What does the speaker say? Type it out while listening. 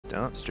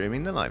start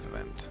streaming the live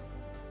event.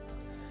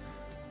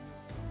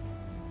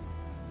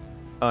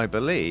 I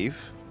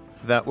believe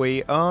that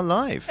we are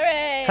live.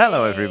 Hooray!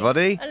 Hello,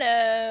 everybody.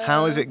 Hello.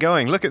 How is it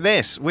going? Look at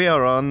this. We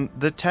are on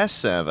the test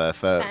server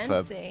for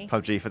Fancy.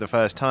 PUBG for the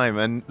first time,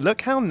 and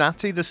look how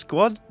natty the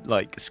squad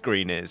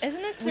screen is.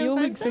 Isn't it so We all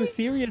look fancy? so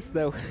serious,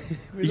 though.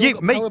 You-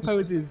 We've mate- all got power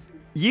poses.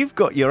 You've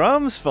got your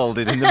arms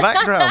folded in the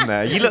background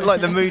there. You look like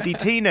the moody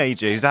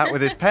teenager who's out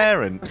with his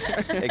parents,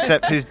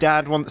 except his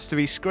dad wants to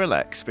be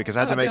Skrillex because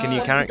I had to make a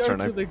new character.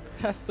 To the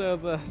test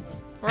server.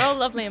 We're all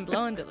lovely and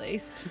blonde, at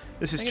least.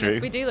 This is Look at us,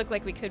 true. we do look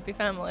like we could be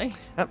family.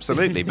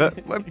 Absolutely,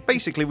 but well,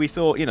 basically we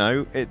thought, you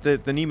know,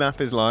 the new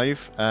map is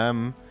live,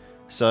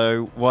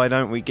 so why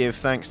don't we give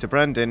thanks to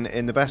Brendan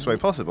in the best way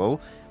possible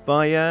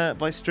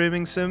by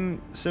streaming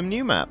some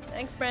new map.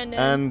 Thanks, Brendan.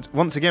 And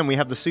once again, we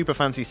have the super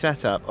fancy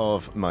setup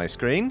of my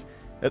screen.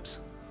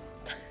 Oops.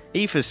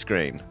 Aoife's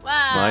screen.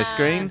 wow. My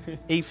screen.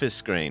 Aoife's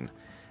screen.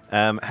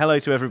 Hello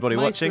to everybody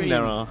My watching. screen.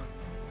 There are...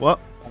 What?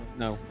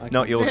 No, I Not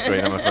can't. your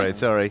screen, I'm afraid.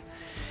 Sorry.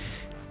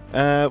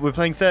 We're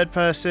playing third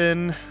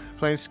person,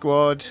 playing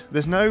squad.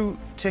 There's no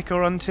tick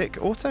or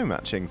untick auto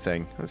matching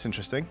thing. That's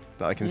interesting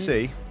that I can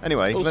see.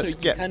 Anyway, Also, let's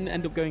you get... can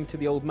end up going to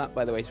the old map,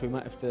 by the way, so we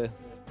might have to...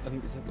 I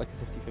think it's like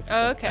a 50-50.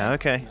 Oh, okay.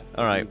 Okay.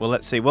 All right. Well,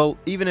 let's see. Well,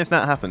 even if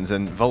that happens,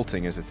 and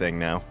vaulting is a thing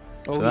now,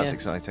 so Oh, that's yes.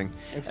 exciting.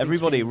 Everything's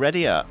Everybody, changed.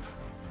 ready up.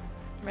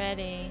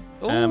 Ready.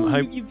 Oh,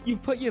 hope- you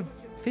put your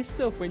fists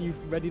up when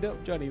you've readied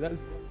up, Johnny.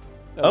 That's...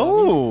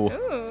 Oh,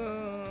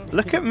 Ooh.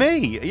 look at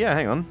me. Yeah,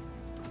 hang on.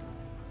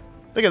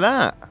 Look at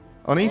that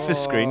on Aoife's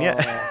screen. Yeah,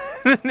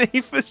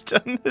 Aoife's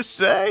done the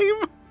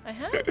same. I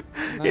have?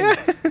 Yeah.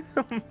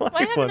 My Why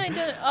haven't one. I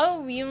done it?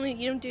 Oh, you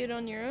don't do it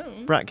on your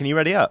own. Brat, can you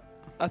ready up?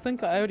 I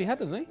think I already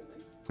had it, didn't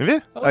Have you?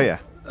 I? Oh yeah.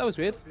 That was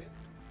weird.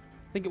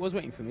 I think it was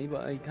waiting for me,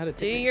 but I had a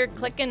Do your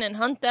clicking and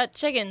hunt that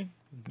chicken.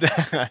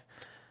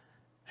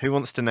 Who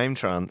wants to name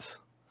trance?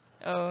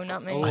 Oh,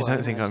 not me. Oh, I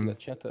don't think actually I'm- got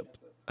chat up.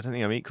 I don't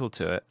think I'm equal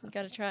to it. You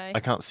gotta try. I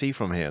can't see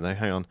from here though.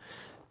 Hang on.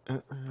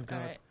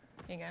 Alright,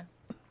 here you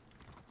go.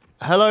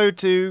 Hello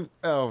to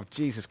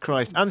Jesus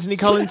Christ, Anthony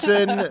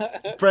Collinson,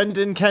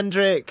 Brendan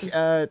Kendrick.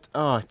 I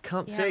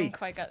can't You see. haven't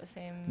quite got the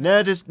same...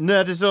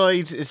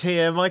 Nerdizoid is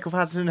here. Michael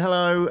Patterson,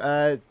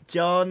 hello.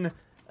 John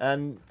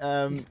and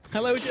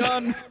Hello,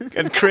 John.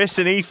 and Chris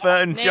and Aoife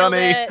and Nailed Johnny.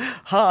 it.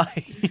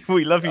 Hi,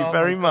 we love you Oh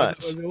very my God,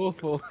 much. That was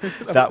awful.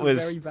 That was-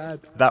 very bad.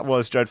 That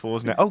was dreadful,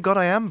 wasn't it? Oh God,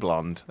 I am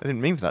blonde. I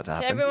didn't mean for that to To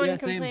happen. everyone Yeah,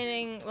 same.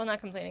 complaining, well, not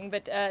complaining,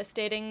 but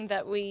stating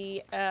that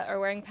we are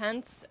wearing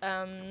pants,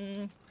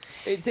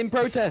 It's in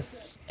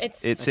protest.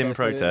 it's... It's Okay, in so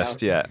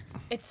protest, now- yeah.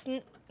 It's...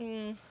 okay.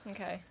 I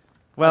don't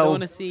Well,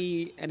 want to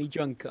see any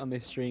junk on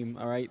this stream,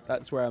 alright?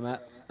 That's where I'm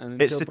at. And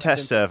it's until the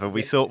test server.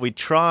 We thought we'd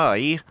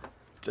try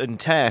and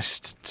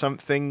test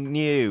something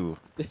new.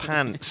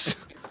 Pants.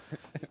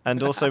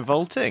 And also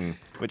vaulting,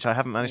 which I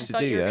haven't managed I to thought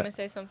do you were going to yet.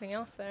 say something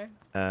else there.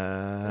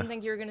 I didn't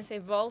think you were going to say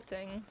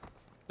vaulting.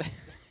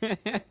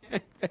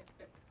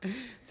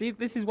 See,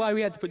 this is why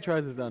we had to put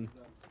trousers on.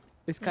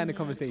 This kind Mm-hmm. of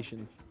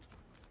conversation.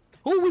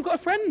 Oh, we've got a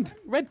friend!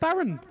 Red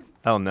Baron!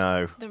 Oh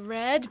no. The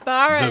Red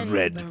Baron. The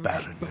Red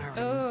Baron.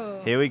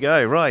 Oh. Here we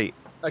go. Right.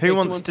 Okay, Who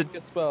someone wants to pick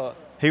a spot.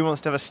 Who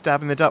wants to have a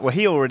stab in the dark? Well,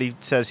 he already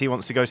says he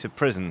wants to go to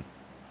prison.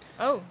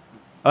 Oh.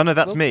 Oh no,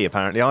 that's Well- me.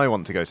 Apparently, I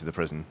want to go to the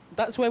prison.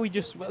 That's where we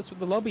just... That's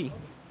the lobby.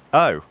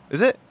 Oh,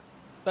 is it?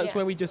 That's Yeah.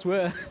 where we just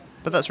were.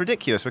 But that's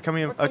ridiculous. We're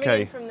coming in. We're coming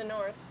Okay, in from the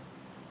north.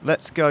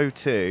 let's go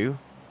to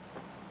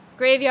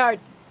Graveyard.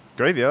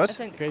 graveyard. That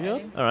sounds Graveyard?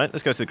 exciting. All right,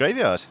 let's go to the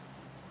graveyard.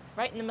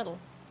 Right in the middle.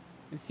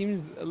 It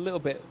seems a little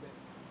bit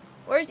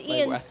Where's like we're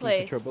Ian's asking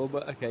place? for trouble,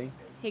 but okay.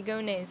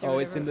 Higones or Oh,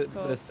 it's whatever in the, it's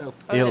called. the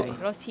south. Oh, Il- there we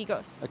go. Los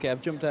Higos. Okay,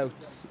 I've jumped out.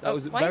 That Oh,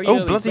 was why? very Oh,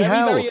 early. bloody very,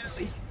 hell. Very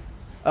early.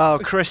 Oh,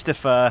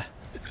 Christopher.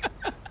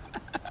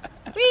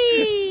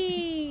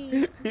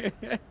 Whee!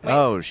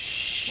 Oh, Where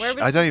was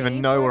I don't he even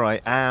aiming know for? where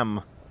I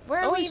am. Where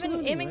are Oh, we it's even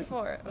not aiming right.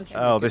 for? Okay.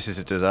 Oh, this is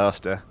a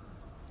disaster.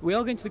 We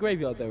are going to the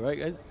graveyard though, right,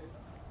 guys?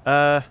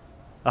 I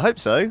hope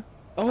so.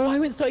 Oh,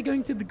 I started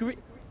going to the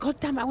God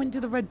damn it, I went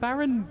to the Red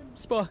Baron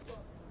spot.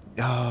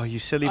 Oh, you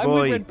silly I'm with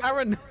boy. Red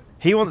Baron.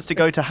 He wants to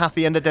go to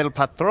Hacienda del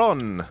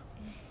Patron.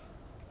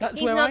 That's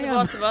He's where not I the am.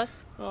 boss of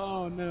us.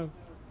 Oh no.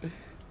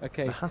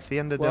 Okay.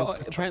 Hacienda Well, del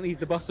Patron. apparently he's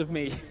the boss of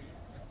me.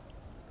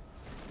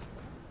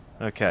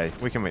 Okay,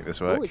 we can make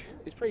this Oh, work.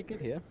 it's pretty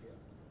good here.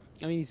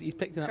 I mean, he's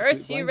picked an Curse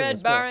absolute you, blinder on Red the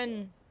spot.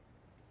 Baron.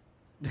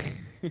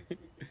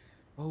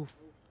 Oh.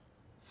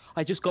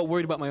 I just got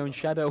worried about my own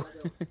shadow.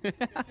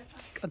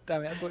 God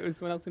damn it, I thought it was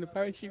someone else in a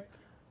parachute.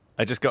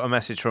 I just got a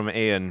message from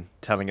Ian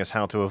telling us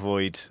how to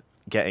avoid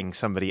getting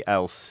somebody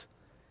else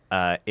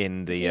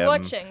in the Is he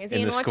watching? Is in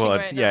Ian the watching squad.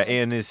 right Yeah, now?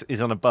 Ian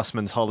is on a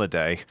busman's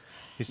holiday.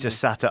 He's just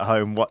sat at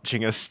home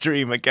watching us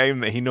stream a game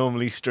that he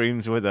normally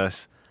streams with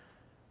us.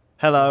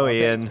 Hello, I bet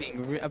Ian.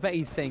 he's I bet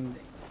he's saying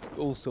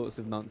all sorts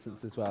of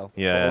nonsense as well.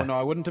 Yeah. Oh no,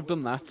 I wouldn't have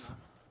done that.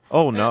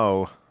 Oh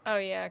no. Oh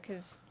yeah,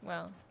 because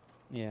well,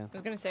 Yeah. I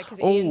was gonna say because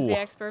Oh. Ian's the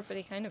expert, but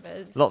he kind of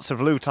is. Lots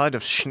of loot I'd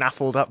have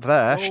schnaffled up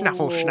there.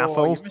 Schnaffle, Oh,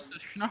 schnaffle. you missed a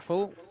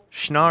schnaffle.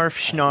 Schnarf,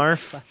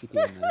 schnarf. Classic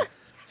Ian there.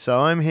 So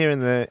I'm here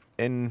in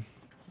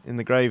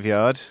the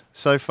graveyard.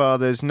 So far,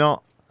 there's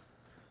not.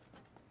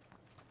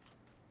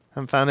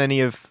 Haven't found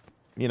any of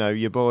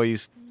your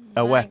boys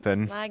a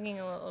weapon. Lagging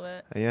a little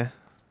bit. Yeah.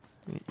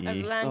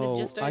 I've landed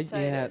just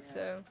outside it,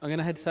 so. I'm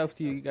gonna head south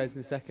to you guys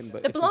in a second,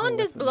 but The if there's no blonde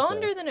is weapons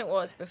blonder than it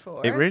was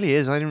before. It really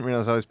is. I didn't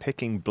realise I was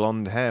picking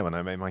blonde hair when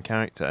I made my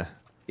character.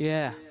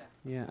 Yeah,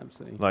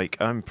 absolutely. Like,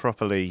 I'm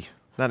properly...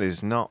 That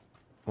is not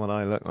what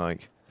I look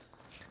like.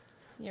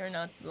 You're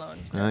not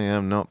blonde. No. I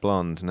am not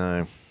blonde,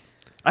 no.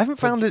 I haven't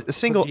found a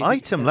single PUBG's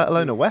item, let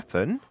alone a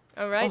weapon.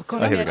 Oh, right. Oh so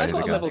god, here we maybe go, I've here's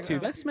got a a gun. level 2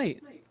 vest,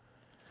 mate.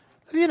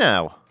 Have you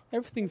now?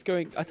 Everything's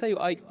going. I tell you,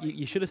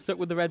 you should have stuck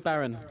with the Red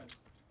Baron.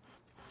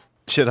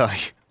 Should I?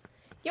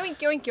 Yoink,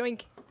 yoink,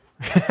 yoink.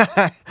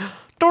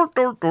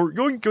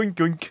 Yoink, yoink,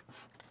 yoink.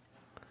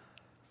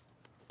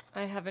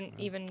 I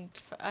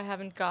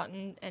haven't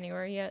gotten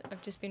anywhere yet.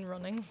 I've just been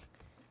running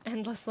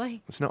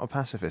endlessly. It's not a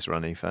pacifist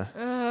run, Aoife.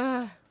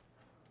 Uh,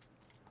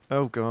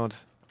 Oh, God.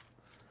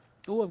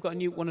 Oh, I've got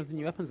one of the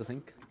new weapons, I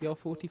think. The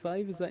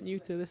R45, is that new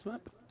to this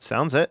map?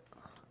 Sounds it.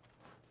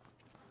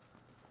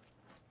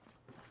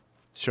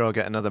 Sure, I'll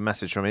get another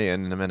message from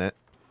Ian in a minute.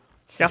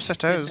 Yes,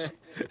 it is.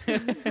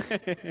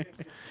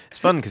 It's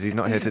fun because he's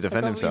not here to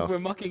defend I can't believe himself. we're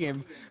mocking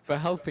him for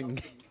helping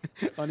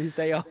on his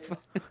day off.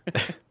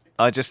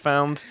 I just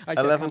found Actually, a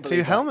I level can't 2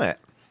 believe that. helmet.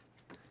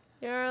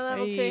 you're a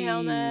level 2 Hey.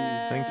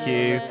 helmet. Thank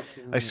you.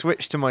 I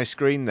switched to my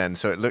screen then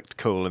so it looked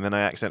cool, and then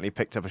I accidentally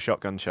picked up a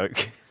shotgun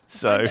choke.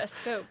 So, And a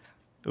scope.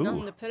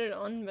 Nothing ooh. to put it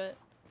on, but.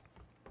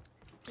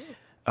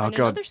 Oh, and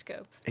God. another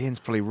scope. Ian's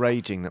probably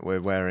raging that we're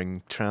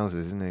wearing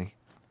trousers, isn't he?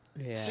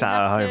 Yeah. Sat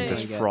at have home to-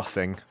 just Yeah.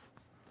 frothing.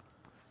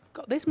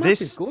 God, this map This-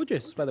 is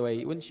gorgeous, by the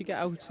way. Once you get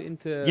out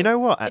into... You know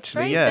what, It's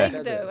actually, very yeah.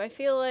 big though. I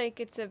feel like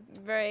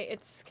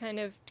it's kind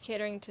of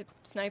catering to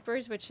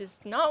snipers, which is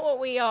not what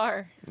we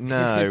are.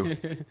 No.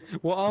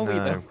 What are we,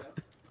 No. though?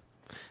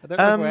 I don't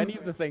remember Um, any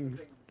of the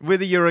things. We're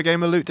the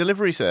Eurogamer loot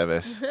delivery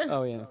service.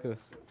 Oh, yeah, of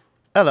course.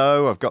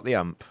 Hello, I've got the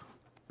ump.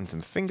 And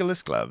some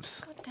fingerless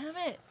gloves. God damn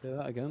it! Say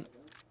that again.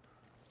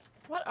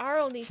 What are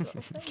all these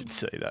little Did things?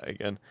 say that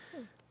again.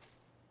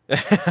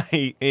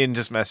 Ian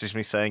just messaged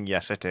me saying,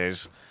 yes, it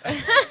is.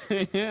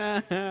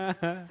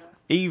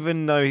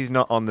 Even though he's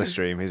not on the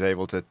stream, he's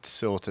able to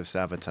sort of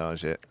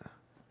sabotage it.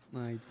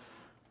 I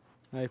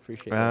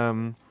appreciate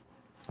that.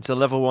 It's a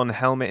level 1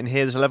 helmet in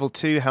here. There's a level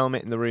 2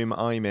 helmet in the room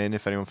I'm in,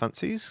 if anyone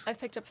fancies. I've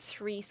picked up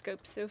 3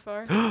 scopes so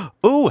far.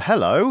 Oh,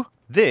 hello.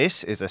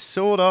 This is a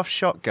sawed-off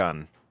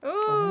shotgun.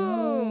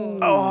 Ooh!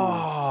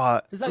 Oh,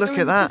 Does that look go at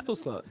in the that. pistol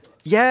slot?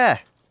 Yeah.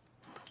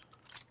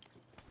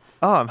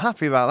 Oh, I'm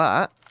happy about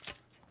that.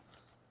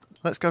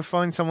 Let's go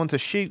find someone to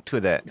shoot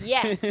with it.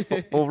 Yes!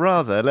 Or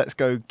rather, let's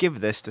go give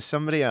this to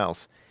somebody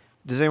else.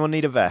 Does anyone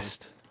need a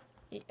vest?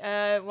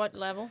 What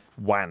level?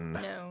 1.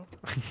 No.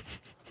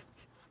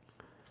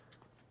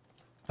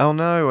 Oh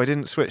no, I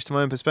didn't switch to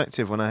my own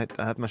perspective when I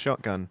had my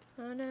shotgun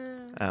Oh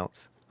no. out.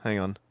 Hang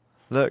on.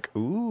 Look.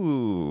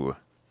 Ooh.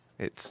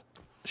 It's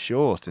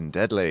short and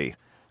deadly.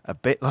 A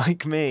bit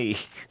like me.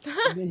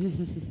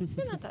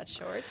 You're not that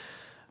short.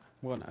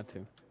 1 out of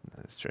 2.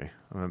 That's true.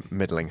 I'm a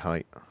middling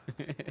height.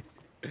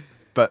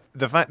 But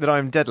the fact that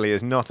I'm deadly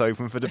is not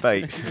open for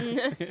debate.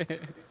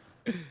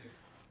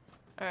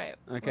 Alright.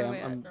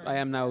 Okay, I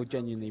am now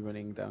genuinely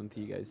running down to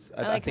you guys.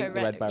 I like think how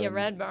the Red Baron...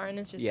 Red Baron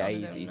is just yeah, on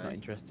his own he's now. not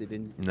interested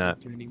in No.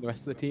 joining the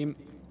rest of the team.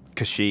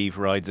 Kashiv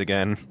rides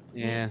again.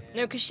 Yeah.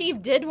 No,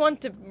 Kashiv did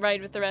want to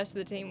ride with the rest of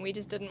the team. We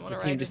just didn't want The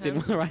to team ride just with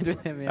didn't him. want to ride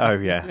with him. Yeah. Oh,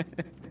 yeah.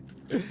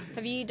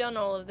 Have you done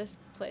all of this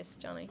place,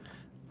 Johnny?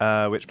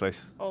 Which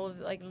place? All of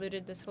like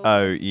looted this whole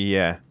Oh, place?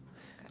 yeah.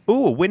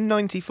 Ooh, Win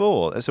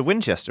 94. That's a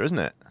Winchester, isn't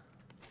it?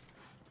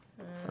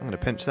 I'm going to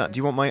pinch that. Do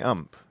you want my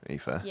ump,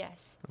 Aoife?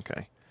 Yes.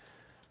 Okay.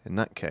 In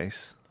that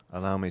case,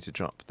 allow me to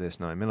drop this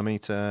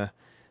 9mm,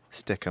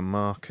 stick a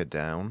marker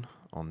down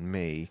on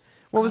me.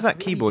 What was God, I that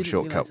really keyboard didn't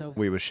realise shortcut how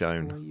we were far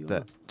shown you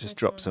that are. just Which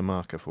drops one? a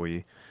marker for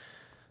you?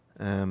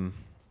 Um,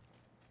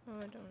 Oh,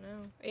 I don't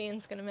know.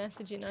 Ian's gonna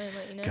message you now and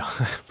let you know.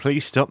 God,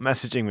 please stop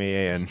messaging me,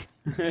 Ian.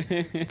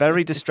 It's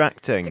very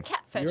distracting. It's a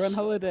catfish. You're on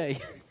holiday.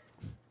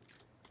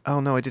 Oh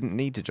no, I didn't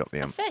need to drop the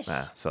A ump. fish.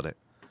 Ah, sod it.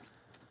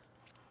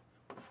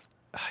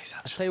 Ah, he's I'll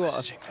actually tell you what,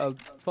 messaging me.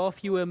 far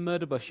fewer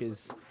murder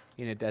bushes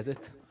in a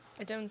desert.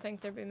 I don't think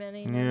there'd be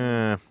many. no.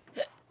 Yeah.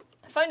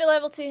 I found a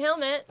level 2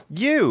 helmet.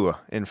 You,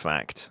 in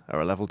fact,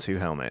 are a level 2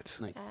 helmet.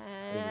 Nice.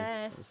 Very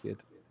nice. That was good.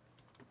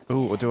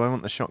 Ooh, or do I Yes.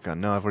 want the shotgun?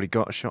 No, I've already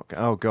got a shotgun.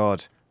 Oh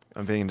god,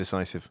 I'm being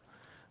indecisive.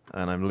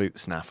 And I'm loot You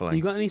snaffling.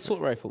 got any assault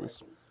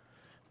rifles?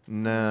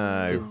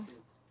 No.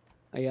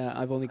 Yeah,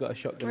 I've only got a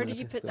shotgun. Where and a did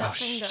you put pistol. that Oh,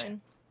 thing shit.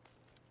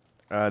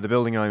 down? The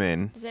building I'm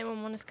in. Does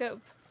anyone want a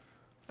scope?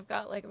 I've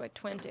got like about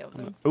 20 of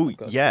them. Oh, I've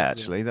got a yeah, scope, yeah.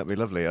 actually, that'd be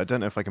lovely. I don't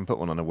know if I can put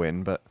one on a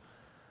win, but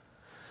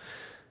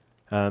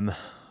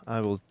I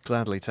will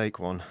gladly take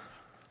one.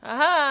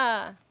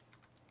 Aha!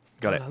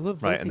 Got God, I it.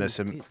 love Right, vaping. and there's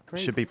some It's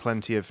great. should be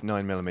plenty of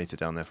 9mm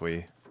down there for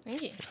you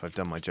Thank you. if I've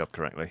done my job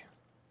correctly.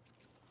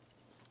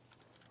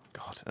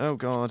 God. Oh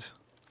god.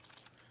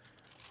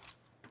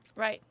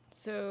 Right,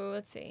 so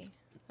let's see.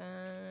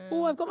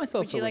 Oh, I've got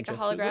myself. Would you like a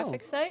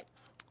holographic sight?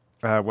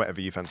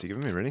 Whatever you fancy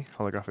giving me, really.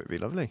 Holographic would be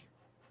lovely.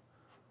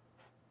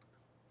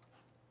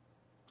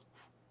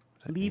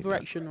 Lever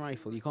action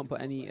rifle. You can't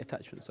put any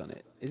attachments on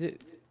it. Is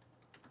it?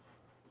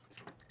 It's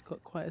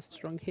got quite a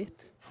strong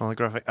hit.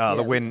 Holographic. Oh, Yeah,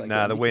 the it Win. looks like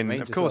Nah, it the needs some Win.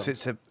 range Of as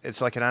course, well.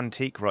 it's like an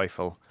antique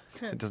rifle.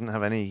 It doesn't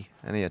have any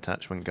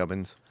attachment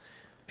gubbins.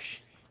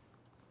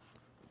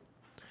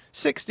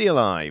 60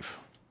 alive.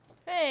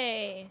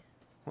 Hey.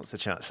 What's the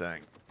chat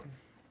saying?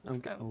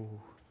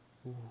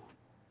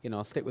 You know,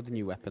 I'll stick with the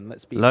new weapon.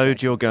 Let's be.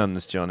 Load your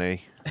guns,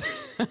 Johnny.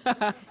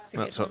 That's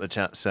That's what the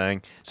chat's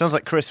saying. Sounds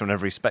like Chris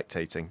whenever he's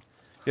spectating.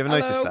 You ever Hello.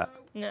 noticed that?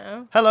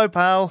 No. Hello,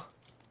 pal.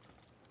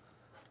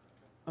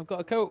 I've got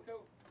a coat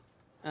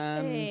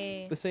and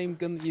Hey. the same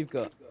gun that you've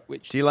got.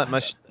 Which Do you like my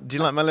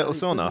little it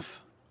sawn doesn't-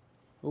 off?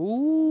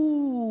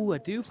 Ooh, I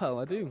do, pal.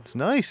 I do. It's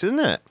nice, isn't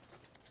it?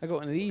 I got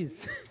one of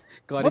these.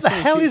 God, What if the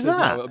someone hell shoots is us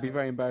now, that? it'll be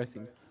very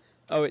embarrassing.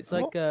 Oh, it's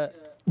like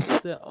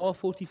it's a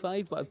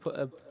R45, but I put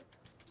a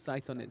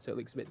sight on it so it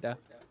looks a bit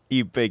daft.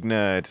 You big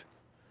nerd.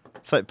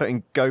 It's like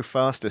putting go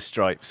faster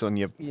stripes on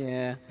your.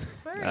 Yeah.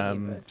 Where are you,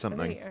 bud? something.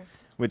 Oh, there you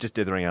We're just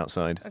dithering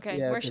outside. are. Okay,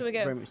 Yeah, where should we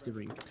go? Very much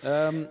different.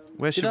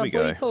 Where should did our we boy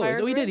go? follow us?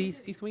 Oh, he Pirate did.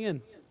 room? He's coming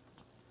in.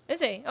 Is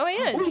he? Oh, he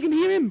Oh, you is. can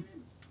hear him.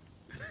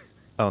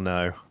 Oh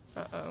no.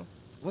 Uh-oh.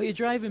 What are you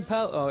driving,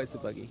 pal? Oh, it's a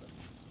buggy.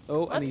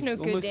 Oh, and That's he's no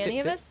good almost to any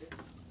of kicked it. us.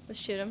 Let's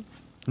shoot him.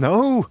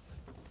 No.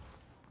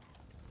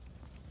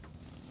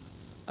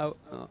 Oh,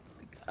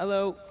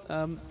 hello.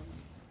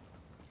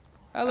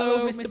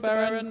 Hello, Mr.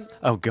 Baron.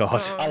 Oh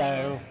god.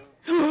 Hello.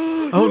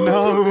 Oh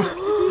no.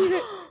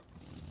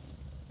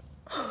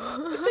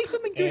 Say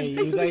something to Hey, him. Say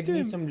you something guys to need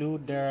him. some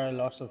loot. There are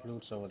lots of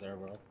loots over there,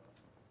 bro.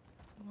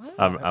 What?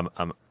 I'm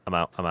out.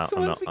 I'm out.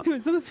 Someone speak to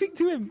him. Someone speak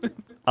to him.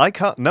 I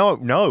can't.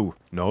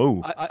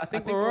 No. I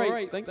think we're all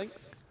right.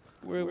 Thanks.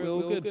 We're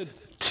all good.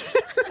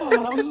 Oh,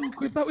 that was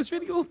awkward. That was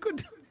really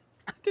awkward.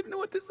 I didn't know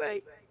what to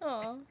say.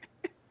 Aw.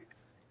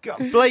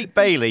 God, Blake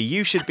Bailey,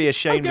 you should be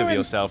ashamed of going.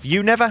 yourself.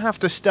 You never have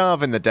to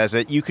starve in the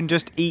desert. You can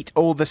just eat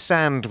all the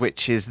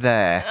sandwiches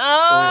there.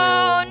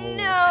 Oh,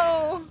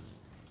 no.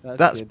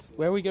 That's- good.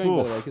 Where are we going,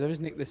 by the way? Oof. Because I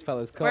just nicked this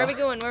fella's car. Where are we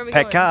going? Where are we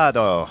going?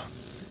 Pecado.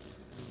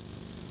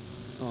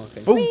 Oh,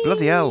 okay. Oh,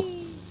 bloody hell.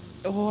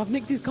 Oh, I've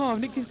nicked his car.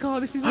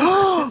 This is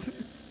awkward.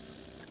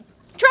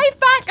 Drive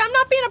back! I'm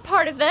not being a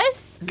part of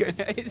this!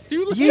 It's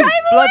too late. You Drive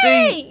bloody.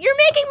 away! You're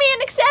making me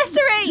an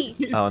accessory!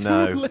 It's Oh,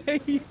 too no.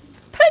 late.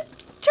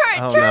 Turn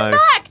Oh, turn no.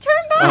 back! Turn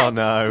back! Oh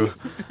no.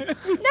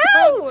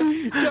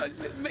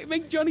 No!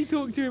 Make Johnny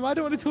talk to him. I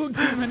don't want to talk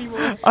to him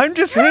anymore. I'm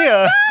just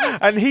here,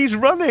 and he's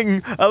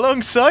running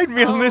alongside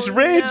me on this Oh,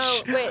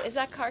 ridge. No. Wait, is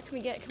that car?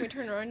 Can we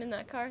turn around in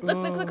that car? Look.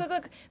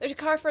 There's a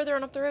car further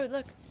on up the road.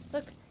 Look.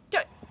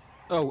 Don't.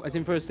 Oh, as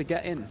in for us to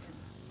get in.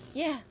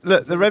 Yeah.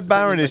 Look, the Red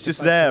Baron is just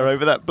there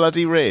over that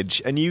bloody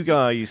ridge, and you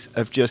guys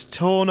have just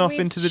torn off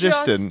We've into the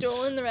just distance.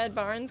 stolen the Red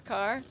Baron's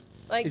car.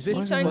 Like, Is he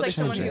this sounds what like the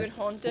someone sound who is? would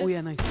haunt us. Oh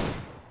yeah, nice.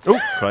 Oh,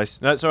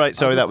 Christ. No, it's all right.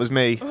 Sorry, that was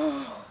me.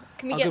 Can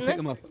we I'll get go in pick this?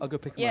 him up. I'll go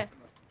pick him Yeah. up.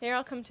 Here,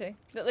 I'll come too.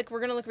 But, like, we're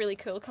gonna look really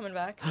cool coming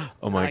back.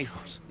 Oh, my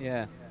Nice.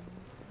 Yeah.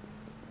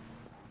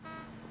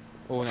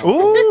 Oh no.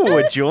 God. Ooh,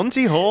 a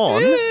jaunty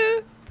horn.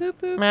 Ooh, poop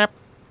poop. Map.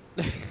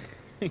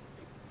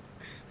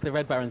 The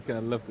Red Baron's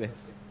gonna love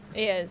this.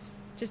 He is.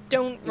 Just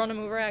don't run him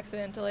over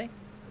accidentally.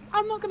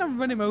 I'm not gonna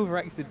run him over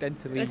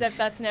accidentally. As if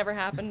that's never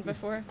happened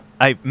before.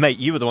 Hey, mate,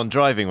 you were the one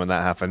driving when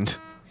that happened.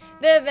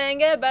 The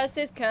Venga bus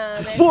is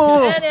coming.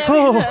 Whoa! And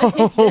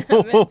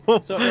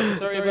everybody's coming.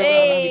 Sorry about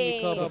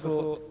Hey. having your car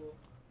before.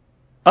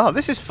 Oh,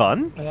 this is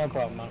fun. No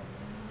problem, man.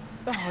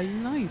 Oh, he's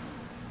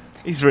nice.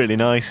 He's really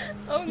nice.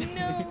 Oh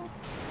no.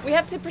 We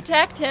have to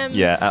protect him.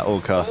 Yeah, at all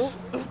costs.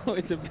 Oh,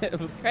 it's a bit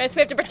of a. Chris, we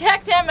have to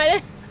protect him.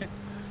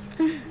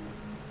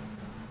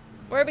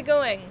 Where are we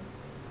going?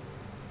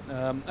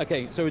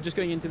 Okay, so we're just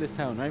going into this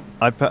town, right?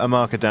 I put a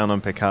marker down on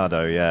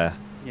Picado, yeah.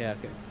 Yeah.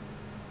 Okay.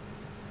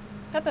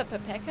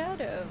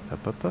 Pecado.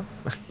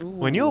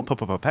 When you're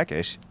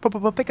peckish, pick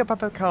up a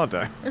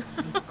Picado.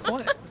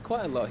 It's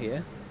quite a lot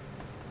here.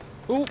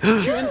 Oh,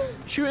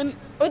 shooting!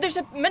 Oh, there's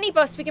a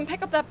minibus. We can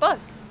pick up that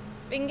bus.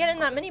 We can get in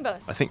that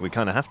minibus. I think we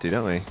kind of have to,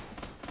 don't we?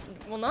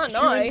 Well, not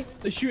now.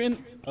 They're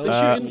shooting! Oh,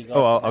 They're shooting!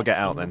 I'll get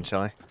out then,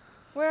 shall I?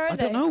 Where are I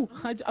they? don't know.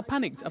 I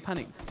panicked.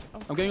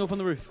 I'm going up on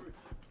the roof.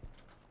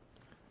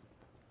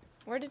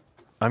 Where did?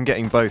 I'm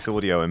getting both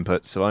audio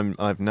inputs, so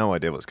I have no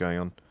idea what's going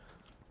on.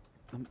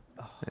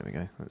 There we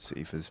go. Let's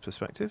see his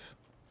perspective.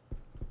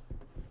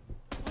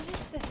 What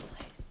is this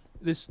place?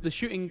 The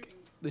shooting.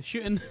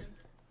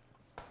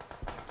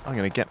 I'm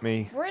gonna get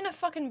me. We're in a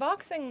fucking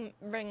boxing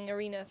ring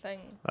arena thing.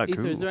 Oh,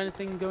 Ether, cool. is there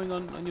anything going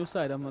on your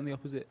side? I'm on the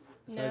opposite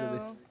side of No.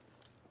 this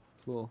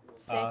floor.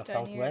 It's safe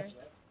down here. Southwest.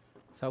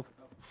 South.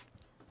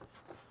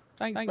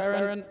 Thanks,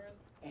 Baron.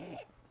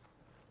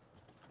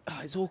 Oh,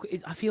 it's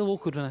awkward. I feel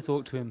awkward when I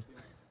talk to him.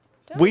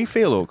 We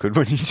feel awkward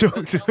when you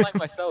talk to I'm me. like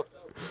myself.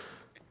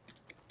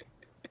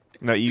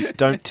 No, you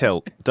don't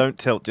tilt. Don't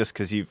tilt just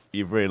because you've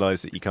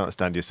realised that you can't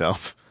stand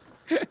yourself.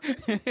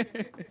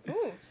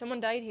 Ooh, someone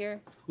died here.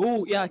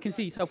 Oh, yeah, I can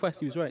see. Southwest,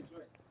 he was right.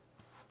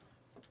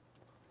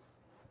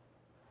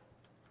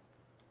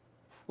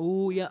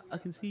 Oh yeah, I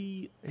can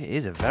see. It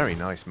is a very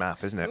nice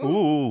map, isn't it? Ooh.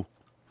 Ooh.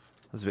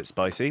 That was a bit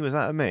spicy. Was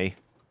that at me?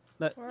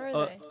 That, Where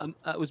are they?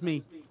 That was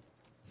me.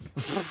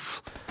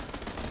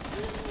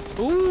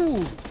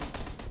 Ooh.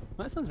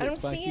 That sounds a I bit don't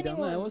see spicy down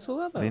there. anyone. What's all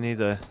that about? Me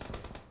neither.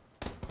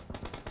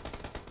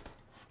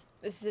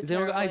 This is a Has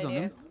anyone got terrible eyes on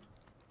idea. them?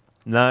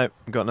 No,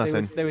 got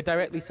nothing. They were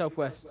directly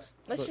southwest.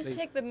 Let's but just they-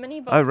 take the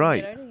minibus Oh,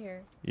 right. and get out of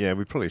here. Yeah,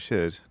 we probably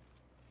should.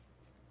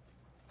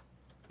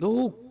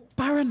 Oh,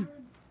 Baron!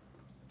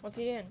 What's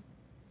he doing?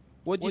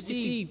 What'd you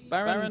see,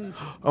 Baron?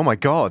 Oh my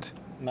god.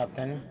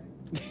 Nothing.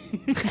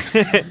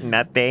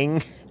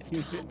 Nothing.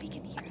 Stop, he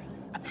can hear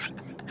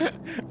us.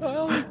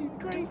 Oh, he's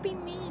great. Don't be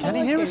mean. Can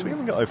he like hear us? We games.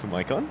 haven't got open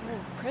mic on. Well,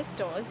 Chris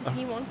does. If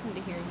he wants him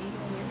to hear, he's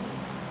gonna hear me.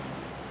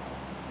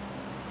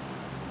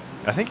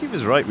 I think he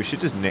was right. We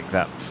should just nick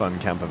that fun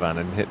camper van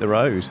and hit the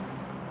road.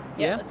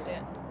 Yeah, Yeah? let's do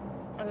it.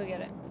 I'll go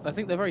get it. I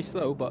think they're very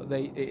slow, but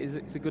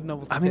it's a good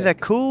novelty. I mean, they're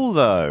pick. cool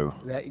though.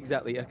 Yeah,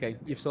 exactly. Okay,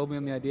 you've sold me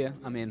on the idea.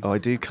 I'm in. Oh, I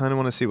do kind of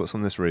want to see what's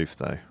on this roof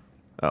though.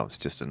 Oh, it's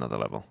just another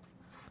level.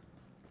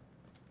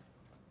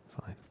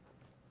 Fine.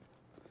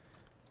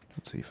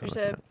 Let's see if I There's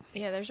look at a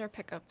yeah. There's our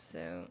pickup.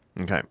 So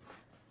it. Okay.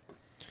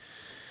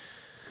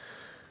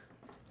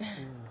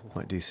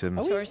 Might do some.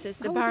 Oh, sources.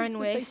 The how barren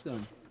would you say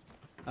wastes.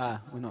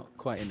 Ah, we're not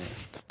quite in it.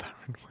 The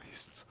barren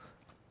wastes.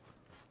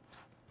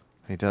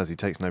 He does. He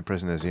takes no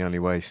prisoners. He only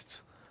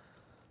wastes.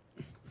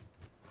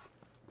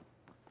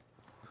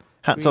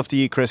 Hats off to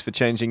you, Chris, for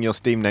changing your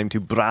Steam name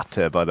to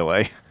Bratter, by the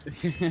way.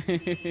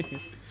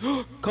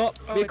 Cop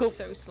Oh, vehicle. it's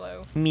so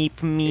slow. Meep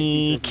Isn't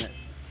meek.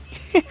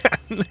 it?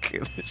 Look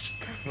at this.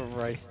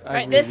 Christ.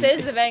 Right, this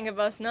is the Vanga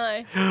bus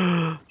now.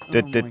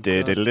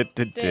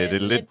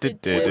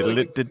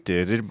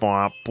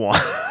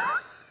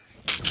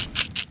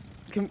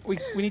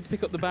 We need to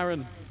pick up the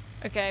Baron.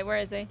 Okay, where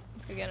is he?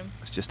 Let's go get him.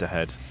 It's just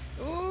ahead.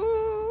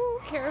 Ooh,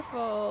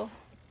 careful.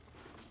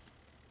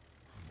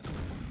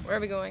 Where are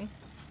we going?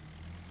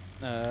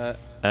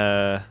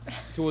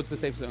 Towards the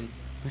safe zone.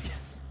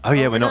 Yes. Oh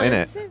yeah, we're not in the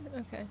it. same-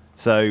 Okay.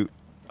 So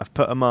I've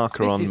put a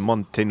marker This on is-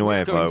 Monte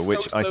we're going Nuevo, so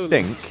which I slowly.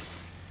 think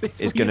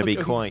This is we going to are be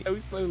going quite. so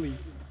slowly.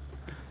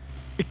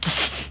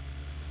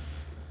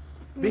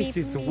 This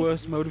is the Meep, meep.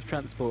 worst mode of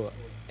transport.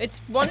 It's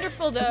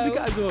wonderful Look though.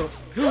 at us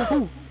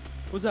all. Ooh,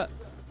 what's that?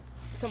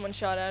 Someone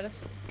shot at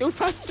us. Go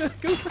faster!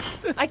 Go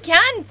faster! I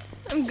can't.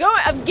 I'm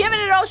going. I'm giving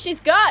it all she's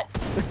got.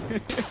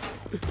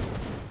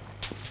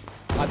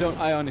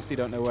 I honestly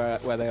don't know where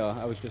they are.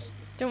 I was just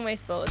Don't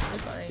waste bullets.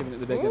 It's fine. giving it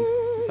the big one.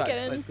 Ooh, In fact,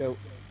 get in. let's go.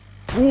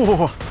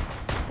 Whoa.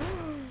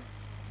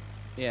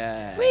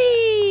 Yeah.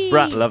 Whee!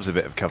 Brat loves a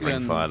bit of covering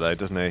Guns. fire, though,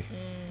 doesn't he? Mm.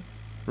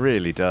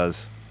 Really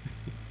does.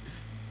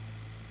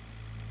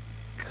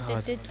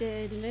 God.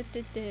 Okay,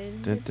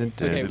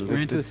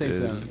 we're into the safe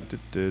zone.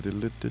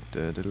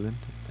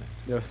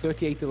 There are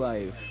 38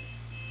 alive.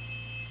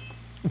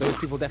 Those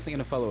people definitely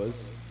gonna follow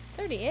us.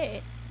 38.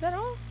 Is that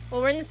all?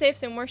 Well, we're in the safe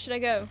zone. Where should I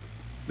go?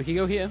 We can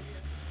go here.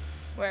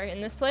 Where?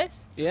 In this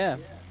place? Yeah.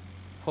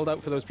 Hold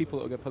out for those people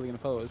that are probably gonna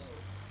follow us.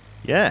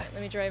 Yeah.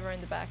 Let me drive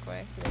around the back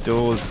way. So they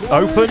Doors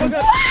open.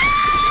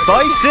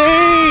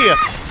 Spicy!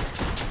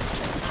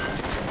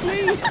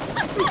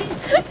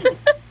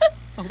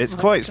 It's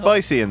quite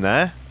spicy in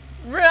there.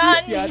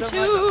 Run Yeah, I don't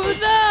to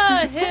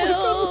the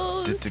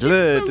hills.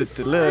 Run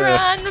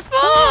Run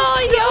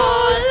for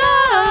your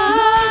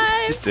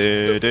life.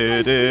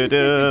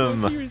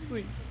 No,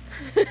 seriously.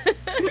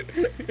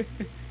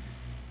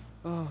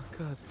 Oh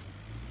god.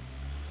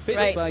 Bit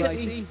Right,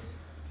 spicy.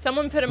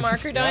 Someone put a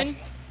marker down.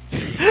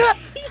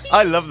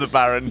 I love the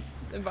Baron.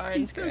 The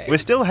barn's great. We're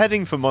still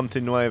heading for Monte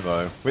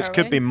Nuevo, which Are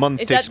could we? be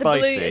Monte Is that the blue?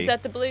 Spicy. Is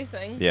that the blue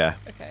thing? Yeah.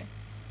 Okay.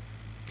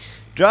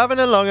 Driving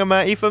along a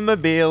mighty for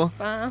mobile.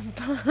 Bam,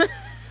 bam.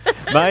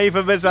 Mighty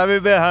for beside me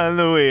behind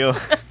the wheel.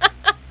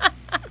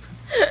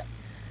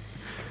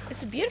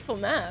 It's a beautiful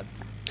map.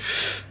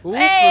 Ooh,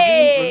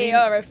 Hey! ravine.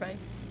 All right, fine.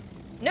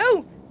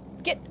 No,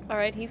 get. All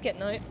right, he's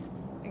getting out.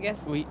 I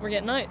guess We- we're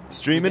getting out.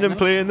 Streaming Again, and huh?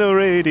 playing the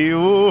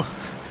radio.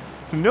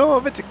 No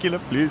particular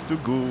place to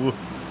go. All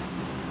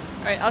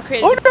right, I'll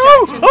create. A Oh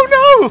distraction. no!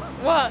 Oh no!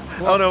 What?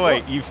 Oh no!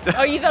 Wait, you've.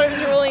 Oh, you thought it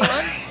was rolling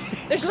on?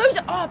 There's loads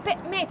of.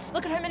 Oh, mates,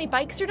 look at how many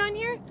bikes are down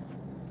here.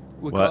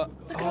 We What?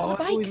 got. Look at all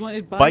the I always bikes.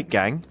 wanted bikes. Bike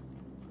gang.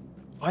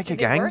 Biker Do they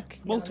gang. work?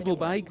 No, they Multiple don't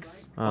work.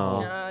 bikes.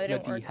 Oh. No, they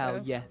don't bloody work, hell,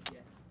 though. yes.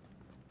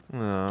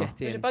 Oh. Get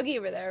There's a in. buggy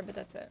over there, but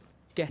that's it.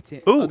 Get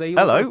it. Ooh, Are they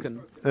all hello.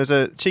 broken? There's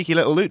a cheeky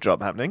little loot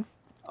drop happening.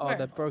 Oh, Where?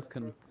 they're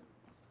broken.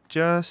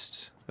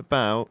 Just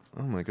about.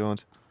 Oh my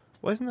god.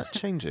 Why isn't that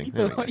changing?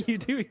 There we go. What are you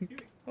doing?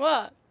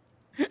 What?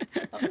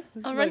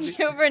 I'll run you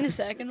over in a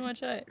second.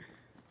 Watch out.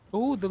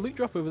 Oh, the loot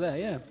drop over there,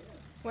 yeah.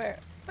 Where?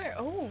 Where?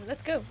 Oh,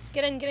 let's go.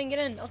 Get in, get in, get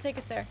in. I'll take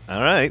us there.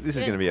 All right, this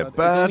is Yeah. going to be a God, it's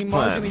bad only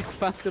plan. marginally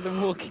faster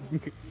than walking.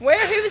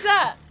 Where? Who was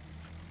that?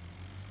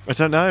 I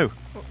don't know.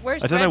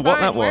 Where's I don't know Brad what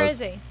Barn? that Where was. is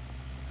he?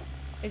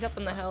 He's up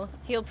on the hill.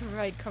 He'll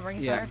provide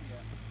covering Yeah. fire.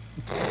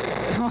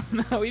 Oh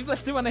no, we've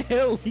left him on a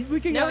hill. He's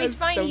looking No, at he's us.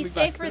 fine, Don't he's look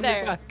back, safer don't look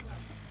there. back.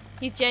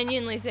 He's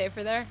genuinely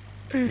safer there.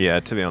 Yeah,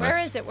 to be honest.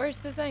 Where is it? Where's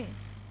the thing?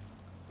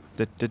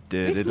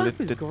 This map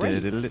is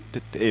great.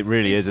 It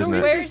really is, It's so isn't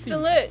it? Where's the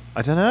loot?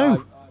 I don't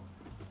know.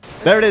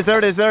 There it is, there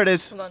it is, there it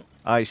is. Hold on.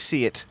 I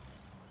see it.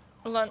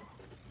 Hold on.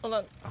 Hold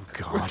on. Oh,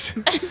 God.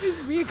 This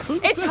vehicle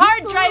It's so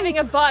hard slow. driving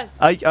a bus.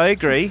 I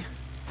agree.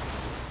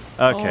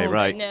 Okay, Oh,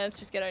 right. No, let's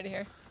just get out of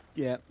here.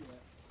 Yeah.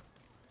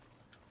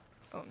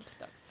 Oh, I'm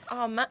stuck.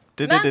 Oh, mantling.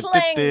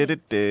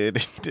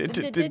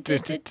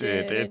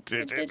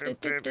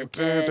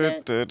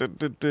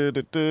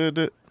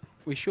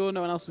 We sure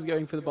no one else is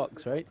going for the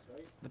box, right?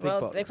 The big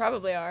Well, box. they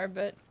probably are,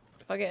 but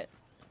fuck it.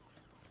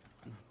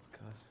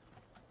 God.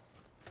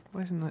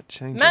 Why isn't that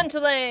changing?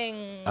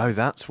 Mantling. Oh,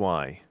 that's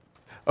why.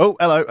 Oh,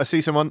 hello. I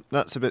see someone.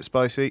 That's a bit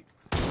spicy.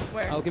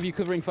 Where? I'll give you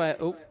covering fire.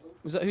 Oh,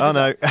 was that who? Oh, did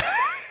no. that?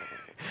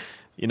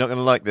 You're not going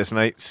to like this,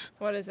 mates.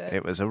 What is it?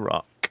 It was a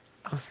rock.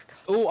 Oh, for God's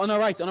Oh, on our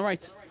right, on our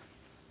right.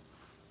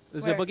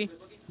 There's Where? a buggy. You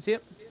see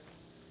it?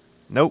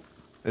 Nope.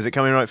 Is it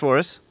coming right for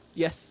us?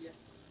 Yes.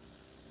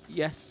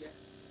 Yes.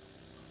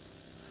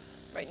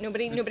 Right,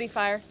 nobody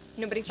fire.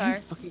 Nobody fire.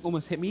 You fucking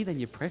almost hit me then,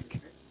 you prick.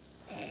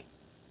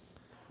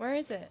 Where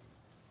is it?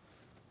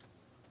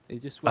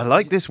 It just I went,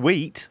 like this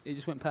wheat. It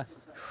just went past.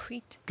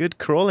 Wheat. Good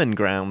crawling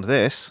ground,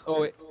 this.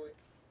 Oh,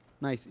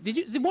 nice.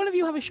 Did one of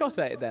you have a shot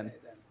at it then?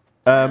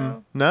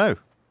 No.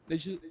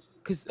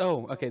 Because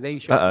okay, they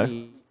shot Uh-oh.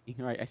 me.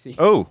 Right, I see.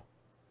 Oh.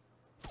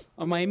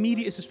 My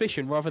immediate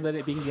suspicion, rather than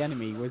it being the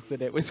enemy, was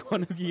that it was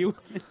one of you.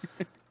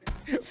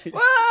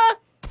 Wah!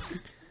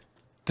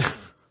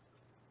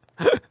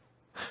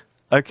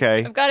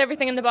 Okay. I've got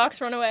everything in the box.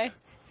 Run away.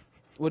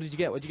 What did you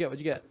get? What'd you get? What'd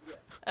you get?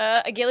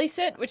 A ghillie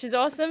suit, which is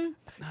awesome.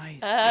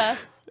 Nice.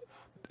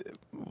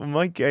 Well,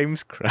 my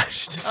game's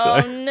crashed, so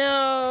Oh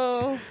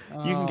no.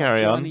 you can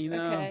carry on. Johnny,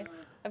 no. Okay.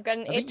 I've got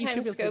an I think you 8 should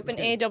times be able scope,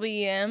 to an do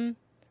AWM.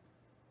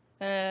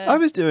 I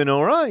was doing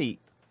all right.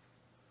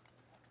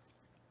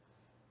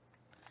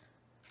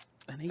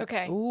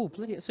 Okay. Oh,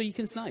 bloody! So you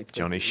can snipe.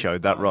 Johnny basically.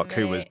 showed that Oh, rock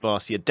who was mate.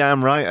 boss. You're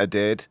damn right I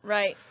did.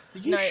 Right.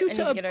 Did you No, shoot I need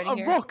to at get out of a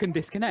here. rock and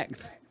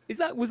disconnect?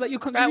 Was that your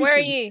contribution? Right, where are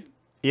you?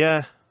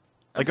 Yeah.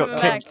 I I'm got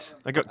coming back. kicked.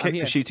 I got I'm kicked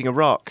here. for shooting a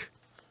rock.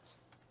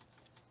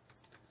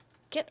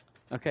 Get.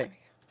 Okay.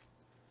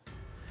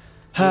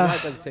 You're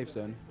right by the safe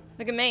zone.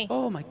 Look at me.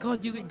 Oh my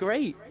god, you look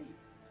great.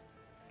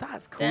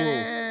 That's cool.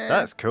 Dun.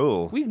 That's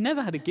cool. We've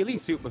never had a ghillie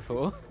suit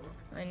before.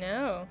 I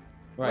know.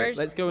 Right,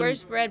 let's go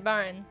Where's and Red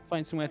Baron?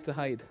 find somewhere to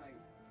hide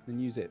and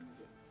use it.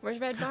 Where's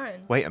Red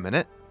Baron? Wait a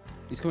minute.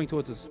 He's coming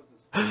towards us.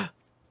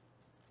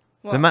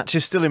 What? The match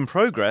is still in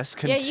progress.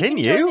 Yeah, you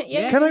Continue? can join it.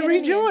 Yeah, Can you I get in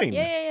rejoin?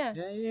 here.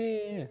 Yeah.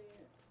 Yeah.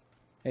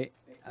 Hey,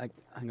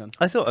 hang on.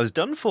 I thought I was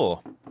done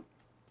for.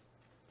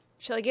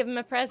 Shall I give him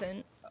a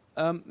present?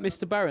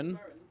 Mr. Baron,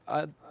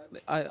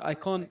 I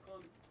can't.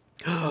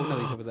 Oh no,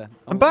 he's over there.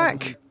 I'm Oh,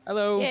 back.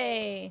 Hello.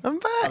 Yay. I'm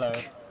back. Hello.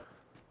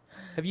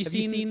 Have you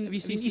seen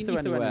Ether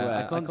anywhere?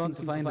 I can't seem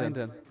to find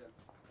him.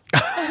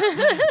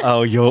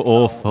 Oh, you're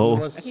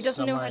awful. He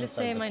doesn't know how to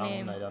say my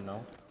name. I don't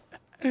know.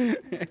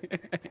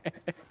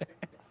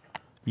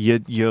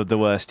 You're the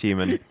worst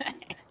human.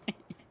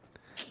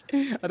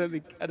 I don't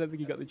think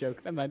he got the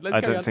joke. Never mind. Let's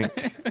I carry don't on.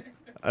 think.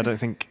 I don't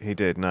think he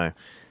did. No.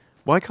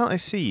 Why can't I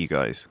see you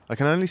guys? I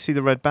can only see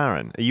the Red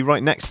Baron. Are you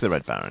right next to the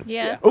Red Baron?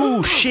 Yeah.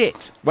 Oh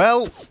shit!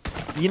 Well,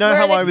 you know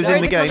how I was in the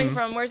Where's it coming game.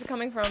 from? Where's it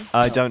coming from?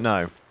 I don't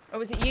know. Oh,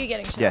 was it you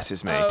getting shot? Yes,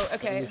 it's me. Oh,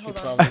 okay. You should Hold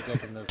on. probably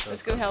get in the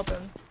Let's go help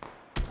him.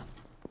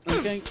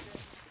 Okay.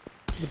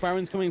 The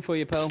Baron's coming for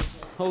you, pal.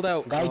 Hold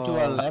out. guy to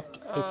our left,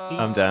 50.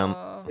 I'm down.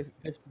 Oh,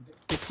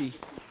 50.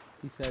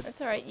 He said.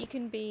 that's alright. You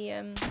can be,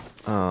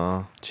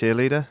 Oh,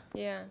 cheerleader.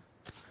 yeah.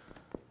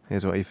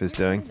 Here's what Aoife's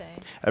Where are doing. they?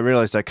 I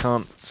realised I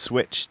can't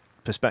switch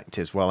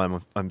perspectives while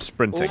I'm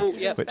sprinting, Oh,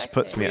 yeah. which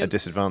puts me at a Brilliant.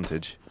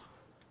 disadvantage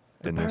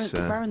in this. The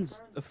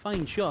Baron's a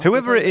fine shot.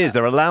 Whoever I'll it tell you is, that.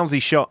 they're a lousy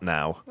shot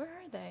now. Where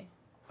are they?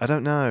 I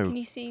don't Can know.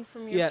 you see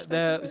from your Yeah, perspective?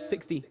 they're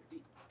 60.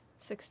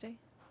 60.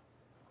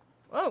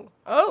 Whoa.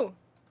 Oh.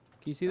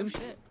 Can you see Oh, them?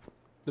 shit.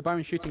 The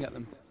Baron's shooting at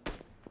them.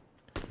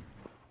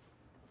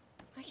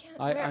 I can't.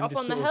 I'm Where? Up just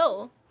on the sort of-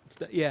 hill?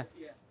 Yeah.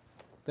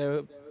 They're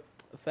a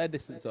fair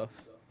distance off.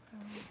 Oh,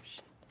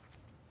 shit.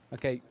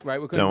 Okay, right,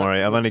 we're going Don't back. worry,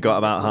 I've We're- only got we're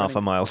about half a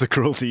running. mile to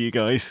crawl to you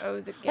guys. Oh,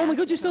 the Oh my gas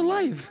god, you're is still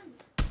coming. alive!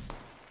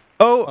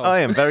 Oh, Oh. I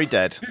am very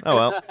dead. Oh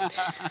well.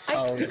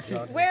 Oh,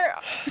 God. Where?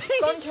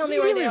 Go and tell me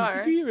where they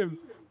are. Did you hear him?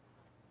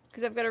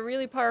 Because I've got a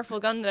really powerful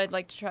gun that I'd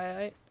like to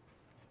try out.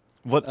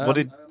 What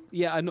did?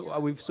 Yeah, I know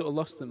we've sort of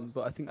lost them,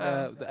 but I think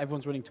Oh. that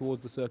everyone's running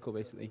towards the circle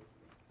basically.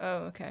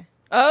 Oh, okay.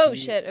 Oh, You-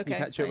 shit. you Okay.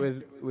 catch up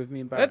fine. with me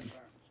and Barry. Whoops.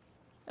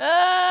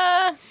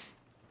 Ah!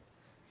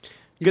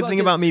 Good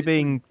thing about me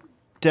being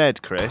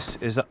dead, Chris,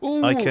 is that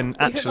Ooh, I can hit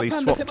my actually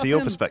pen, swap hit my to your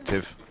pen.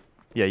 perspective.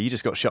 Yeah, you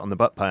just got shot on the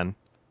butt pan.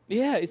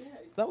 Yeah,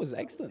 that was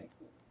excellent.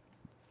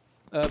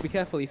 Be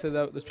careful, Ether.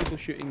 Though there's people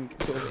shooting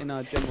sort of in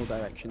our general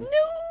direction.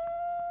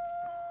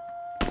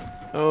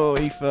 Oh,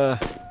 Aoife.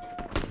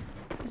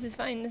 This is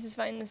fine. This is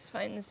fine. This is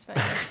fine. This is fine.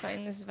 This is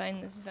fine. This is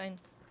fine. This is fine.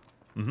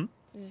 Mhm.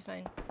 This is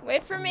fine.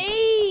 Wait for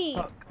me!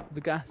 Oh, Fuck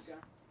the gas.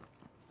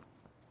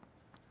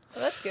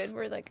 that's good.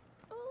 We're like.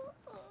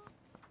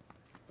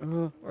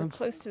 We're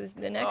close to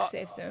the next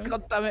safe zone.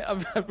 God damn it!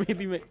 I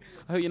really.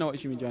 I hope you know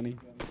what you mean, Johnny.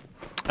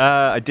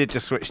 I did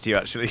just switch to you,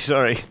 actually.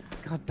 Sorry.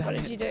 God damn What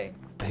it! did you do?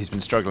 He's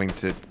been struggling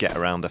to get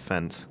around a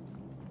fence.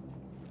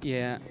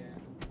 Yeah.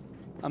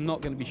 I'm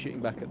not going to be shooting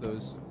back at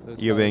those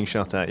You're being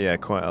fellas. shot at, yeah,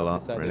 quite a lot,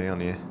 Decided. really,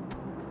 aren't you?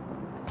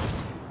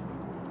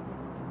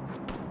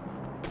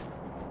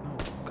 Oh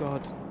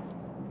God!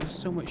 There's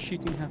so much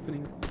shooting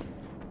happening.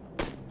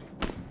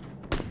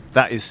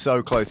 That is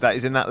so close. That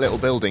is in that little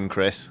building,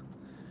 Chris.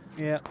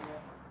 Yeah.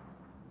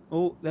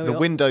 Oh, there we The are.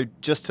 window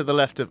just to the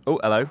left of... Oh,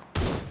 hello.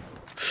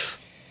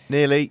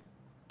 Nearly.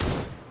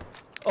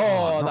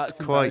 Oh, not that's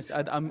quite.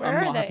 embarrassing. I'm Where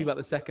are not happy they? about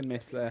the second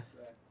miss there.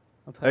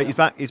 I'll tell Oh, you he's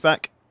that. back. He's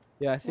back.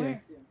 Yeah, I see him.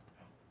 Where?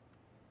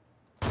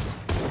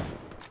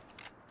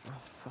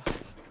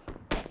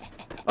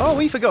 Oh,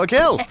 we forgot a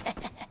kill.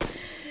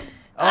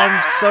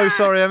 I'm so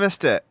sorry I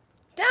missed it.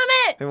 Damn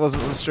it! It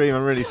wasn't on stream.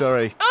 I'm really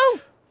sorry. Oh!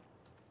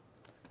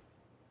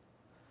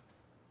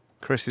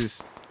 Chris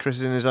is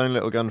in his own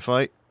little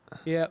gunfight.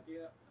 Yeah,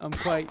 I'm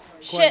quite.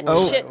 Shit!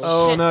 Oh, shit!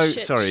 oh, shit, no,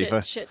 shit, sorry, shit,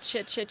 Eva. shit!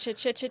 Shit! Shit! Shit!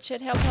 Shit! Shit!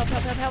 Shit! Help! Help!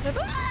 Help! Help! Help!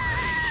 Help!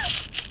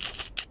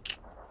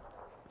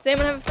 Does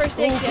anyone have a first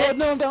aid Oh kit? God,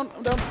 no, I'm down.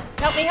 I'm down.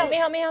 Help me! Help me!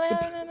 Help me! Help me!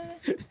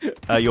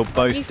 Help me! You're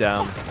both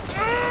down.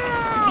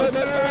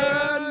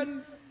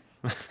 Run!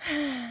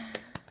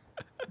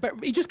 But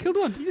he just killed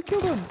one. He just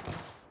killed one.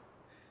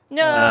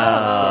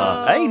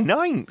 No! Hey,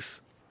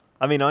 ninth.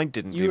 I mean, I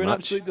didn't You do were an much.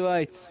 absolute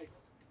delight.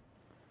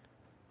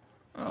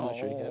 Oh. not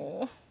sure you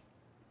can.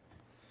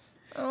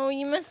 Oh,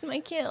 you missed my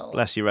kill.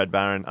 Bless you, Red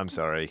Baron. I'm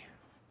sorry.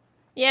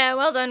 Yeah,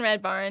 well done,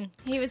 Red Baron.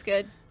 He was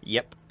good.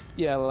 Yep.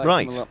 Yeah, I liked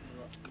Right. him a lot.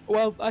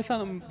 Well, I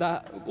found them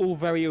that all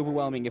very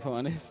overwhelming, if I'm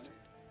honest.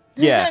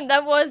 Yeah.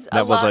 that was a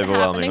That was lot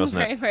overwhelming, happening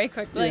wasn't it? very, very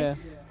quickly. Yeah.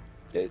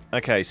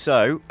 Okay,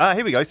 so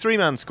here we go.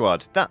 3-man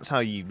squad. That's how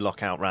you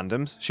lock out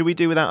randoms. Should we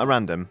do without a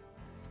random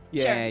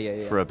Yeah, Sure.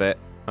 yeah. for a bit?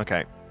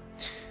 Okay.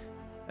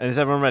 And is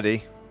everyone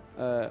ready?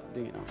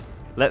 Doing it now.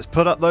 Let's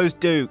put up those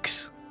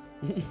dukes.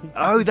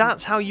 Oh,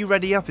 that's how you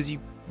ready up. As you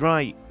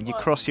right, you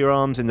cross your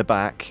arms in the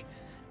back,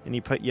 and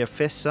you put your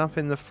fists up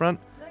in the front.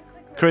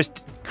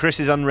 Chris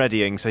is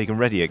unreadying, so he can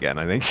ready again.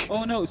 I think.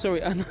 Oh no,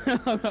 sorry. I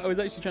was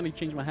actually trying to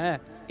change my hair.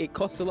 It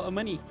costs a lot of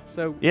money,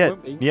 so it Yeah,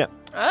 won't be. yeah.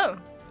 Oh.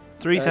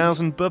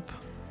 3,000 bub.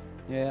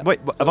 Yeah. Wait,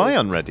 have so- I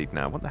unreadied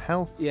now? What the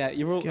hell? Yeah,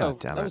 you're all. God Oh,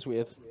 damn that it. was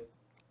weird.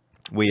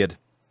 Weird.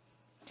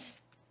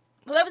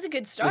 Well, that was a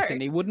good start. Listen,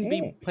 it wouldn't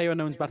be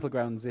PlayerUnknown's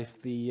Battlegrounds if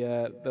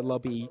the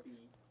lobby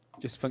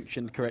just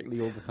functioned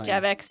correctly all the time.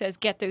 Javek says,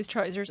 get those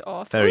trousers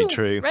off. Very Ooh,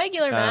 true.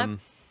 Regular map.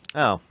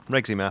 Oh,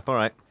 Regsy map. All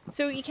right.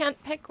 So you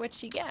can't pick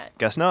which you get.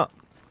 Guess not.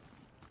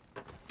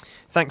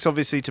 Thanks,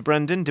 obviously, to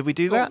Brendan. Did we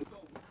do that?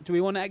 Do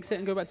we want to exit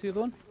and go back to the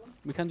other one?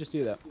 We can just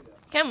do that.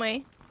 Can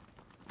we?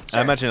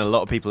 I imagine a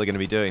lot of people are going to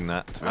be doing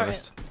that, to be All right.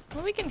 honest.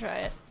 Well, we can try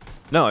it.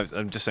 No,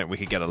 I'm just saying we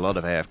could get a lot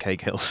of AFK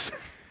kills.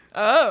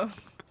 Oh.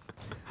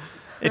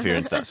 if you're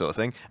into that sort of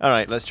thing. All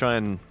right, let's try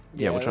and...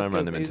 Yeah, we'll try let's and go.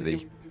 run them into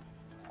the...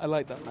 I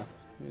like that map.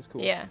 It was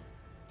cool. Yeah.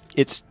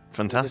 It's They did a good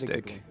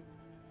fantastic. one.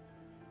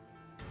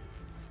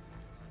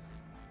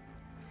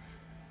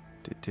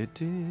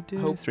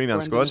 Hope 3-man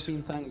Brandon squad. has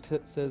been thanked,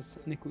 it says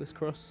Nicholas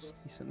Cross.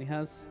 He certainly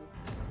has.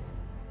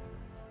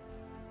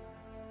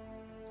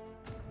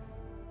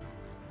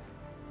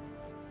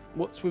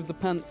 What's with the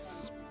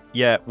pants?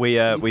 Yeah, we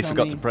tell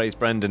forgot to me. praise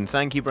Brendan.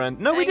 Thank you,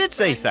 Brendan. No, we Thanks, did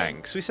say Brendan.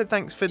 thanks. We said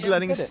thanks for Yeah, we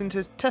letting said us it. into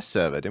his test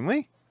server, didn't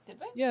we? Did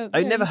we? Yeah. It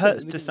yeah, never we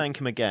hurts did, to we did. thank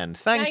him again.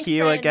 Thank Thanks,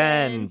 you Brendan.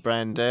 again,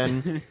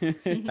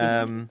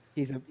 Brendan.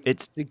 He's a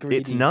It's the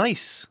greedy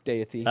nice.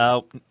 deity.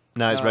 Oh,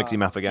 no, it's Ah. Regsy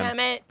map again. Damn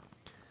it.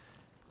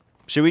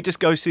 Should we just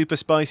go super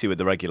spicy with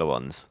the regular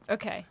ones?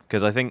 Okay.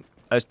 Because I think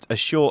a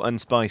short and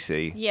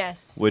spicy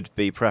Yes. would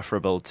be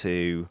preferable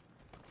to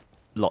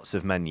lots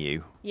of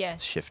menu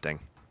Yes. shifting.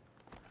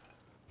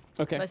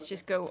 Okay. Let's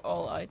just go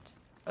all out.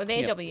 Oh, the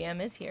Yep.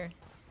 AWM is here.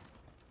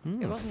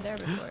 It wasn't there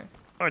before.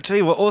 I tell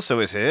you what also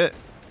is here.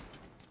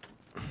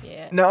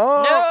 Yeah.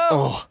 No! No!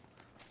 Oh.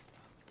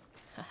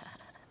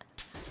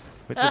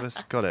 Which of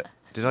us got it?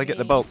 Did I get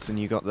the Me. bolts and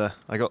you got the...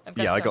 I've got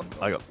Yeah, I some.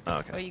 got... Oh, Oh,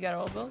 okay. you got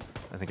all bolts?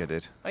 I think I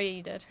did. Oh, yeah,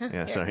 you did. Yeah,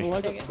 Here, sorry. Oh,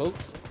 I got take some it.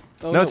 bolts.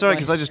 Oh, No, it's alright, why?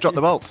 because I just dropped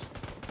the bolts.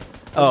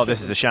 Oh,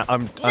 this is a shout.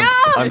 I'm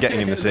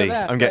getting in the sea.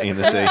 There. I'm getting in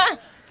the sea.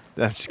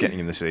 I'm just getting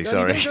in the sea,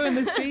 sorry. Johnny, don't go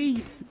in the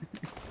sea.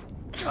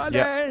 Johnny!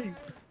 Yeah.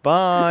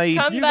 Bye!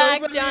 Come You've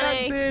back,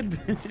 Johnny.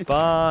 overreacted.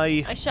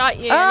 Bye! I shot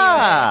you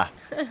Ah!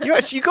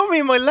 You got me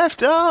in my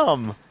left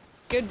arm! anyway.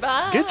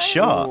 Goodbye. Good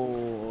shot.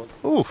 Oh,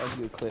 that was a Oof.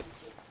 good clip.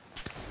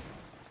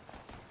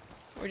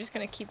 We're just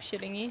going to keep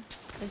shooting you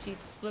as you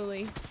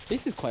slowly...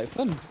 This is quite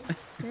fun.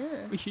 Yeah.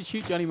 We should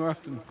shoot Johnny more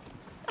often.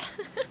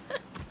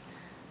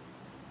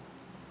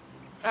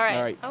 All right.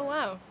 All right. Oh,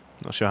 wow.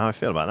 Not sure how I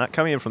feel about that.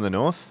 Coming in from the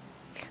north.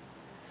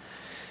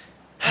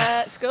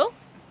 School?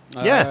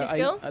 Yeah. Spicy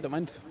skill? I don't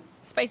mind.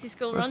 Spicy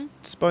school That's run?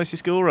 spicy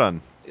school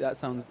run. That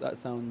sounds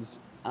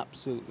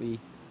absolutely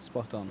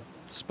spot on.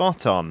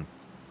 Spot on.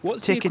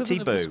 What's the equivalent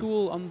of the Tickety-boo.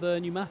 school on the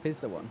new map? Is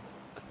there one?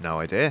 No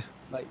idea.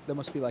 Like there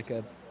must be like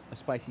a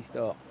spicy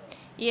start.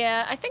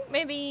 Yeah, I think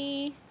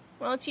maybe...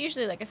 Well, it's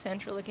usually like a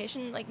central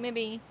location. Like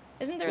maybe,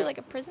 isn't there like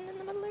a prison in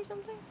the middle or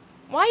something?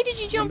 Why did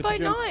you jump out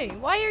now?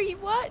 Why are you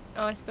what?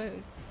 Oh, I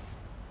suppose.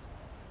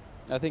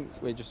 I think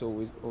we're just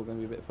always all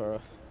going to be a bit far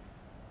off.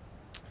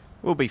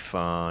 We'll be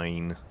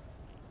fine.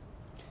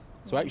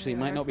 So actually, it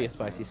might not be a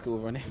spicy school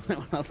run if no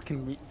one else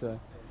can reach there.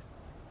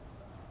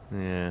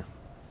 Yeah.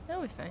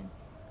 That'll be fine.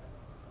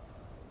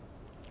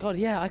 God,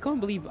 yeah, I can't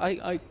believe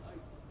I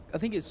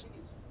think it's.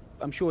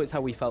 I'm sure it's how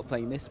we felt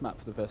playing this map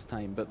for the first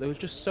time, but there was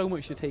just so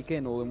much to take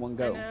in all in one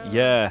go. I know.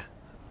 Yeah.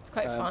 It's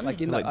quite fun.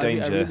 Like, in Like that,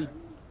 danger. I really,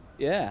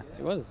 yeah,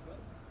 it was.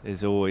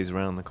 Is always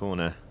around the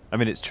corner. I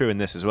mean, it's true in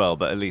this as well,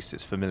 but at least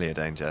it's familiar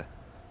danger.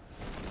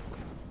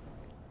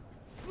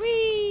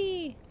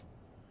 Whee!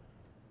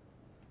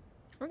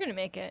 We're gonna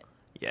make it.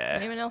 Yeah.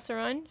 Anyone else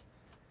around?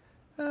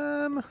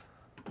 No.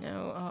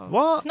 Oh.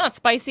 What? It's not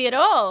spicy at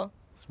all.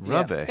 It's Yeah.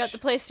 rubbish. We've got the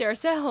place to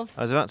ourselves.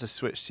 I was about to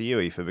switch to you,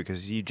 Aoife,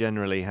 because you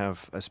generally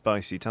have a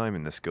spicy time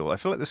in the school. I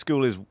feel like the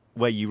school is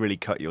where you really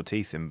cut your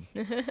teeth in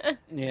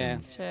Yeah.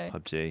 That's true.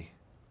 PUBG.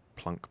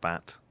 Plunk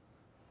bat.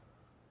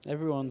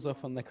 Everyone's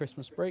off on their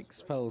Christmas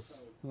breaks,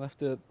 pals. We'll have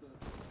to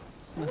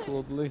sniffle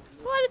all the loot.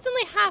 What? It's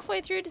only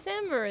halfway through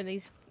December.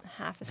 These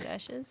half a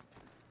sessions.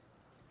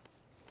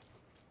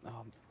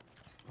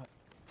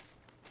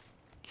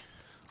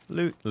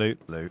 Loot, loot,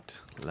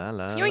 loot. La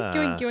la Yoink, la.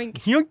 yoink, yoink.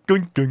 Yoink,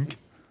 yoink, yoink.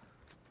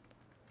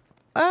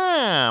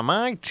 Ah,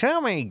 my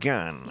Tommy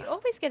gun. You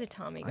always get a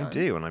Tommy gun. I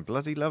do, and I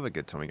bloody love a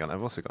good Tommy gun.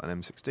 I've also got an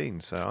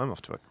M16, so I'm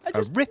off to I a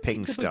just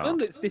ripping picked up a gun start.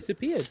 that's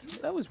disappeared.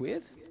 That was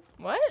weird.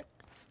 What?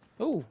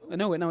 Oh,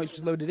 no, now it's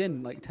just loaded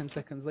in like 10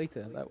 seconds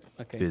later. That,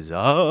 okay.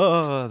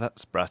 Bizarre.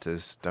 That's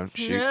bratters. Don't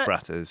shoot Yeah.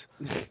 bratters.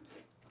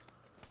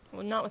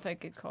 Well, not without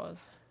good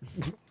cause.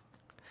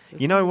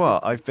 You know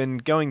what? I've been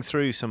going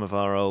through some of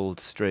our old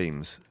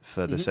streams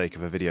for Mm-hmm. the sake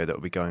of a video that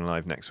will be going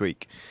live next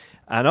week.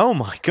 And oh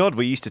my god,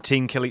 we used to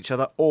team kill each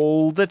other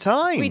all the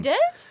time. We did?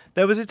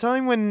 There was a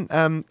time when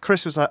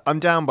Chris was like, I'm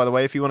down, by the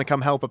way, if you want to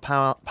come help a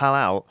pal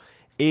out.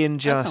 Ian That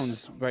just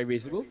sounds very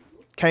reasonable.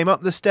 came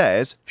up the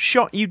stairs,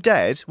 shot you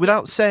dead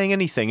without saying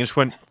anything, and just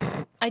went,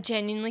 I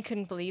genuinely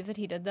couldn't believe that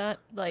he did that.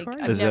 Like,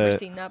 I've There's never a-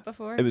 seen that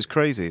before. it was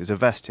crazy. There's a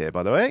vest here,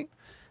 by the way.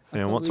 I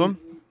Anyone can't wants one?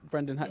 believe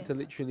Brendan had to Yes.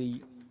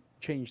 literally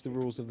change the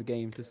rules of the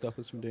game to stop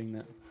us from doing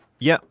that.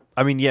 Yeah.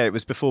 I mean, yeah, it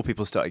was before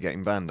people started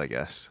getting banned, I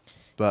guess.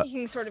 But, You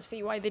can sort of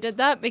see why they did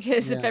that,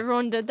 because if Yeah.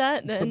 everyone did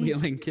that, Put me a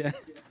then... link, yeah.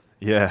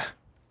 yeah.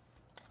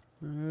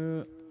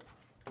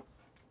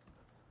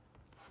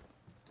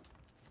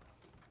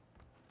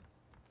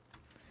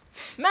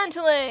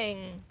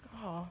 Mantling!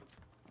 Oh,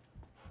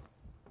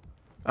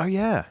 Oh,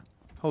 yeah.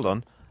 Hold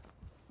on.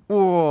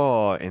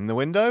 Whoa, in the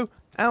window,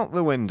 out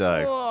the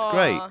window. It's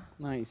great. Aw.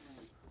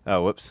 Nice.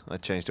 Oh, whoops. I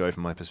changed away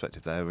from my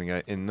perspective there. We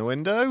go in the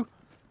window.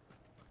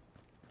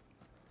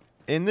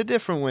 In the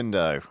different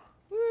window.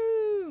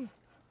 Woo!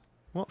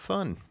 What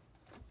fun.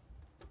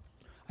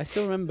 I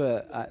still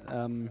remember at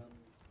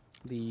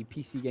the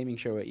PC gaming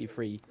show at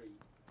E3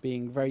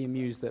 being very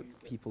amused that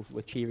people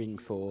were cheering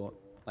for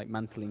like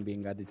mantling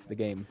being added to the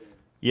game.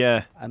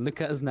 Yeah. And look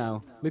at us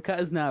now. Look at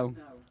us now.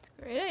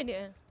 Great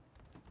idea.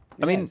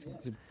 I mean- it's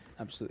an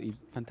absolutely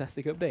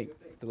fantastic update.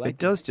 It Delighted.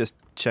 does just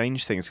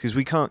change things because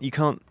you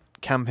can't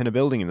camp in a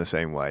building in the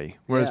same way.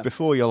 Whereas Yeah.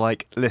 before you're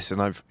like, listen,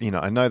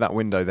 I know that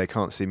window, they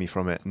can't see me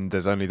from it, and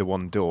there's only the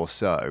one door,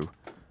 so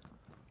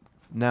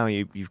now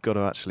you've got to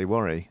actually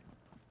worry.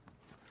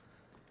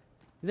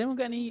 Has anyone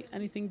got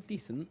anything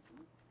decent?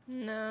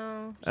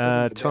 No. Just looking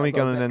for a bit. Tommy I've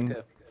got a gun and then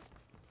Vector.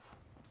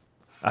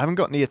 I haven't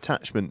got any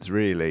attachments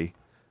really.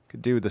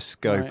 Could do with a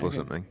scope Right, or okay.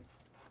 something.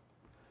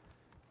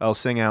 I'll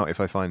sing out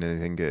if I find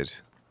anything good.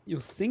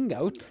 You'll sing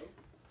out.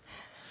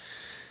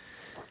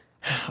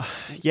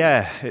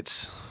 Yeah,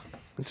 it's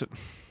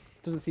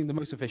Doesn't seem the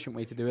most efficient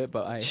way to do it,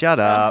 but I. shut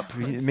up.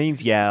 It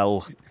means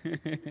yell.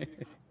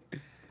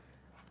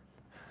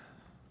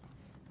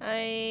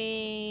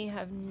 I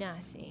have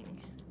nothing.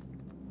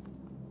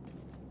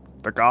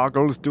 The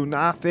goggles do I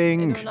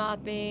nothing. do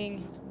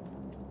nothing.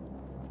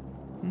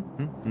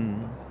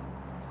 Mm-mm.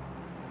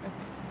 Okay.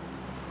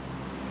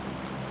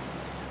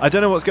 I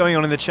don't know what's going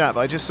on in the chat,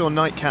 but I just saw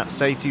Nightcat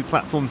say to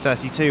Platform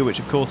 32, which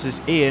of course is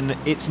Ian,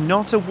 it's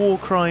not a war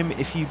crime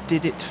if you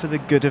did it for the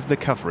good of the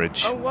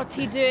coverage. Oh, what's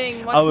he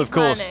doing? What's Oh, he of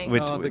course. planning?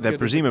 Oh, the good They're of the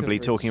presumably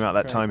coverage. talking about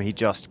that time he Christ.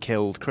 just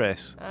killed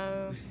Chris.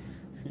 Oh.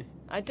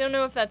 I don't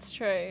know if that's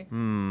true.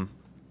 Hmm.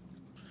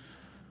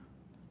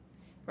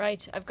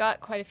 Right, I've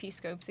got quite a few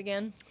scopes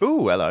again.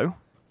 Ooh, hello.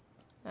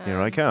 Here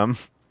I come.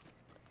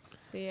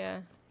 So yeah,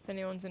 if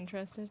anyone's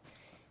interested.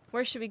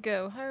 Where should we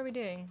go? How are we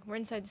doing? We're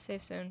inside the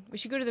safe zone. We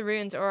should go to the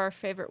ruins or our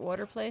favorite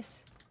water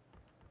place.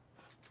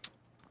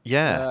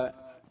 Yeah,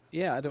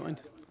 Yeah, I don't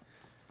mind.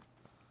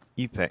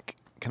 you pick.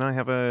 Can I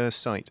have a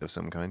sight of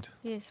some kind?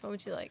 Yes, what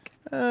would you like?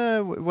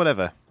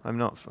 Whatever. I'm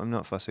not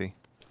fussy.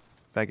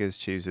 Beggars,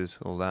 choosers,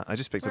 all that. I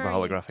just picked up a Where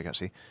are you? holographic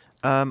actually.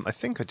 I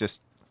think I just.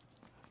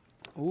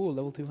 Ooh,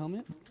 level 2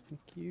 helmet.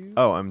 Thank you.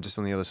 Oh, I'm just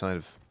on the other side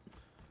of.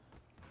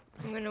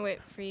 I'm gonna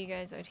wait for you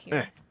guys out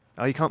here.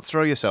 Oh, you can't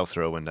throw yourself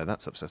through a window.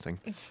 That's upsetting.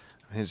 I'm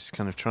just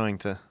kind of trying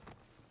to.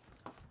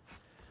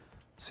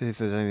 See if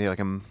there's anything I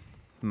can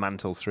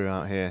mantle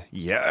throughout here.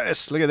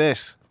 Yes, look at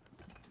this.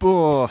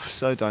 Oh,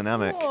 so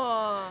dynamic.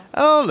 Whoa.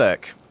 Oh,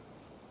 look.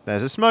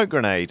 There's a smoke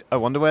grenade. I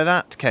wonder where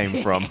that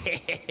came from.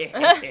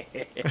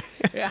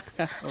 Yeah.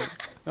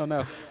 Oh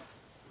no.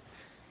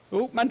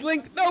 Oh,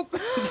 mantling! No!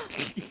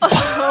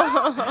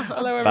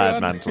 Hello, everyone.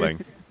 Bad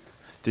mantling.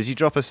 Did you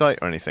drop a sight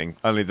or anything?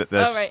 Only that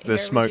there's, Oh, right,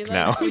 there's here, smoke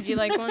now. Would you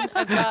like one?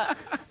 I've got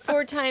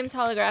 4 times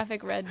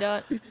holographic red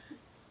dot.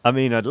 I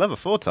mean, I'd love a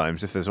 4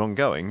 times if there's one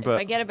going, If I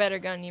but get a better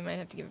gun, you might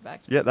have to give it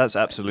back to me. yeah, that's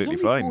absolutely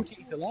There's only fine.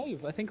 14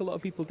 alive. I think a lot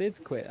of people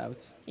did quit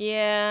out.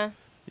 Yeah.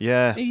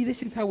 Yeah. Maybe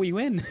this is how we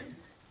win.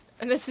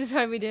 And this is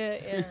how we do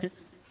it, yeah.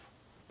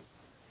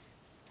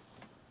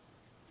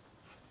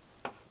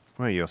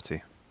 Where are you off to?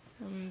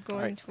 I'm going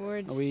Right.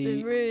 towards Are we-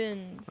 the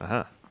ruins.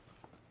 Aha.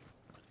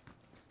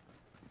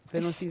 If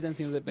anyone sees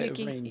anything with a bit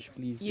Yuki, of range,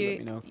 please do let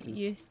me know.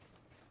 'Cause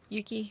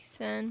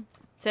Yuki-san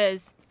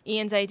says,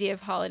 Ian's idea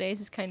of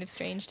holidays is kind of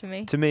strange to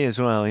me. To me as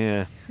well,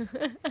 yeah.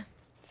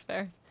 It's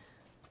fair.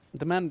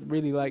 the man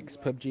really likes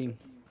PUBG.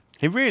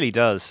 He really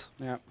does.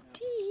 Yeah.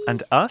 Tee.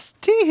 And us?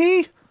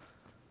 Tee-hee!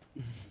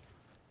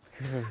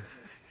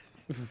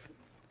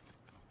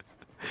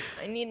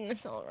 I need an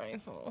assault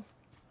rifle.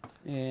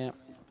 Yeah.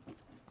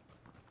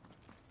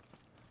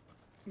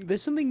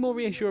 There's something more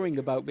reassuring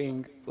about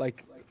being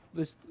like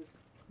there's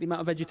the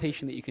amount of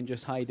vegetation that you can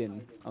just hide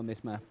in on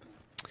this map.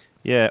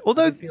 Yeah,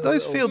 although did feel a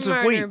those little- fields of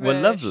Murder wheat were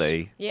bush.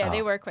 lovely. Yeah,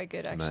 they Oh, were quite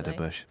good, actually. Murder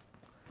bush.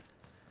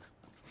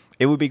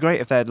 It would be great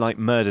if they had like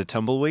murder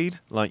tumbleweed.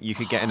 Like you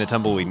could get in a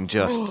tumbleweed and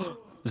just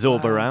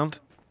zorb Wow. around.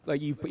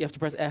 Like you have to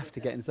press F to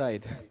get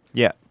inside.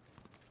 Yeah.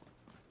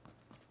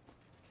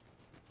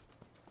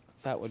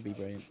 That would be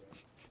brilliant.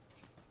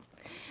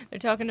 They're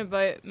talking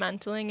about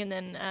mantling, and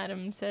then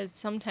Adam says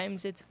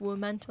sometimes it's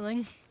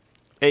wool-mantling.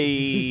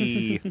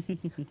 Hey.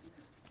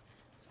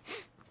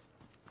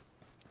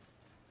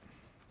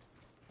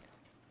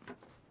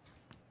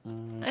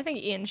 I think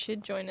Ian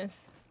should join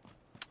us.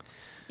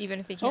 Even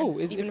if he can't, Oh,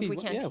 even if he we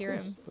wa- can't yeah, of hear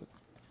course. him.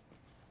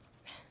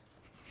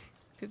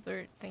 People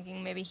are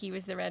thinking maybe he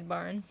was the Red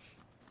Baron.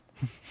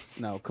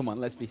 No, come on,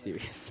 let's be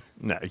serious.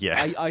 No,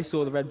 yeah. I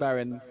saw the Red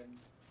Baron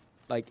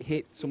like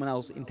hit someone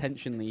else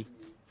intentionally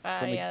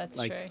from a- Yeah, that's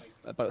like true.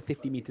 about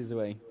 50 meters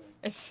away.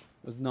 It's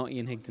It was not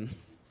Ian Higdon.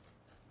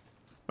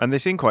 And they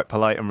seem quite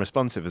polite and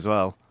responsive as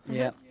well.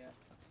 Yeah.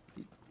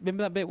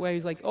 Remember that bit where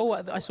he's like, "Oh,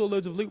 I saw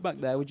loads of loot back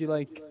there. Would you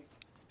like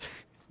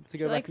to go do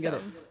you back like and get it?"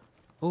 some?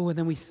 Oh, and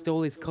then we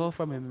stole his car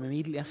from him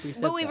immediately after he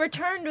said But we that.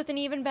 returned with an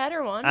even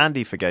better one.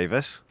 Andy forgave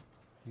us.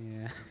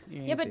 Yeah.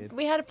 yeah, he but did.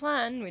 we had a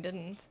plan. We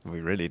didn't.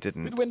 We really Good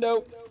didn't.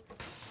 window. Oh,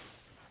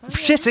 yeah.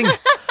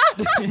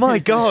 Shitting! My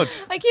God!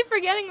 I keep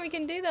forgetting we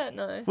can do that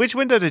now. Which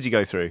window did you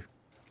go through?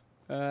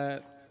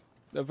 One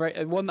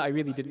that I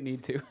really didn't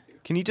need to.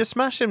 Can you just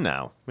smash him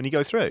now when you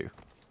go through?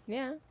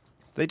 Yeah.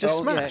 They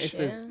just Oh, yeah, smash. if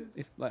there's, Yeah.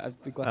 if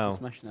like the glass Oh. is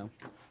smashed now.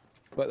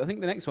 But I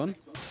think the next one.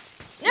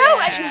 No,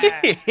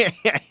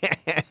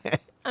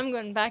 I'm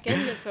going back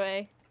in this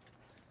way.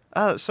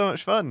 Oh, that's so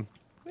much fun.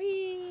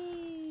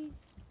 Whee!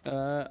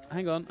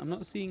 Hang on, I'm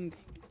not seeing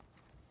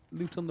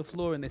loot on the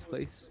floor in this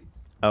place.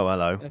 Oh,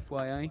 hello.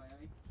 FYI.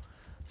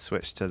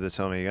 Switch to the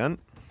Tommy gun.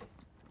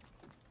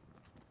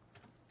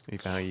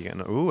 How are you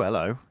getting? Ooh,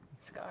 hello.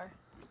 Scar.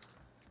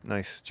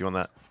 Nice. Do you want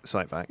that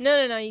sight back?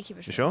 No, you keep it.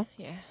 You for sure?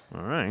 me. Yeah.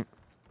 All right.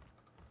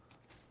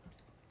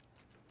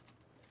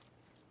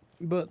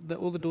 But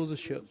all the doors are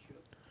shut.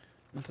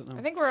 I don't know.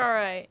 I think we're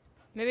alright.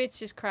 Maybe it's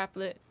just crap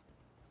lit.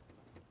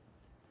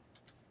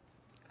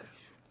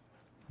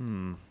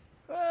 Hmm.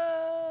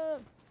 Whoa!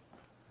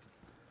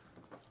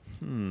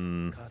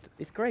 Hmm. God,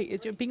 it's great.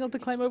 It's being able to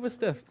climb over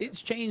stuff.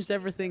 It's changed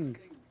everything.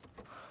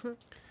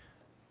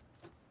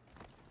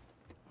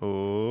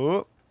 Oh.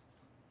 It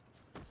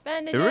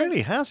Bandages.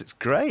 really has. It's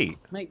great.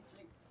 Mate,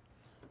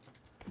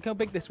 look how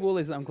big this wall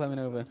is that I'm climbing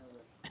over.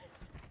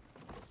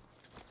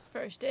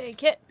 First aid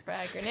kit.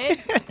 Frag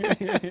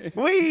grenade.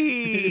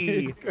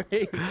 Whee! It's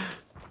great.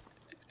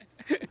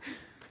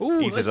 Ooh,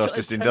 Ethan's off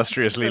just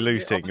industriously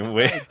looting, and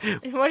we're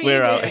What are we're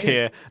you out doing?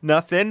 here.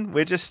 Nothing.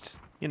 We're just,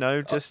 you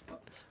know, just.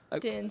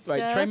 Doing Right,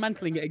 try stuff.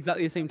 mantling at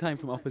exactly the same time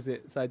from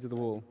opposite sides of the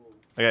wall.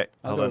 Okay,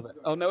 I'll hold go on. over.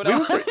 Oh no,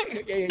 no.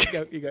 Okay,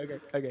 you go.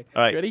 Okay.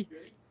 All right. Ready?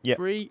 Yep.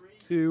 3,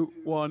 2,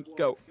 1,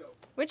 go.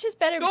 Which is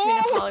better between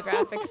a Oh!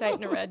 holographic sight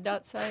and a red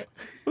dot sight?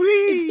 Whee!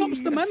 It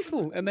stops the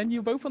mantle, and then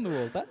you're both on the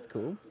wall. That's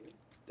cool.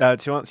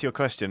 To answer your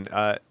question,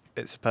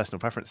 it's a personal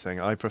preference thing.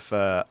 I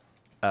prefer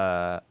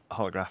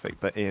holographic,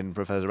 but Ian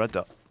prefers a red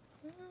dot.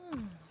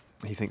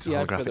 He thinks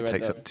Yeah, I prefer the holographic red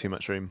takes dot. up too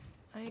much room.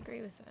 I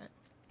agree with that.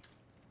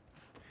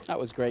 That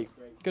was great.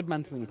 Good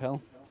mantling,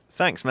 pal.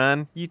 Thanks,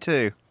 man. You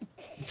too.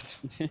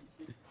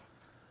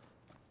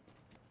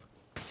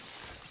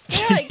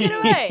 Get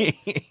away!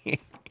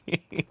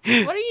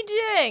 What are you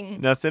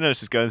doing? Nothing. I was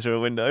just going through a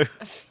window.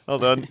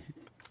 Hold on.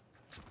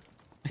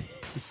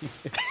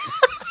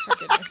 For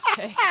goodness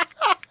sake.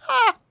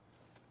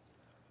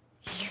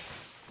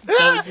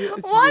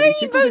 It's What really are you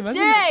tickled him, both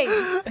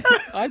hasn't doing?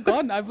 it? I've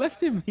gone. I've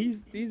left him.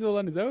 He's all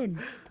on his own.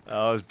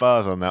 Oh, there's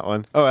bars on that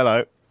one. Oh,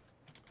 hello.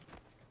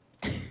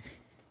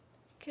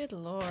 Good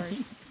lord.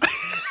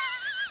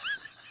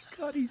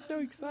 God, he's so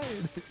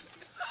excited.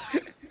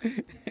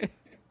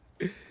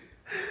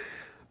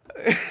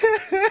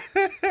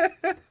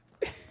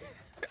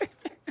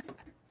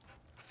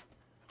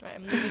 Right,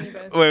 I'm leaving you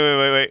both.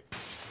 Wait.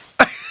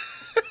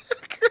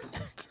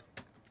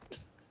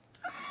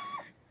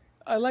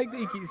 I like that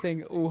he keeps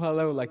saying, oh,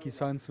 hello, like he's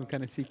found some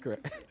kind of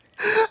secret.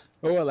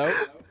 Oh, hello.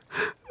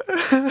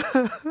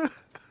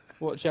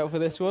 Watch out for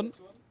this one.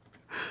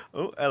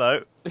 Oh,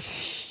 hello.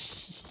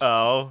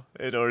 Oh,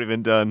 it'd already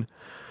been done.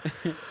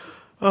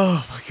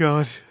 Oh my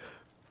god.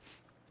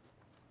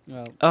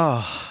 Well,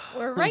 Oh,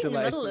 We're right in the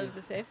Delight. middle of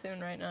the safe zone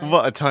right now.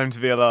 what a time to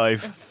be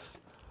alive.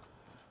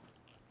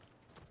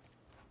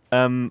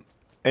 In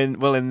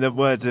the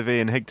words of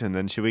Ian Higton,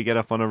 then, should we get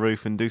up on a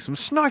roof and do some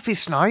snipey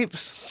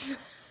snipes?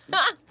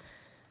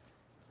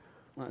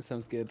 that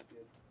sounds good.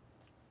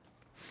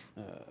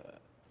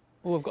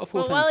 Oh, I've got a Well,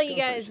 full-time while you scope,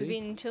 guys actually.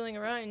 have been tooling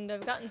around,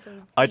 I've gotten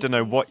some. I don't know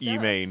decent what you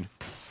stuff. mean.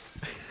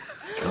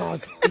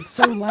 God, it's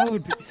so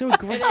loud. It's so It is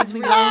aggressively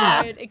really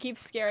loud. loud. It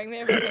keeps scaring me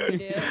every time you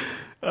do it.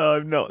 Oh,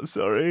 I'm not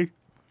sorry.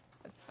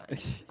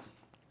 That's fine.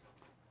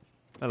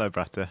 Hello,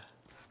 Bratter.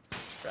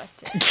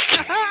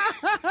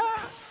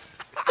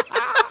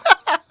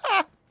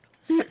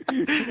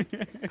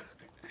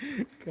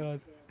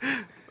 God.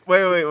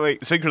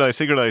 Wait.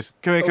 Synchronize.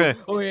 Come here.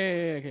 Oh,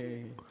 yeah,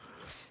 okay.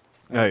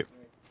 No,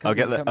 I'll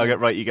get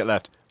right. You get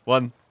left.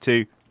 1,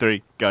 2,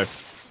 3, go.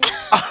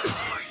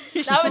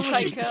 That was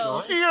quite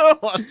cool.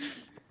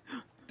 Yes.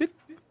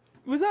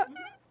 Was that...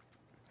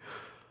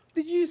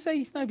 Did you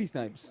say Snipey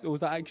Snipes? Or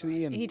was that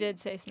actually Ian? He did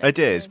say snipes. I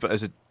did, but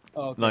as a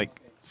Oh, okay. like,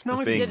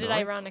 Snipey being- He did it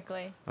snipes.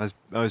 ironically. I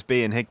was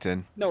being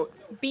Higton. No,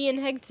 Being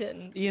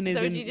Higton. Ian is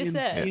is that in... what you just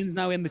Ian's, said? Ian's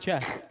now in the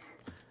chat.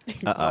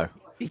 Uh oh.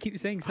 He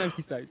keeps saying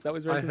Snipey Snipes. That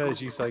was I right. heard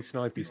you say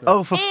snipey snipes.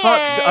 Oh, for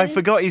fuck's sake! I Ian!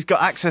 forgot he's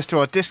got access to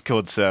our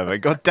Discord server.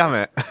 God damn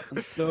it.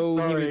 So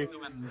Sorry. he was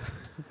summoned.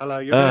 Hello,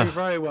 you're doing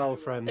very well,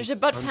 friends. There's a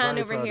butt I'm pan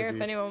very over proud here of if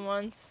you. anyone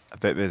wants. A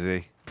bit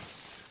busy.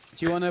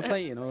 Do you want to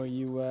play it, or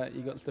you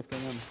got stuff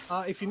going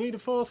on? If you need a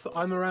fourth,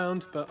 I'm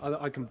around, but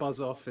I can buzz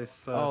off if.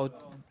 Oh,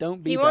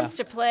 don't be He wants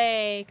to daft.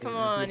 play. Come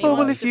on. He Oh well,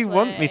 wants if to you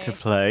want me to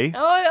play.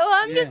 Oh,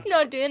 I'm Yeah. just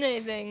not doing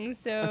anything,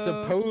 so. I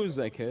suppose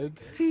I could.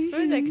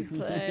 Suppose I could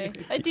play.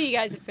 I'd do you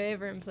guys a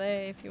favor and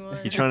play if you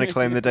want. You trying to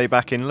claim the day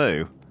back in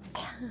lieu?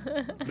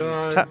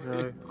 No, Ta-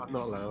 no, I'm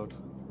not allowed.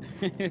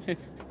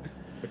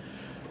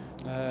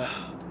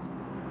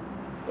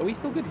 Are we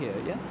still good here?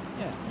 Yeah?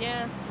 Yeah.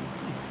 Yeah.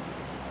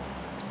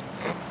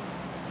 Nice.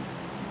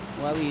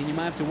 Well, Ian, you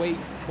might have to wait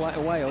quite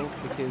a while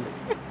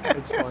because...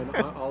 It's fine.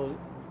 I'll.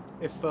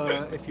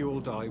 If you all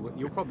die,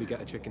 you'll probably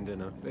get a chicken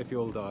dinner. If you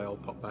all die, I'll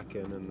pop back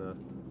in and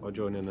I'll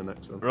join in the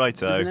next one. There's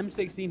Righto. an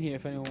M16 here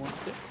if anyone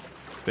wants it.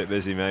 Bit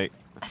busy, mate.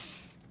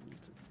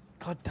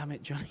 God damn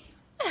it, Johnny.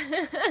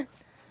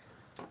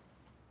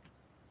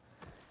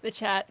 The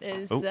chat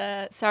is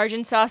Oh.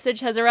 Sergeant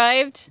Sausage has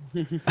arrived.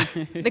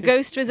 The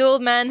ghost was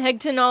old man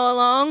Higton all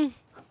along.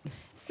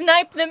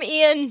 Snipe them,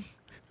 Ian.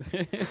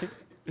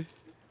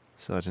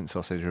 Sergeant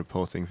Sausage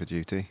reporting for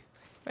duty.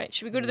 Right,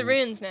 should we go to the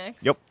ruins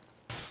next? Yep.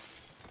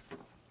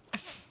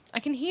 I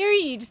can hear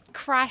you just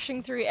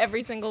crashing through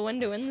every single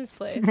window in this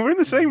place. We're in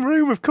the same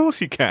room, of course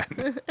you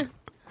can.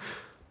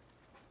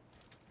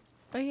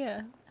 Oh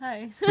yeah,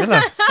 hi.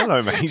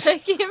 Hello, mate. I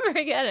keep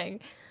forgetting.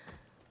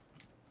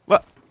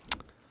 What?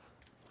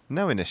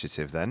 No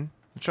initiative then.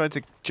 I tried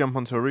to jump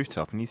onto a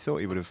rooftop and you thought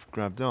he would have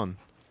grabbed on.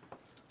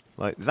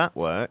 Like, that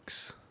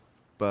works,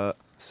 but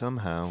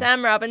somehow...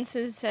 Sam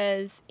Robinson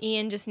says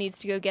Ian just needs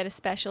to go get a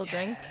special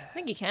drink. I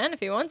think he can if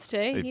he wants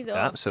to. He He's off.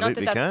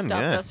 absolutely Not that that's can,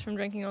 stopped yeah. us from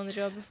drinking on the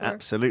job before.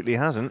 Absolutely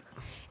hasn't.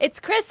 It's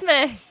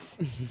Christmas.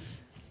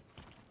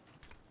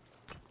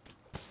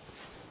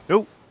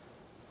 Oh!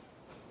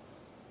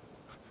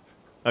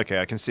 Okay,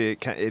 I can see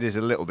it. It is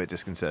a little bit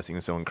disconcerting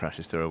when someone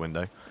crashes through a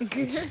window.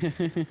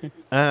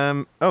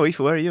 Oh, Aoife,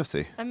 where are you off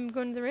to? I'm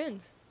going to the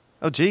ruins.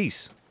 Oh,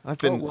 jeez. I've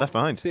been well, left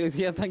behind.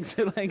 Yeah, thanks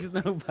for letting us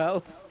know,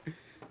 pal.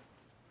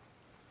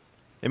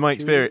 In my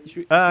Should we- experience... should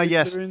we go to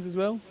yes. the ruins as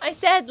well? I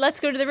said,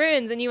 let's go to the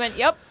ruins, and you went,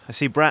 yup. I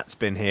see Brat's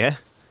been here.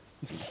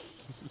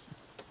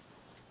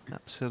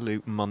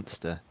 Absolute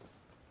monster.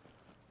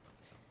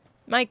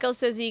 Michael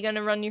says, are you going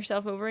to run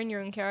yourself over in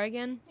your own car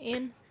again,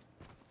 Ian?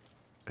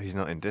 He's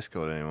not in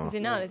Discord anymore. Is he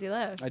not? Is he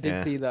left? I did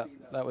Yeah. see that.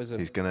 That was a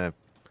He's gonna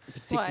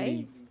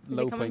particularly Is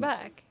low he coming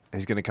point.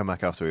 back? come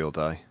back after we all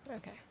die.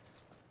 Okay.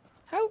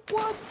 How?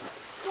 What?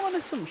 What an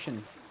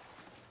assumption.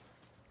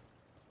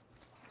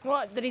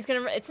 What? That he's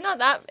going to... It's not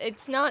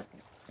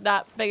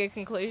that big a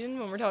conclusion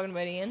when we're talking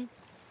about Ian.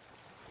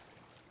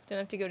 Don't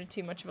have to go to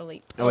too much of a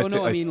leap. Oh, I no, thi-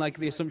 I mean like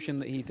the assumption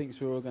that he thinks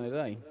we're all going to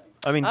die.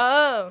 I mean,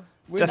 Oh.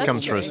 death that's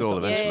comes for us true. all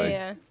eventually.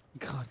 Yeah.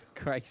 God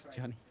Christ,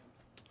 Johnny.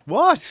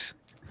 What?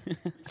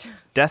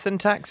 Death and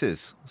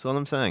taxes. That's all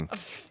I'm saying.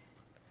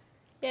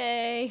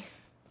 Yay.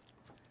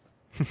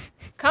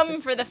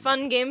 Come for the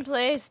fun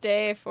gameplay,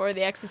 stay for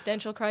the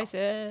existential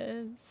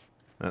crisis.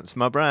 That's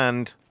my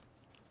brand.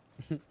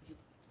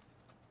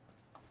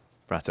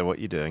 Bratta, what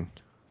you doing?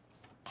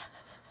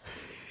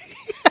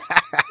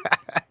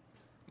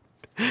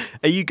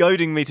 Are you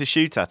goading me to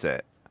shoot at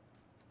it?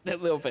 A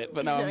little bit,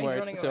 but now No, I'm he's worried,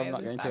 running so away I'm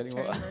not with his going to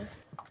back anymore. turned,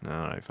 No,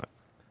 all right, fine.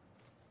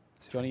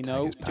 Johnny, Take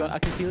no. his John, pan. I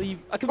can feel you.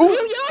 I can feel you.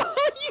 You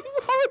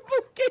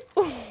horrible kid.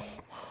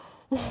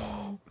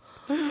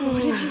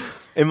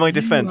 In my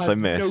defense, I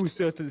You had missed. no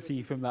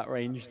certainty from that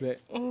range that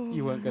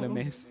you weren't going to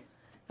miss.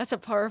 That's a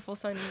powerful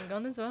sounding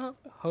gun as well.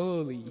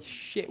 Holy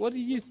shit. What did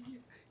you...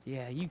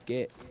 Yeah, you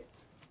get...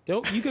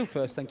 Don't... You go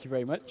first, thank you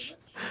very much.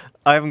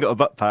 I haven't got a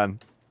butt pan.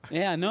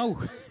 Yeah, I know.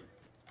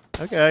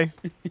 Okay.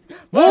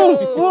 Whoa!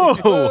 Whoa!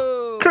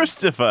 Whoa.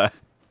 Christopher!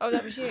 Oh,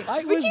 that was you. I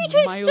Would was you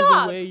two miles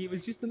stop? away. It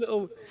was just a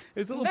little... It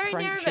was a I'm little very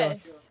prank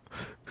nervous. shot.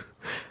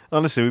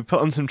 Honestly, we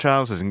put on some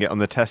trousers and get on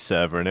the test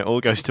server and it all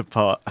goes to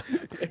pot.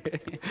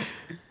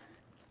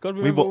 God,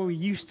 remember wa- when we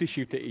used to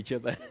shoot at each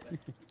other.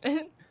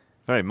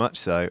 Very much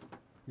so.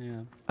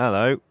 Yeah.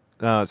 Hello.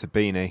 Oh, it's a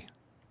beanie.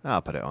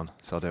 I'll put it on.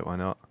 Sod it, why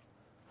not?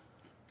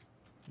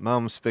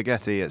 Mum,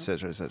 spaghetti,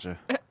 etc., etc.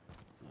 Love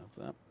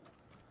that.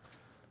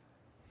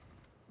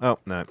 Oh,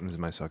 no, there's a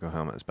motorcycle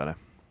helmet. It's better.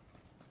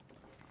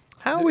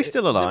 How are we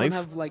still Does alive?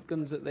 everyone have like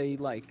guns that they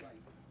like?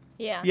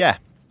 Yeah. Yeah.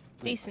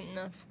 Decent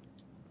enough.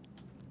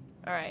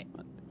 All right.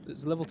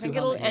 There's a level I 2 think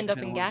it'll helmet here, end up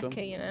if in anyone wants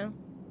Gatka, you know.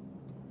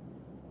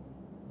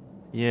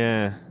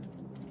 Yeah.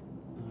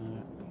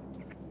 one.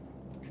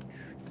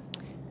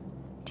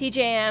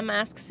 TJM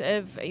asks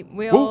if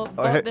we Ooh, all I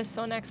bought hit- this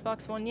on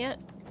Xbox One yet.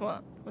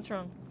 What? What's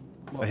wrong?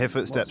 I hear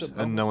footsteps what's up,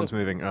 and no what's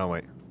one's up? moving. Oh,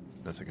 wait.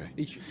 That's okay.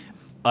 Each-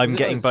 I'm it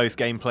getting us? both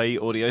gameplay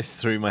audios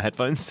through my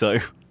headphones, so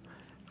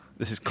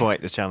this is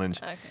quite the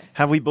challenge. Okay.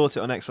 Have we bought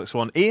it on Xbox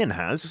One? Ian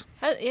has.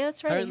 Yeah,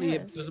 that's right. Apparently, he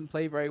it has. doesn't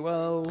play very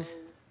well.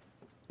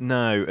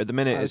 No, at the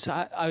minute I it's...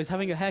 was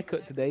having a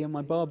haircut today, and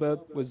my barber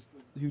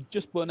who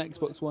just bought an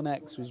Xbox One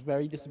X, was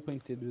very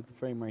disappointed with the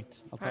frame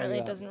rate. I'll tell Apparently,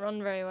 you it that. doesn't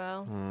run very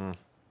well.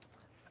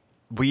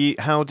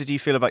 How did you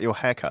feel about your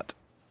haircut?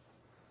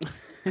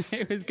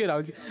 It was good.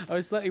 I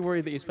was slightly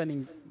worried that you're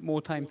spending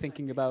more time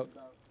thinking about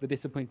the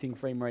disappointing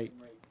frame rate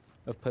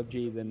of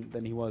PUBG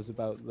than he was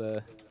about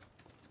the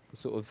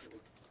sort of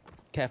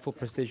careful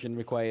precision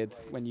required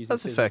when using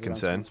That's a fair scissors around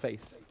concern. someone's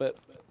face. But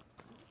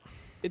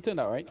it turned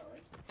out right.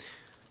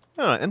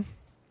 All right, then.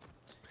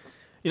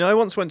 You know, I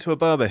once went to a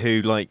barber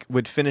who, like,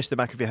 would finish the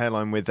back of your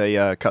hairline with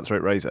a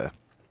cutthroat razor.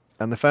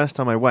 And the first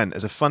time I went,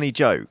 as a funny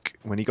joke,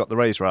 when he got the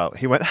razor out,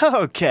 he went,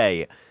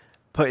 okay,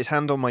 put his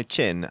hand on my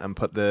chin and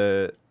put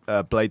the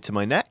blade to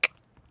my neck.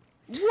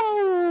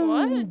 Whoa!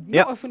 What? Not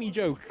Yep. a funny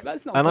joke.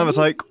 That's not. And I was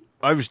funny.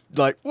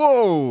 like,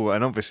 whoa!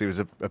 And obviously was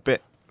a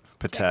bit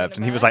perturbed.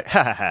 And he was like,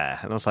 ha ha ha.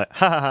 And I was like,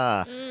 ha ha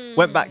ha.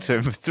 Went back to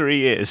him for 3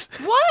 years.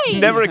 Why?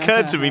 Never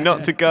occurred to me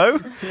not to go.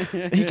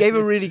 He gave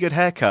a really good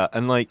haircut.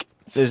 And, like,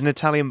 there's an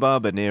Italian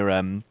barber near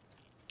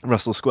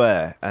Russell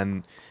Square.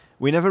 And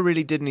we never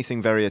really did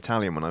anything very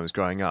Italian when I was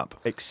growing up,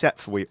 except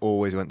for we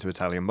always went to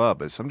Italian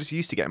barbers. So I'm just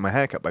used to getting my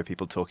hair cut by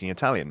people talking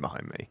Italian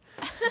behind me.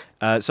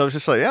 So I was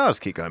just like, yeah, I'll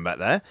just keep going back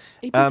there.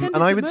 He And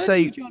pretended I to would murder say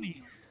you,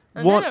 Johnny.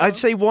 I one, know. I'd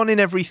say 1 in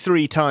every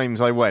 3 times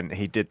I went,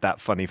 he did that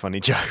funny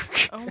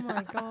joke. Oh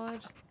my god.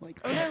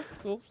 Like, Oh no.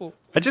 it's awful.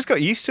 I just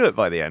got used to it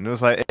by the end. I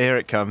was like, here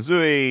it comes. Ooh,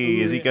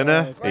 is he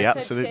gonna? We're He outside the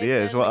absolutely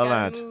safe is. zone, What we a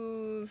gotta lad.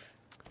 move.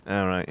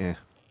 All right, yeah.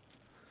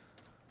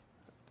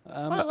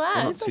 What a lad. is Not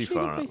that too actually a good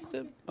far up. place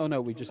to- Oh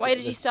no, we just. Why looked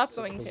did at you this stop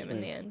going to him in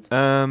road. the end?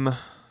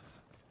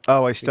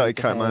 Oh, I We started need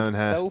to cutting my head own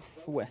hair.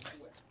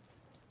 Southwest.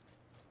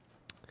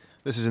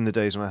 This was in the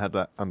days when I had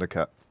that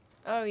undercut.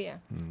 Oh yeah.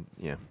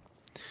 Yeah.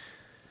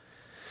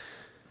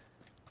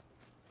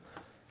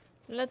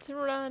 Let's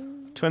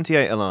run.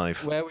 28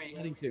 alive. Where are we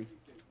heading to?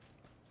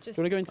 Just.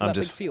 Do you want to go into I'm that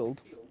big just-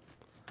 field?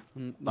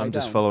 and lie I'm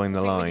just down? following the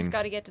I think we line. just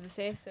got to get to the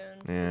safe zone.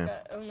 Yeah. We've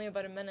got only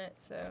about a minute,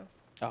 so.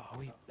 Oh,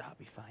 that'll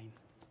be fine.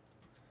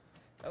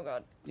 Oh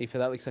god. Aoife,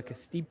 that looks like a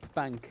steep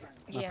bank.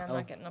 Yeah, I'm Oh,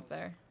 not getting up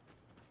there.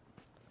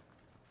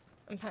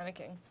 I'm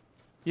panicking.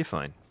 You're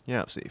fine. You're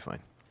absolutely fine.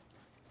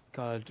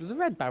 God, the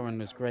Red Baron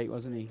was great,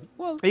 wasn't he?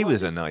 Well, He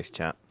was a just nice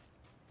chap.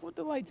 What a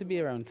delight to be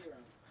around.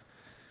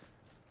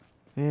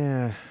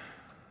 Yeah.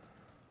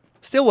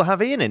 Still, we'll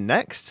have Ian in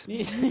next.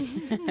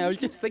 I was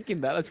just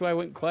thinking that. That's why I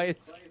went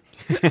quiet.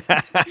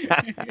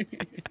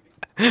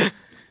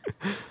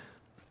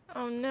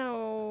 Oh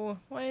no.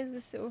 Why is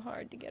this so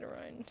hard to get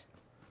around?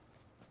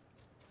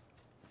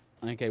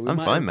 Okay, we I'm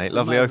might fine, have- mate. we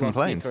Lovely might have open lost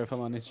plains. Aoife, if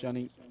I'm honest,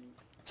 Johnny.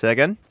 Say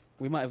again?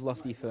 We might have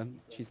lost Aoife.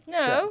 She's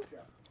No. trapped.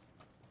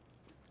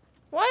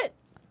 What?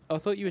 Oh, I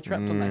thought you were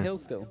trapped on that Mm. hill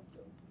still.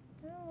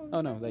 No,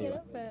 Oh, no, there you get are.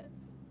 up it.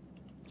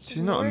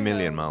 She's not a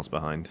million Warehouse. miles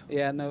behind.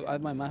 Yeah, no,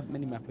 my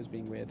mini map was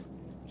being weird.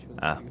 She wasn't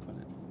Ah. picking up on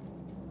it.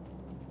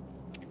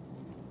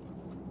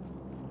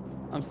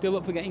 I'm still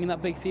up for getting in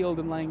that big field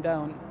and lying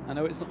down. I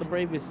know it's not the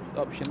bravest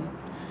option.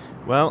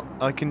 Well,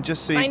 I can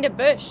just see... Find a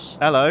bush.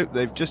 Hello,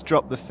 they've just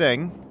dropped the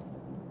thing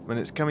when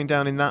it's coming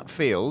down in that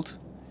field.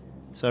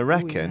 So I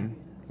reckon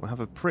we'll have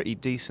a pretty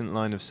decent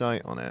line of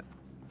sight on it.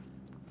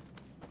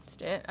 Let's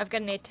do it. I've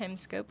got an 8-time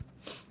scope.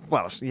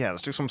 Well, yeah,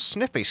 let's do some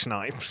snippy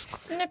snipes.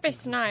 Snippy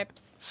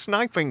snipes.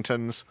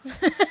 Snipingtons.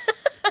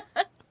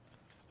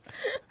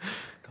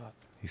 God.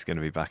 He's going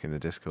to be back in the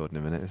Discord in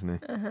a minute, isn't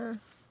he? Uh-huh.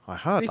 I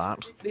heard This,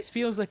 that. this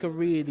feels like a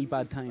really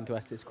bad time to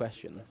ask this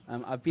question.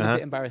 I've been a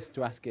bit embarrassed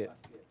to ask it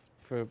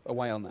for a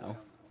while now.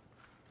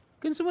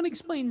 Can someone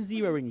explain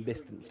zeroing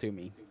distance to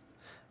me?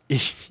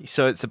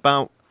 So it's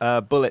about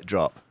bullet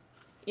drop.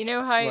 You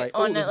know how Right.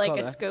 Oh, on there's a like a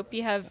colour. scope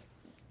you have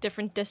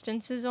different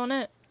distances on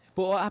it?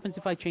 But what happens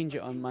if I change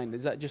it on mine?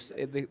 Is that just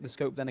the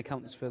scope then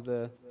accounts for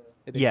the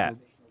additional... Yeah.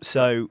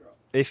 So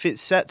if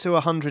it's set to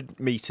 100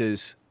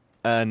 meters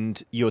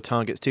and your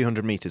target's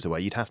 200 meters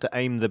away, you'd have to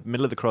aim the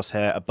middle of the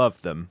crosshair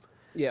above them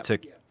Yeah. to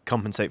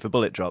compensate for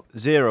bullet drop.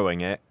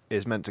 Zeroing it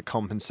is meant to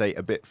compensate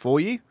a bit for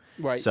you,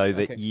 Right. so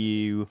that okay.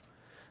 you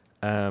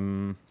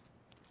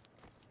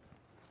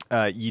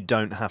you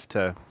don't have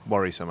to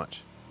worry so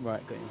much.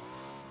 Right, got you.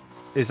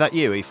 Is that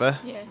you, Aoife?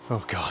 Yes.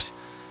 Oh God,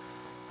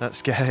 that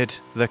scared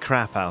the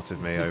crap out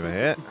of me over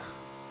here.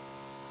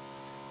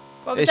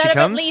 What Here was she that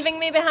about comes. leaving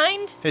me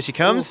behind? Here she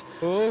comes.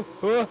 Oh,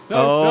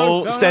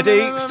 Oh, steady,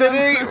 no.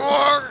 steady.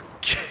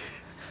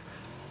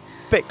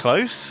 Bit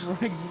close.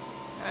 Alright,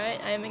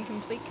 I am in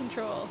complete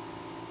control.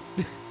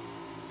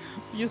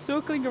 You're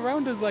circling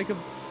around us like a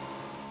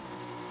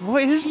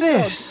What is sheepdog.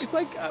 this? It's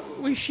like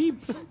we're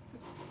sheep.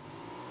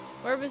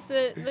 Where was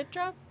the lit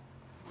drop?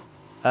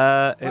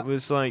 It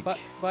was like,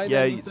 by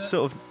yeah, them,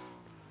 sort of,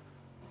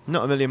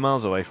 not a million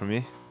miles away from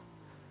you.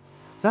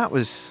 That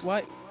was.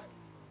 Why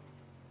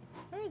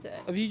Where is it?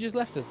 have you just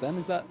left us then?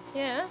 Is that...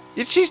 Yeah.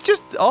 She's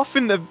just off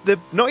in the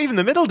not even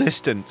the middle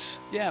distance.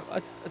 Yeah.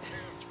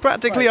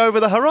 Practically Right. over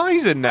the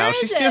horizon now. Where is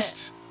She's it?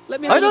 just. Let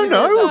me I have a don't look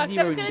at know. the Box,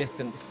 I was zeroing gonna-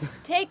 distance.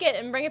 Take it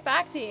and bring it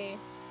back to you.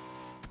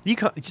 You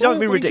can't. Don't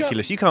be we're being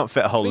ridiculous. You can't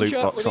fit a whole We're being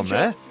loot shot, box we're on being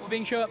there. shot, We're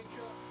being shot.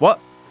 What?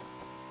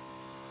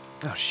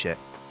 Oh shit.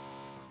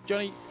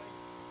 Johnny,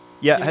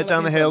 Yeah, You head let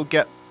down the me hill.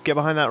 go. Get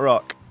behind that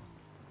rock.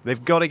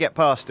 They've got to get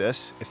past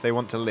us if they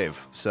want to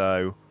live.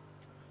 So.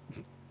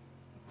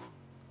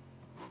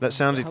 That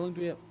sounded how long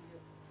do we have?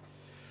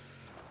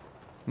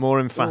 more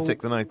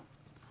emphatic than I.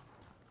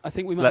 I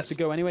think we might Let's- have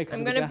to go anyway.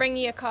 I'm gonna bring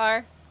you a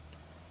car.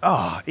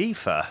 Oh,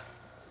 Aoife.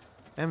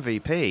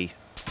 MVP.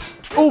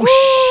 Oh,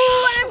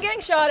 Ooh, and I'm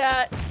getting shot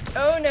at.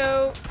 Oh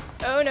no.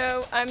 Oh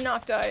no. I'm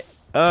knocked out.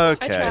 I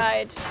Okay.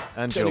 tried.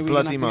 And you're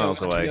bloody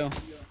miles away.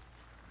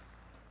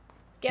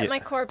 Get Yeah. my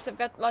corpse. I've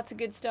got lots of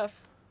good stuff.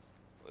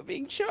 We're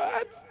being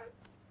shot.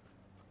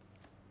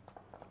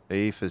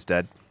 Aoife's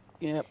dead.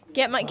 Yep.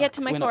 Get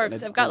to my We're not corpse.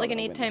 gonna- I've got we're like not an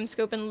gonna win 8-time this.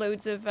 scope and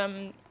loads of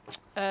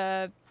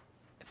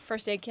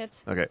first aid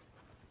kits. Okay.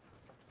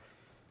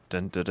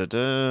 Dun da da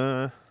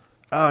da.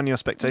 Oh, and you're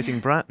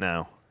spectating Brat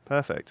now.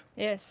 Perfect.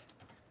 Yes.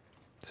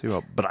 See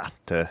what Brat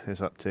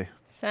is up to.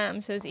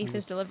 Sam says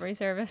Aoife's delivery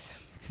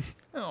service.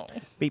 Oh.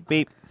 Beep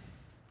beep.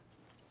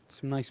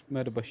 Some nice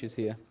murder bushes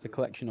here. It's a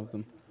collection of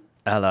them.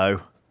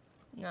 Hello.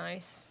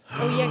 Nice.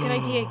 Oh yeah, good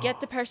idea.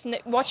 Get the person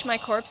that watch my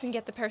corpse and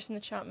get the person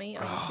that shot me.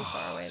 I'm not too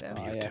far away though.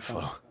 Oh, yeah,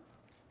 Beautiful. fine.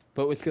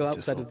 But we're still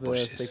outside of the Beautiful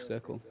safe bushes.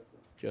 circle.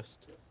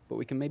 Just. But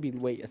we can maybe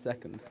wait a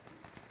second.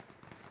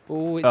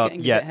 Oh, it's Oh, getting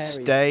a bit yeah. hairy.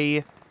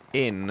 Stay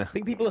in. I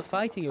think people are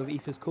fighting over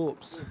Aoife's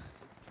corpse.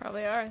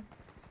 Probably are.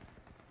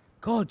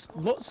 God,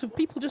 lots of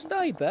people just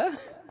died there.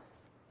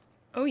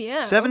 Oh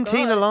yeah. 17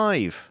 oh, God.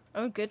 alive.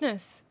 Oh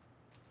goodness.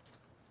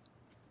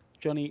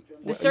 Johnny,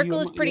 The circle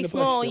is pretty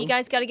small. You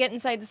guys got to get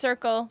inside the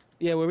circle.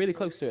 Yeah, we're really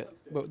close to it.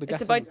 But the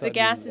gas It's about hasn't the started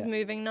gas moving is yet.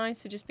 moving now,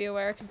 so just be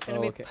aware because it's going to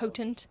Oh, be okay.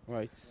 potent.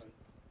 Right.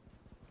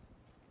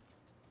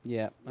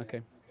 Yeah,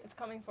 okay. It's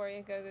coming for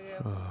you. Go go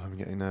go. Oh, I'm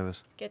getting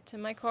nervous. Get to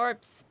my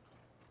corpse.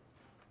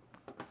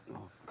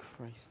 Oh,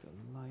 Christ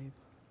alive.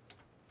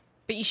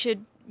 But you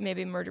should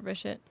maybe murder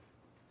bush it.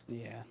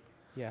 Yeah.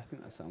 Yeah, I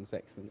think that sounds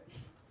excellent.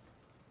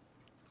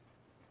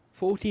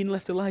 14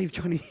 left alive,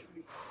 Johnny.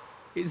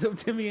 It's up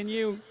to me and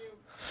you.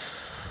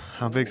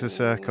 How big's the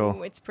circle?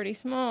 Ooh, it's pretty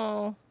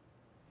small.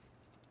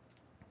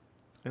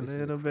 A This is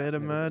little bit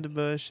of incredible. murder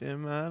bush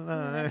in my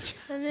life.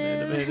 A A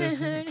little bit of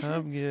little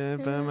pumpkin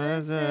by my my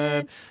side.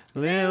 side. A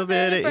little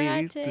bit of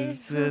bright East.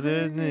 taste. A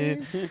little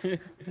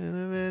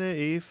bit of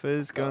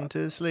Aoife's gone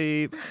to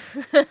sleep.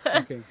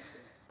 Okay.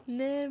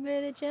 Little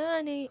bit of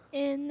Johnny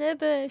in the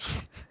bush.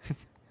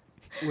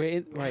 We're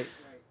in, right.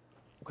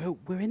 Well,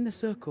 we're in the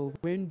circle.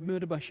 We're in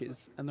murder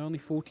bushes, and there are only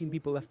 14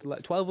 people left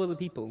alive. 12 other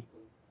people.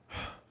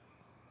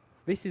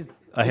 This is.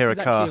 I this hear is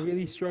a car. actually a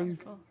really strong.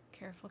 Oh,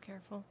 careful,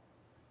 careful.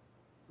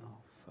 Oh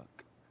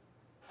fuck.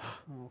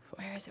 Oh fuck.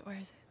 Where is it? Where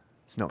is it?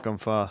 It's not gone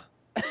far.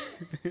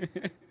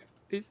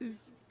 This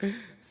is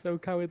so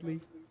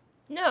cowardly.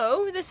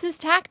 No, this is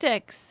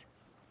tactics.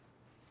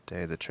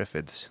 Day of the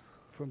Triffids.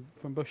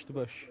 From bush to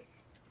bush.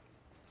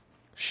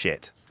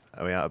 Shit.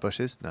 Are we out of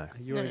bushes? No.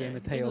 You're already in the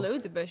There's tail.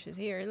 loads of bushes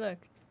here. Look.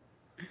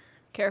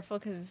 Careful,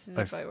 because this is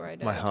about where I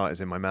died. My heart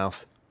is in my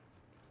mouth.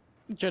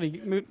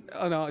 Johnny, move.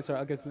 Oh no, sorry.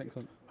 I'll go to the next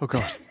one. Oh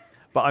god.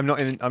 But I'm not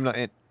in. I'm not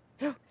in.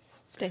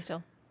 Stay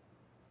still.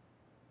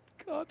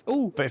 God.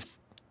 Oh, But if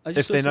I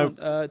just if they saw know-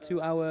 someone,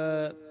 to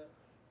our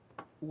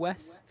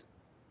west.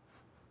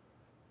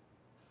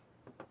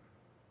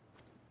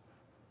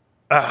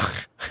 ugh,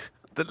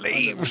 the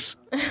leaves.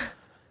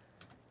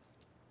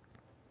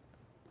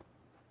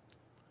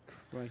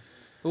 Right.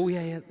 Oh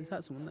yeah, yeah. Is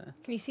that someone there?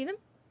 Can you see them?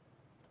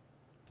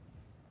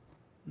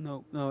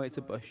 No, no, it's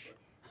a bush.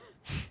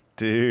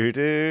 Do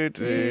do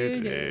do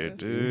do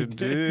do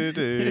do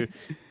do.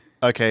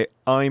 Okay,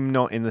 I'm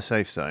not in the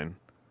safe zone,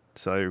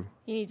 so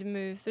You need to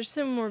move. There's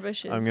some more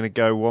bushes. I'm gonna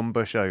go one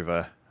bush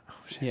over. Oh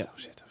shit! Yeah. Oh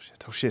shit! Oh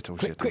shit! Oh shit! Oh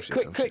Quick, shit! Oh quick,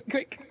 shit!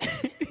 quick, Oh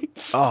shit! quick.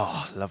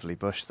 Oh, lovely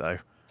bush though.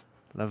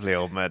 Lovely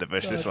old murder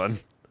bush. This one.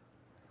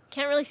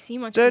 Can't really see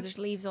much because there's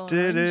leaves all Do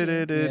around do you.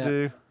 do do Yeah.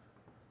 do.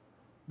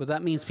 But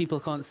that means people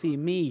can't see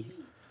me,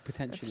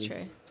 potentially. That's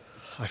true.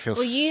 I feel.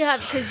 Well, you have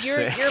because so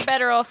you're sick.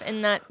 better off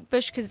in that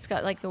bush because it's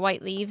got like the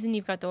white leaves and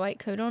you've got the white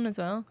coat on as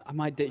well. I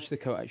might ditch the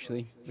coat,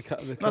 actually. The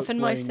coat's Muffin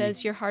Mouse worrying me.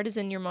 says your heart is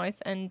in your mouth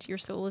and your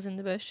soul is in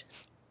the bush.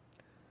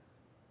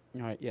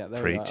 All right, yeah,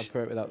 there we go. I'll Preach.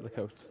 throw it without the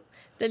coat.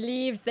 The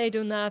leaves, they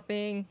do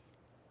nothing.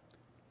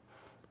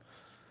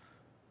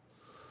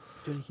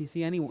 Johnny, can you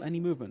see any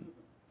movement?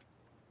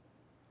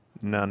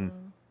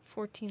 None.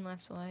 14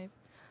 left alive.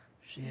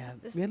 Yeah,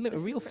 This- we had a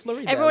this- real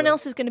flurry. there, Everyone though.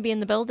 else is going to be in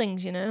the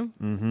buildings, you know.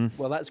 Mm-hmm.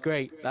 Well, that's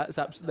great. That's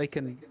absolutely. They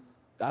can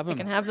have They them.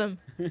 can have them.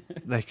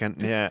 They can.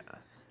 Yeah.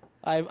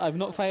 I've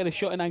not fired a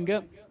shot in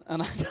anger,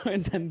 and I don't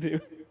intend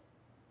to.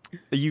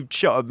 You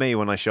shot at me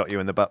when I shot you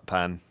in the butt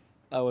pan.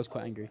 I was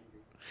quite angry.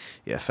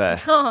 Yeah, fair.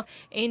 Oh,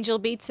 Angel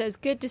Beat says,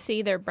 good to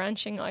see they're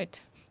branching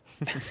out.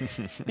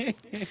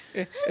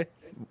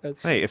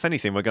 Hey, if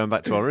anything, we're going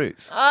back to our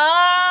roots.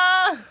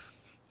 Ah!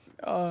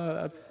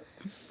 Oh,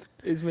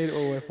 it's made it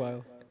all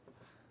worthwhile.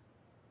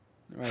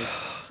 Right.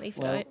 Leave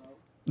it Well,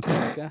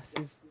 out. gas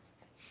is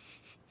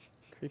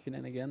creeping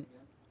in again.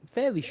 I'm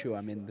fairly sure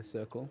I'm in the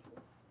circle.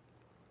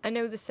 I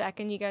know the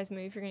second you guys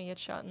move, you're going to get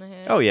shot in the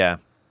head. Oh yeah.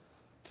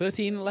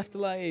 13 left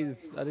alive.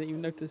 I didn't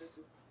even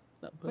notice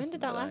that person. When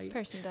did that last died.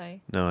 person die?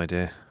 No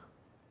idea.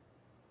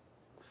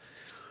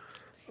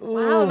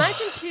 Wow,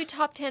 imagine 2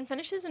 top 10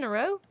 finishes in a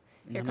row.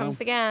 Here I comes know.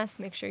 the gas.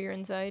 Make sure you're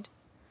inside.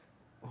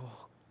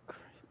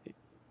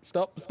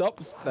 Stop!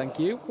 Thank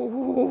you.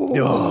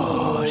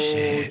 Oh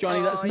shit.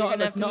 Johnny, that's Oh, you're not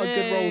gonna have to a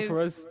good roll move.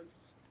 for us.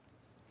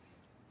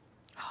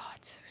 Oh,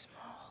 it's so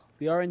small.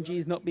 The RNG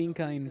is not being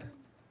kind.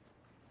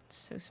 It's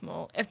so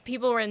small. If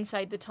people were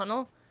inside the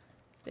tunnel,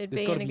 they'd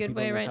There's be gotta in a be good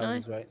people way in those right now.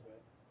 houses, right?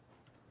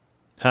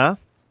 Huh?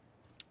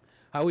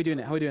 How are we doing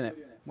it?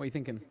 What are you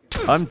thinking?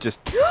 I'm just.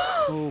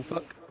 Oh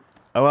fuck!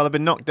 Oh well, I've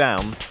been knocked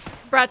down.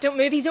 Brat, don't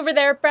move. He's over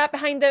there. Brat,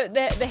 behind the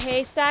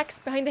haystacks.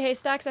 Behind the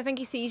haystacks. I think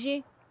he sees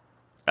you.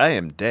 I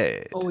am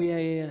dead. Oh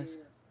yeah.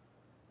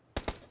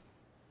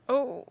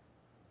 Oh.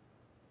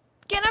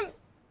 Get him.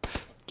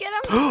 Get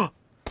him.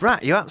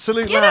 Rat, you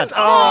absolute Get lad. him.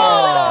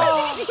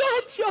 Oh.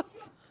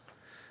 Headshot!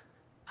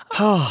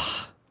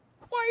 Oh.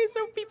 Why are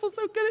some people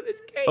so good at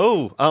this game?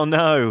 Oh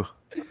no.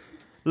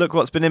 Look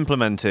what's been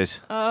implemented.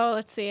 Oh,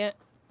 let's see it.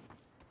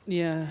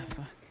 Yeah.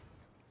 Fuck.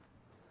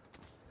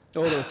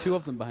 Oh, there were 2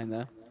 of them behind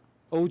there.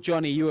 Oh,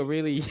 Johnny, you were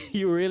really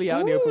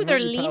out in the Ooh, open. they're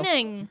weren't you, pal?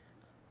 leaning.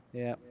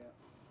 Yeah.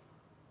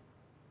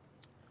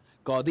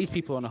 God, these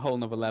people are on a whole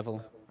nother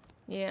level.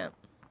 Yeah.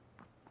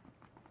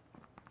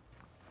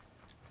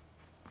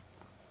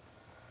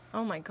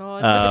 Oh my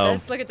god, Oh.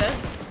 look at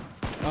this.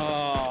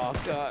 Oh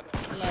God.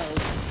 No.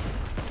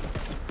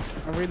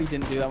 I really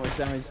didn't do that much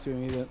damage to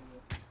him either.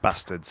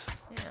 Bastards.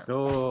 Yeah.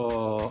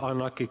 Oh,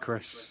 unlucky,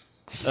 Chris.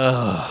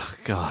 Oh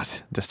god.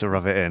 Just to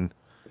rub it in.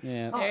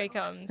 Yeah. There he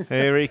comes.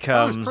 Here he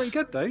That was comes. pretty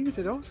good though. You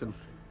did awesome.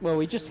 Well,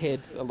 we just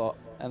hid a lot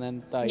and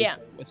then died Yeah.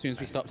 as soon as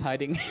we stopped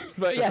hiding.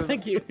 But yeah, Doesn't-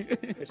 thank you.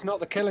 It's not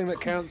the killing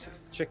that counts. It's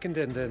the chicken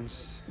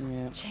din-dins.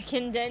 Yeah.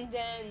 Chicken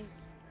din-dins.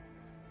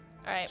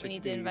 Alright, we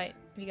need to Chickpeas. invite.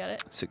 You got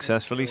it?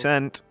 Successfully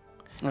sent.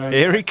 Alright.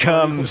 Here he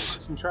comes.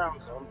 Some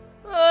trousers on.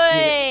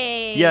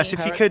 Oi! Yes, if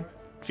you Parrot.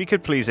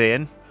 could please,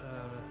 Ian,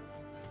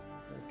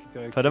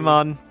 Okey-dokey. put him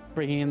on.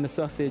 Bringing in the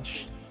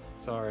sausage.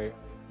 Sorry.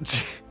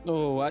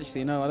 Oh,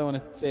 actually, no, I don't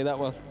want to say that.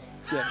 Well,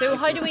 yeah. So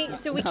how do we?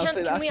 So we I'll can't.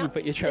 say that Can after we? you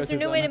put your Is there trousers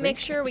no on, way I to make think.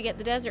 sure we get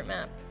the desert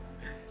map?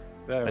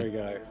 There we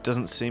go.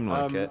 Doesn't seem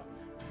like Um, it.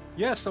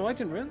 Yeah, so I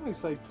didn't realise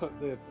they put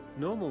the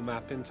normal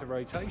map into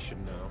rotation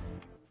now.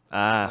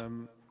 Ah.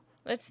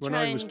 Let's When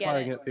try I was and get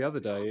playing it. it the other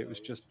day, it was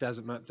just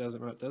desert map,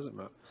 desert map, desert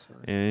map. So.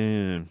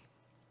 Yeah.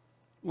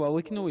 Well,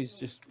 we can always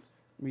just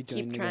rejoin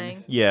Keep again.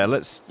 trying. Yeah.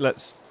 Let's.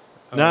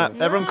 Nah.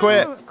 No. Everyone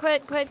quit. No,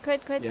 Quit!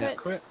 Yeah.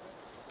 Quit.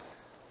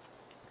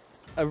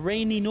 A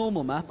rainy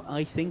normal map?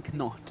 I think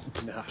not.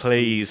 Nah.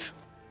 Please.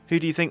 Who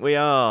do you think we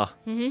are?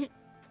 Mhm.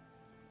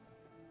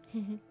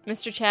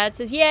 Mr. Chad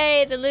says,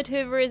 "Yay! The Lit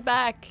Hoover is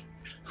back."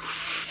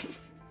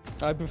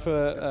 I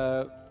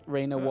prefer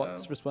Raina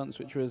Watt's response,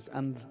 which was,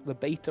 "And the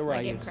bait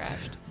My game arrives."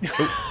 crashed.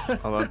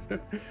 Hold on.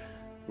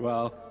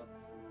 Well,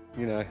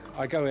 you know,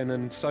 I go in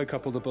and soak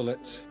up all the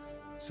bullets.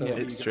 So Yeah.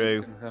 that It's you guys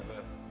true. can have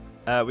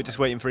a We're just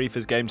waiting for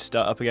Aoife's game to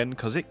start up again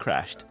because it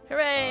crashed.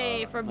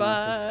 Hooray for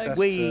bugs! test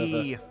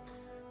Wee.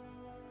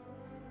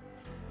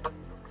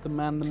 The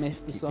man, the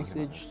myth, the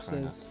sausage,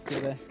 says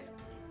Vivek.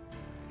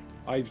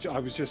 I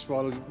was just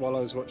while I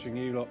was watching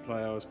you lot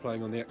play, I was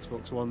playing on the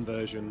Xbox One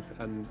version,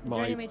 and Is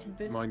there any way to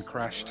boost? mine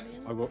crashed.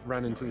 I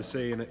ran into the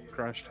sea and it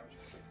crashed.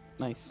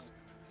 Nice.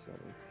 So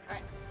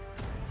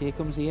Here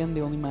comes Ian,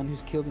 the only man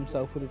who's killed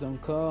himself with his own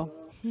car.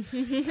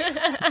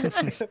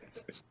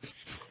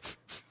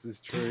 This is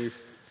true.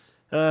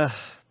 Uh,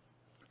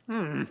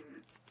 All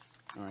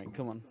right,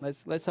 come on.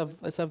 Let's have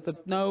the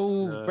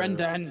no,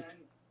 Brendan.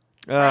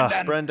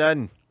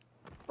 Brendan.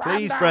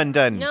 Please,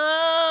 Brendan.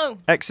 No!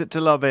 Exit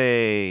to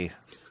lobby.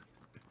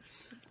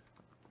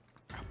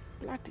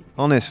 Bloody.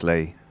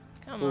 Honestly,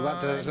 Come Well, on.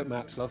 that desert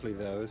map's lovely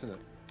though, isn't it?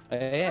 Yeah,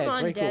 Come it's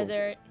on, very cool.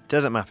 desert.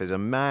 desert map is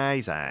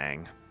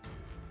amazing.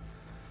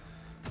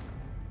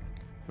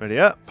 Ready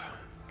up.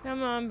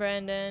 Come on,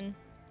 Brendan.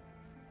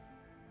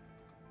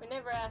 We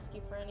never ask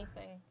you for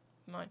anything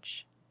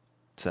much.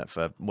 Except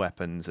for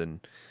weapons and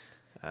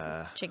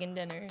Chicken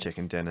dinners.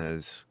 chicken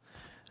dinners,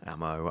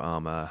 ammo,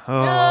 armor.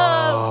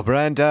 No! Oh,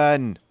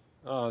 Brendan.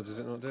 Oh, does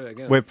it not do it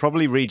again? We're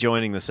probably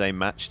rejoining the same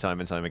match time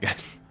and time again.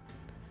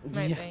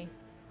 Might Yeah. be.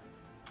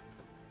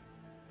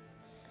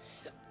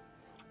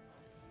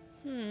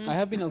 I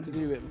have been able to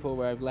do it before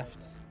where I've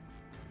left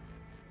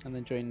and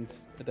then joined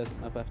a desert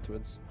map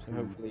afterwards. So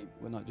hopefully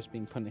we're not just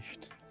being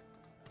punished.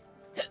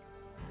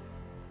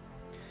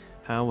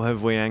 How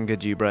have we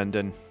angered you,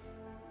 Brendan?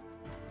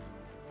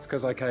 It's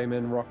because I came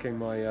in rocking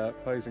my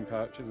posing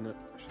pouch, isn't it?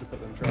 I should have put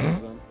them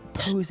trousers on.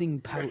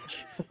 Posing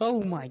pouch.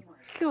 Oh my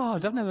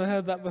god, I've never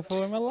heard that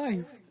before in my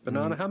life.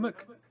 Banana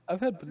hammock? I've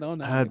heard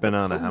banana. I hammock, had but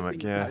banana posing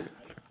hammock, yeah. pouch?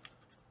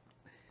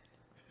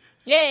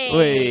 Yay!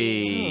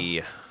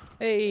 Whee!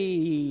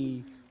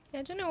 Hey. Yeah,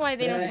 I don't know why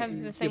they don't have Hey,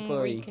 the good thing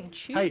where you boy. can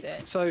choose Hey,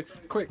 it. so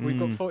quick, we've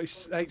got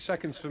 48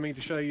 seconds for me to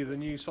show you the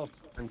new sausage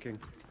ranking.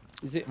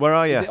 Is it? Where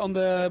are Is you? it on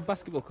the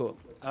basketball court?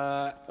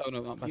 Oh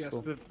no, not yes,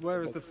 basketball.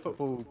 where is the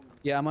football?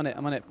 Yeah, I'm on it.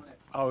 I'm on it.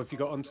 Oh, if you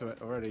got onto it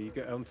already, you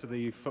get onto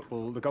the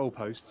football, the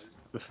goalposts,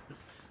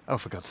 Oh,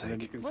 for God's and then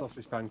you sake. can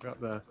sausage pank up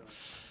there.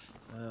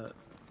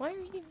 Why are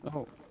you?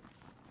 Oh.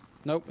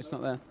 Nope, it's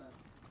not there.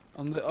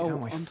 On the on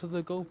my onto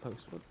the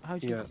goalpost.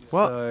 How'd you? Yeah. What?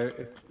 So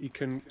if you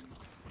can,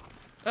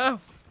 Oh,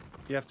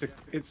 you have to.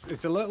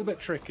 It's a little bit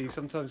tricky.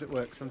 Sometimes it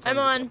works. Sometimes. I'm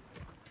it on. doesn't.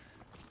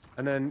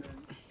 And then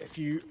if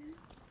you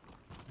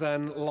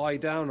then lie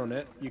down on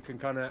it, you can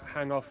kind of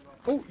hang off.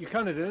 Oh, you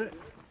kind of did it.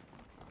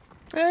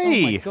 Oh my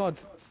Hey! god.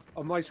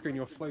 On my screen,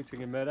 you're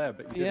floating in midair,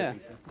 but you did Yeah.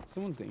 it.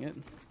 Someone's doing it.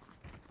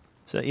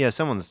 So yeah,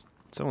 someone's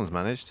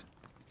managed.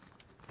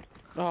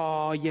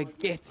 Oh, you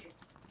get.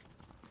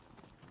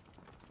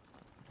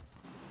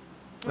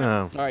 Oh.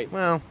 Alright.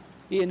 Well,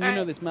 Ian, you know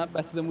Alright. this map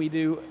better than we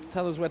do.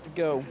 Tell us where to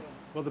go.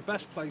 Well, the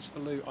best place for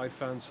loot I've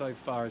found so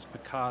far is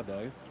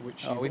Picado,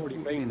 which Oh, you've we've already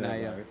been been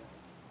there, there.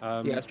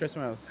 Though. Yeah, let's try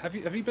somewhere else. Have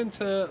you been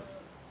to?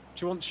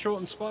 Do you want short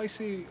and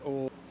spicy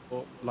or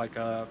like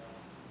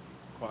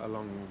quite a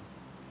long?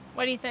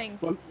 What do you think?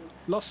 Well,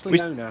 Los We-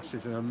 Leonas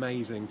is an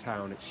amazing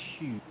town. It's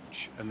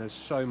huge, and there's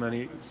so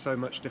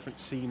much different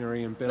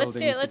scenery and Let's buildings.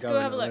 do it, to let's go go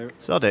in have a and look.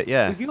 out. sod it,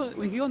 yeah. We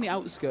could go on the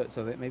outskirts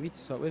of it, maybe to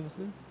start with, or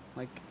something.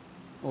 Like,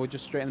 or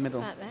just straight in the What's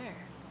middle. that there?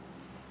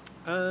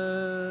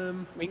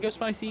 We can go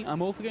spicy.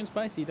 I'm all for going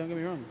spicy. Don't get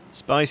me wrong.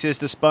 Spice is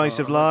the spice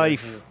Oh, of I might go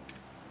life. here.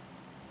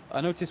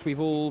 I noticed we've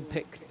all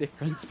picked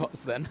different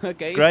spots then.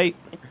 Okay. Great.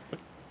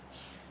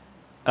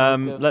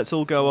 go- Let's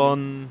all go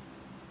on.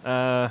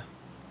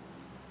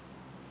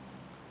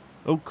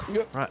 Oh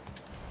crap!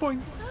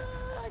 Ah,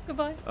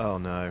 goodbye. Oh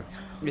no.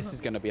 This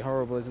is going to be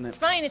horrible, isn't it? It's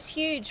fine, it's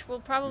huge. We'll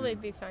probably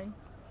be fine.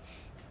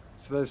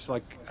 So there's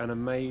like an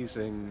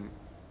amazing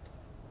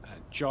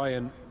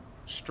giant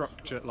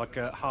structure, like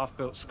a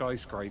half-built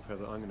skyscraper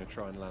that I'm going to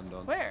try and land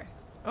on. Where?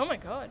 Oh my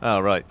god. Oh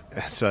right.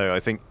 So I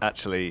think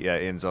actually, yeah,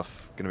 Ian's going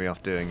to be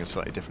off doing a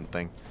slightly different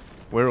thing.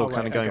 We're all Oh, kind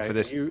of right, going okay, for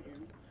this. You,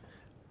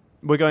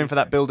 We're going for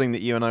that building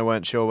that you and I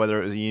weren't sure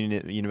whether it was a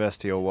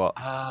university or what.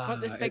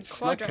 What, this big it's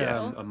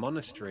quadrangle? like a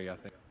monastery, I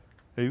think.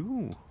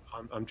 Ooh.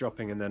 I'm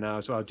dropping in there now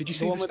as well. Did you The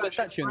see one the with the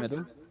statue in the Brendan?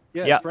 middle?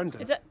 Yeah, Yeah. it's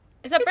Brendan. Is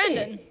that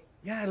Brendan?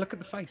 Yeah, look at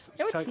the face. It's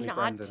No, it's totally not.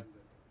 Brendan.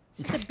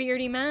 It's just a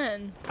beardy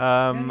man.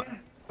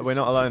 We're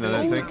not alone, I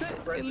don't think.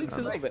 It looks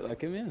a little bit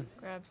like him, yeah.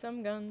 Grab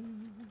some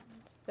guns.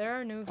 There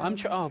are no I'm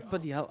guns. oh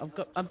bloody hell!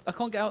 I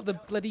can't get out the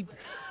bloody.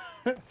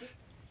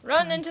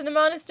 Run into the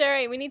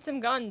monastery. We need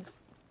some guns.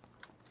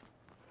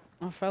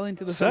 I fell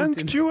into the fountain.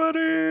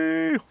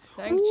 Sanctuary.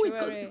 Sanctuary.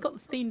 Ooh, it's got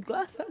stained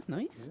glass. That's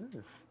nice.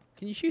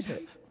 Can you shoot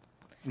it?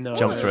 No.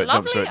 Jump through it,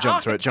 jump Lovely through it,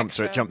 jump through it, jump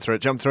through it, jump through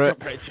it, jump through it.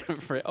 Jump for it!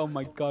 Jump for it! Oh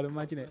my god!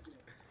 Imagine it.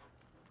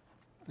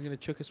 I'm gonna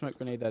chuck a smoke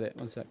grenade at it.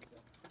 One sec.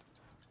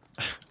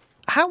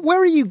 Where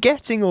are you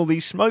getting all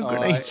these smoke Oh,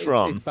 grenades it's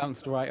from?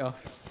 bounced right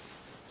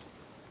off.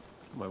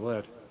 Oh, my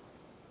word.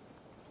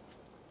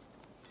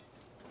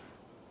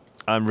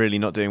 I'm really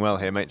not doing well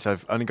here, mates.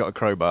 I've only got a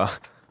crowbar.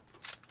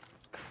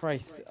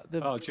 Christ!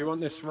 Oh, do you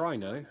want this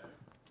rhino?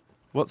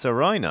 What's a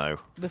rhino?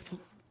 The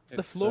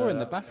It's, floor in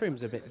the uh,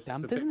 bathroom's a bit it's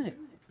damp, the isn't it?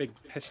 Big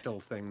pistol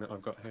thing that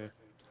I've got here.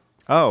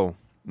 Oh,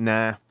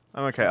 nah.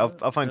 I'm okay. I'll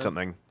find Yeah.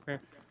 something.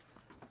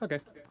 Okay.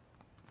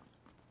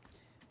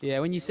 Yeah,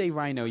 when you say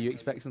rhino, you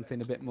expect something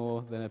a bit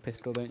more than a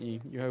pistol, don't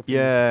you? You're hoping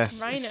Yeah.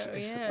 Rhino,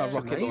 it's yeah. a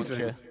rocket amazing.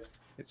 launcher.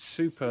 It's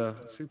super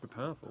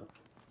powerful.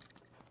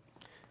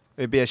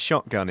 It'd be a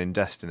shotgun in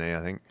Destiny,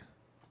 I think.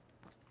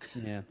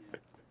 Yeah.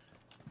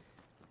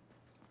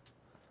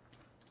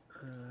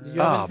 Did you have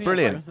Ah, anything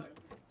brilliant. else?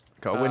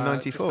 Got a Win Just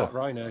 94. that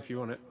rhino if you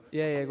want it.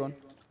 Yeah, go on.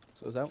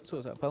 Sort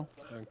us out, pal.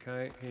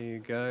 Okay, here you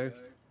go.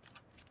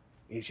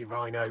 Here's your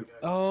rhino.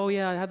 Oh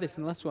yeah, I had this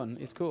in the last one.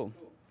 It's cool.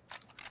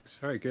 It's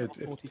very good.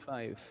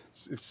 45.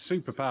 It's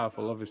super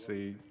powerful,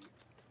 obviously.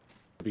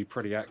 It'll be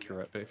pretty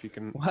accurate, but if you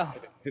can Well,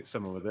 hit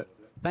someone with it.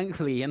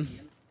 thankfully, Ian,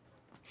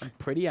 I'm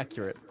pretty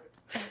accurate.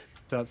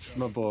 That's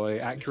my boy,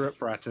 Accurate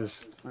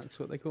Bratters. That's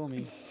what they call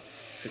me.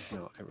 It's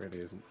not, it really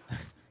isn't.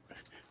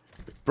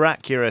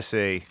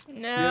 Bracuracy.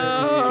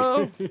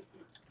 No.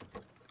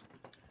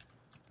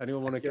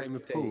 Anyone want a game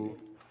of pool?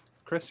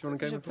 Chris, you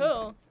want a There's game a of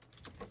pool?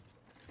 pool.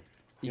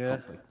 You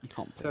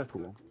can't play So-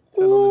 pool.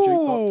 Turn on the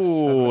jukebox.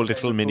 Ooh, have a little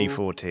game of mini pool.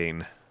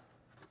 14.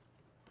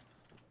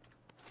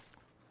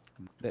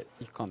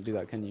 You can't do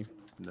that, can you?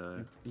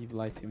 No, You've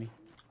lied to me.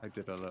 I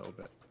did a little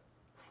bit.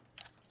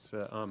 It's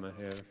armor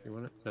here if you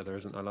want it. No, there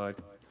isn't, I lied.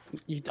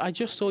 I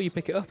just saw you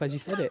pick it up as you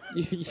said it.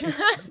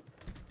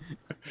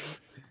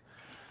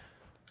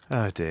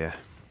 Oh dear.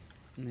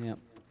 Yeah.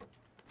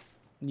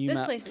 New This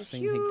map, place is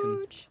Singhampton.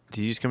 huge.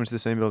 Did you just come into the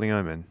same building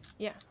I'm in?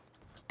 Yeah.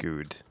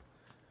 Good.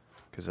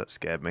 Because that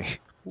scared me.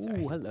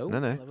 Ooh, hello. No,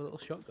 no. I'll have a little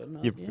shotgun.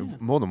 You're Yeah.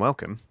 more than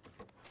welcome.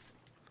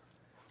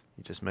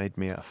 You just made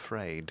me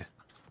afraid.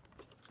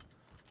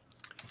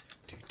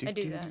 I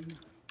do that.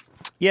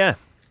 Yeah.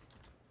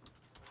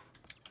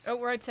 Oh,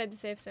 we're outside the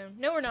safe zone.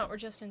 No, we're not. We're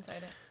just inside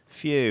it.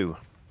 Phew.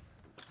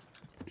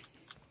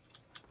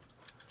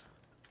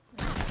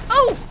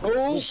 Oh!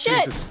 Oh,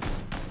 Shit! Jesus.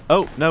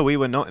 Oh, no, we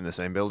were not in the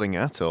same building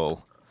at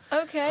all.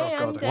 Okay,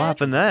 Oh, I'm God. dead. What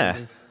happened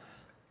there?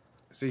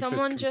 Seaford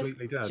Someone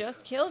completely dead.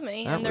 just killed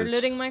me, That and they're was-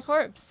 looting my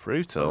corpse.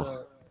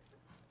 Brutal.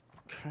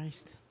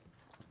 Christ.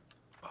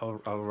 I'll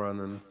run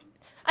and...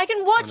 I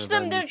can watch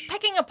them. They're revenge.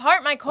 picking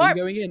apart my Are corpse.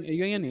 you going in? Are you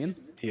going in, Ian?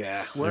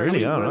 Yeah.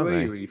 really are, where aren't were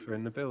they? you? Were you for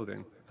in the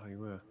building? Oh, you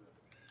were.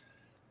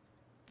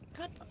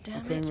 God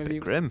damn Okay, it. maybe.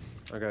 Grim.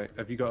 Okay,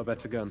 have you got a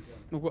better gun?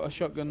 I've got a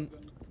shotgun.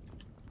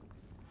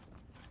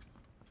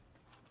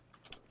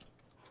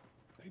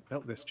 They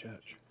built this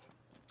church.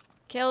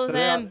 Kill There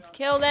they are. them.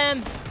 Kill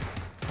them.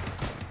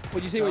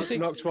 What'd you see? What'd you see?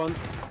 Knocked one.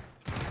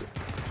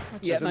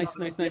 Yeah, There's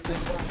nice.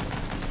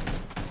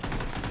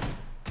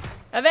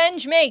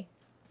 Avenge me.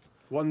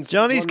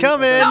 Johnny's one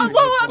coming! avenged Oh,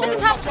 whoa, as up at the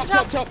well. top, at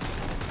the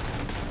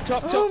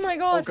top. Top. Oh my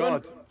god. Oh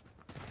god.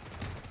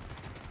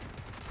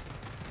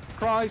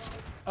 Christ.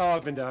 Oh,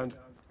 I've been downed.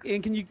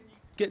 Ian, can you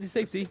get to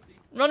safety?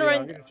 Run Yeah, I'm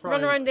around. gonna try Run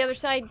and around the other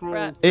side, crawl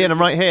Brett. Ian,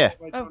 I'm right here.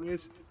 Where Oh. Johnny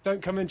is.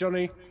 Don't come in,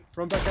 Johnny.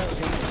 Run back out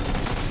again.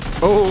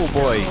 Oh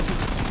boy.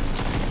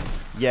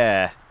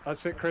 Yeah.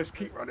 That's it, Chris.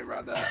 Keep running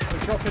around there. I'm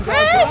dropping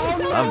Chris! down. Oh,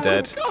 no! I'm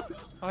dead.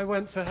 I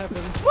went to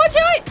heaven. Watch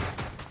out!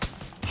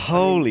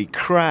 Holy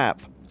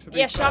crap. To be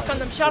Yeah, fair, shotgun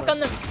them, this is shotgun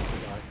the them. worst place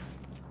to die.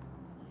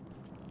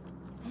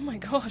 Oh my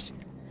god.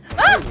 Oh,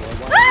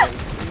 Ah!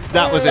 wow.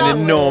 That was an That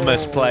was-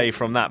 enormous play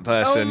from that Oh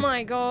person.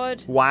 my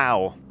god.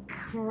 Wow.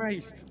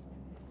 Christ.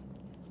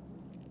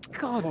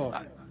 God, Oh.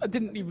 I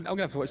didn't even. I'm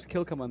gonna have to watch the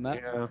kill cam on that.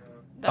 Yeah.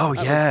 That Oh was-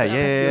 yeah,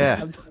 that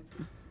was yeah.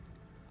 good.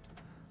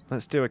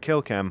 Let's do a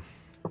kill cam.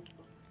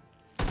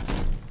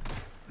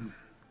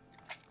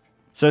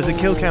 So is the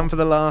kill cam for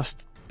the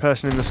last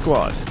person in the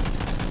squad?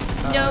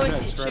 No, no, it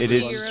it's for should It be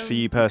is your for own. you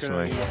You can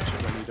personally. only watch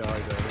it when you die,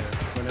 though,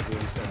 yeah. When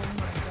everyone's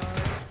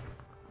dead.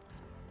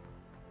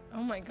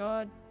 Oh my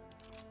god.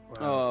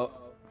 Wow. Oh,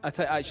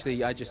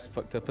 I just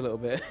fucked up a little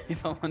bit,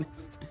 if I'm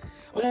honest.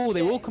 Oh,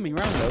 they were all coming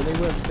round though.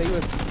 They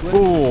were.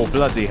 Oh,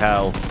 bloody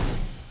hell.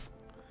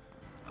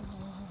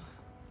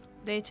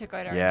 They took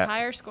out our Yeah.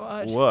 entire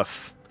squad.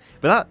 Woof.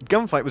 But that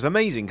gunfight was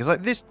amazing because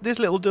like this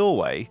little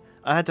doorway,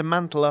 I had to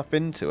mantle up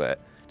into it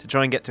to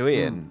try and get to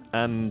Ian,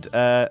 and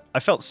I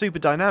felt super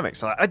dynamic.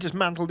 So I just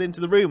mantled into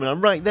the room, and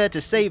I'm right there to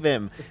save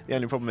him. The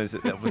only problem is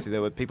that obviously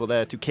there were people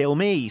there to kill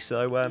me,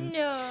 so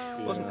No.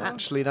 it wasn't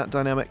actually that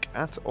dynamic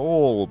at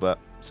all. But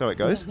so it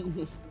goes.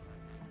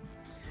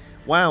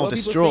 Wow, Well, people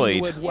saying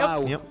destroyed. the word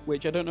wow, Yep.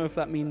 which I don't know if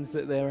that means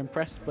that they're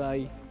impressed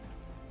by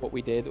what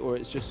we did, or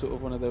it's just sort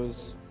of one of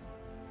those.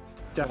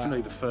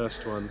 Definitely the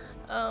first one.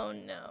 Oh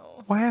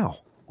no. Wow.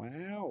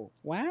 Wow!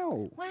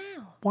 Wow! Wow.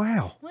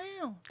 Wow.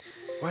 Wow.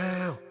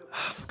 Wow.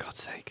 Oh, for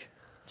God's sake.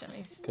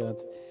 Johnny's God.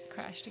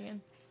 crashed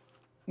again.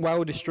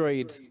 Wow!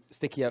 Destroyed.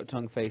 Sticky out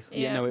tongue face. Yeah.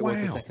 Yeah, no, it was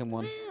the Wow. second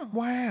one. Wow.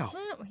 Wow.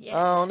 Wow.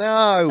 Yeah. Oh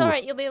no. It's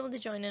alright, you'll be able to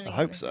join in I again.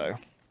 hope so.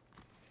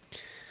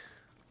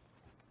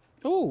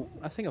 Oh,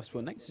 I think I've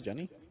spawned next to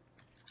Johnny.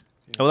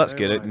 Oh, that's Yeah,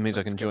 good. It right, means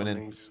I let's can get join on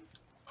in. these.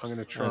 I'm going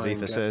to try As and Aoife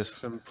get says.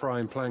 some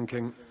prime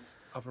planking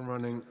up and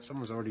running.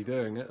 Someone's already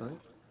doing it, I think.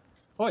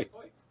 Oi,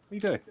 what are you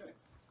doing?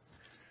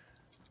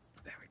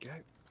 There we go.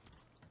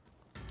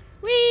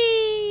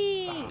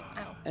 Whee! Ah.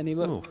 Ow. Any Ooh.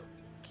 look,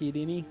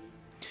 Kidini?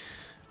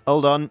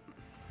 Hold on.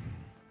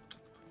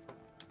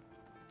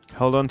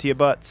 Hold on to your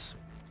butts.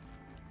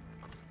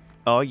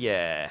 Oh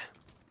yeah.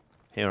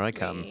 Here I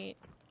come. Sweet.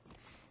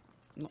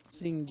 Not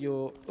seeing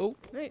your. Oh,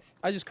 Move.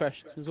 I just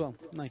crashed as well.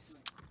 Nice.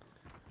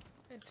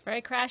 It's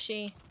very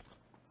crashy.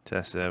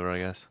 Test server, I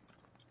guess.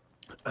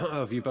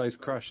 Have you both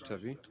crashed,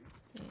 have you?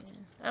 Yeah.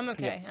 I'm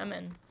okay. I'm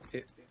in.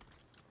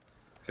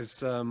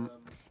 Is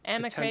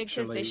Emma Craig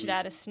says they should Potentially-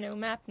 add a snow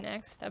map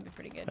next. That'd be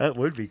pretty good. That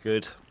would be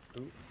good.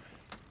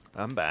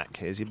 I'm back.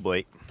 Here's your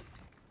boy.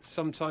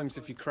 Sometimes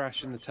if you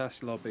crash in the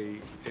test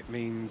lobby, it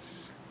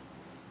means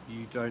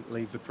you don't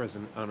leave the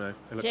prison. Oh no, it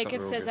looks like Jacob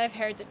we're all says good. I've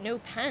heard that no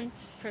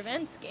pants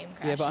prevents game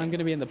crashing. Yeah, but I'm going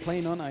to be in the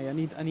plane, aren't I? I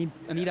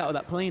need out of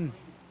that plane.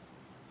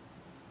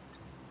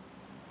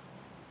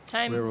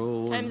 We're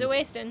all Time's a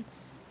wasting.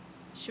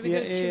 Should we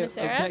go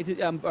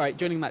Chumisera? All right,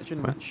 joining match. Or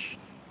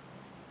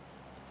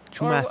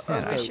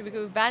Chumisera. should we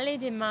go Valle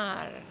de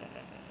Mar?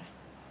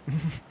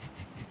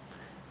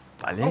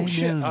 Oh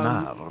shit!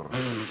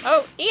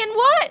 Oh, Ian,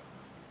 what?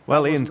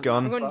 Well, Ian's We're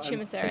gone. going to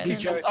Chumisera. You then.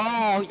 jump-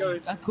 Oh,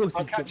 of course.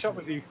 I'll he's catch jumped. up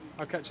with you.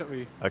 I'll catch up with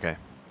you. Okay.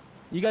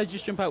 You guys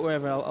just jump out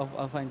wherever.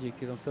 I'll find you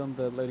because I'm still on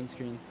the loading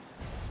screen.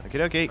 Okie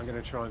dokie. I'm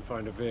going to try and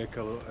find a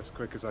vehicle as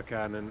quick as I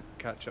can and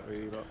catch up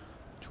with you lot.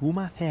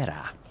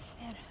 Chumisera.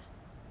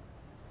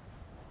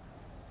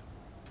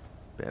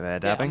 Bit of air Yeah,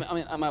 dabbing.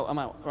 I'm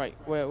out. Right,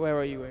 where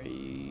are you?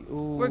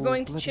 Ooh, We're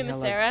going to bloody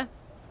hell, Chumisera.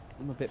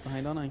 I'm a bit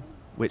behind, aren't I?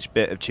 Which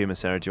bit of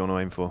Chumisera do you want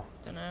to aim for?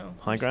 Don't know.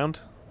 High ground?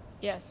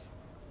 Yes.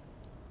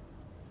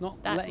 It's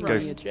not That letting round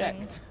me thing.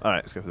 eject. All right,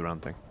 let's go for the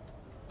round thing.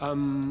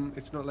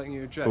 It's not letting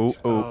you eject. Ooh, ooh,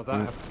 oh, that ooh.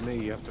 happened to me.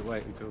 You have to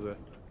wait until the.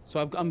 So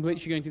I'm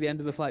literally going to the end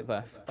of the flight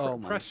path. Oh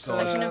my press,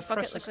 god. Actually, no, fuck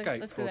press it, let's go-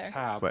 escape let's go or there.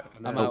 tab. Wait.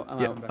 and I'm then out, I'm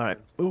yeah, out. all right.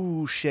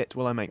 Oh, shit.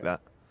 Will I make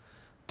that?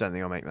 Don't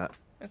think I'll make that.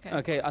 Okay.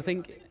 Okay, I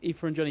think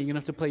Aoife and Johnny, you're gonna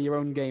have to play your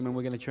own game, and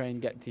we're gonna try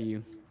and get to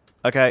you.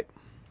 Okay.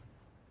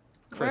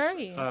 Chris, Where are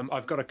you?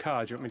 I've got a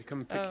car. Do you want me to come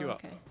and pick Oh, you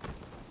up? okay.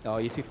 Oh,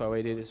 you're too far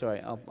away, dude. It's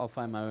alright. I'll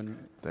find my own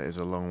That is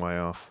a long way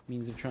off.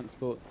 means of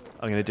transport.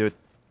 I'm going to do a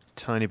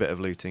tiny bit of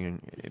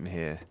looting in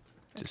here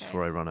just Okay.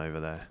 before I run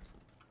over there.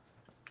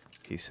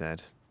 He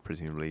said,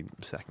 presumably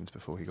seconds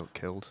before he got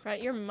killed.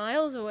 Right, you're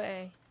miles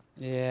away.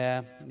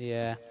 Yeah.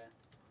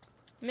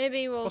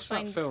 Maybe we'll What's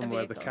find that film a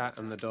where the vehicle. cat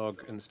and the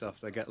dog and stuff,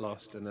 they get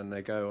lost and then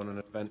they go on an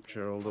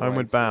adventure all the Homeward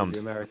way to Bound. the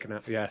American...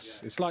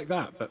 Yes, it's like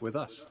that, but with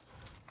us.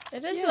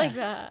 It is Yeah. like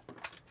that.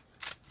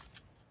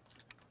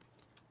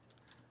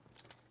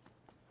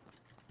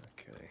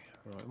 Okay,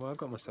 right. Well, I've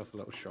got myself a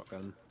little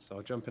shotgun, so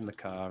I'll jump in the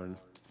car and...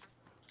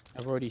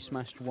 I've already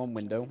smashed one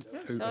window.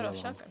 Poop Sawed-off along.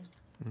 shotgun.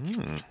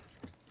 Mm.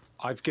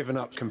 I've given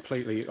up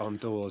completely on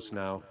doors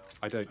now.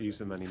 I don't use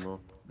them anymore.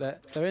 They're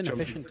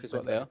inefficient, is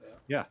what they are.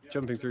 Yeah,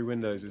 jumping through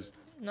windows is...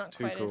 Not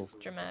Too quite cool. as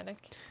dramatic.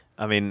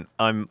 I mean,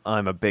 I'm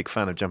a big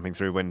fan of jumping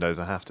through windows,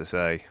 I have to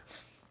say.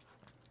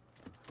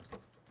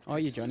 Are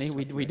you, It's Johnny?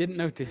 just We didn't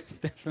notice.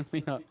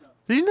 Definitely not.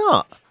 Did you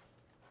not?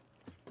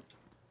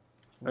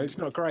 It's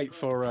not great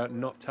for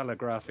not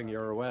telegraphing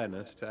your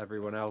awareness to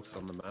everyone else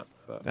on the map,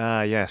 but...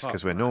 Ah, yes, Apart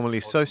because from we're that, normally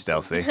it's so awesome.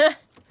 stealthy.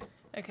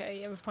 Okay,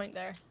 you have a point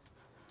there.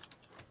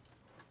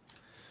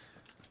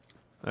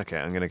 Okay,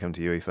 I'm going to come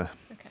to you, Aoife.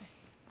 Okay.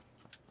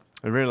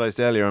 I realised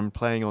earlier I'm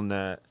playing on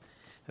a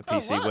Oh,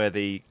 PC what? where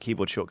the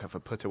keyboard shortcut for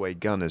put away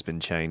gun has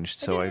been changed.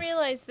 I So didn't I've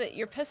realize that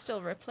your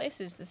pistol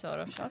replaces the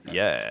sawed-off shotgun.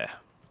 yeah,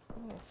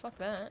 Oh, fuck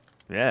that.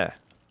 yeah.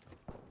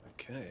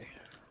 Okay,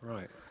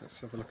 right. Let's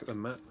have a look at the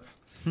map.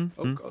 Hmm,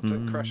 Oh god,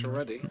 don't crash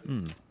already.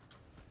 Did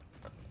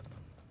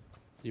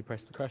you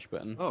press the crash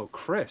button? Oh,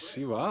 Chris,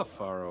 you are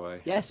far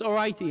away. Yes, all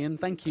right, Ian.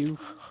 Thank you.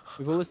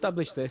 We've all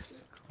established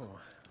this. Oh.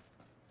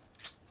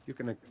 You're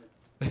gonna...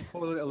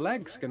 Poor little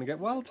leg's gonna get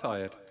well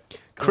tired.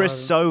 Chris,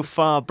 so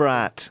far,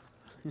 brat.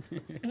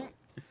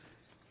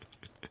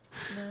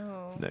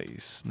 No.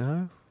 Nice.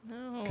 No.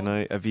 No. Can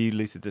I? Have you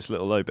looted this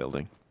little low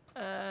building?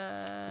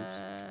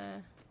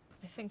 I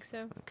think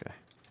so. Okay.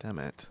 Damn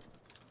it.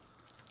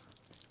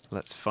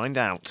 Let's find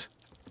out.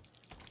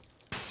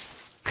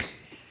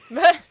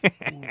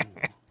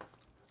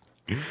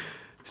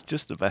 It's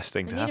just the best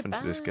thing to happen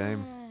to this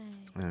game.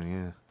 Oh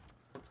yeah.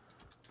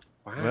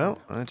 Wow.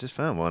 Well, I just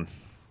found one.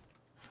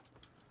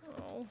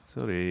 Oh.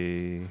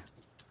 Sorry.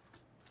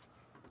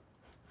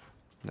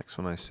 Next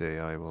one I see,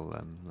 I will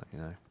let you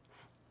know.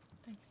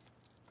 Thanks.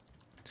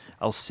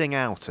 I'll sing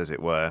out, as it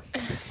were.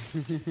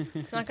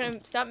 It's not gonna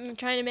stop me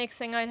trying to make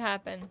sing out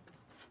happen.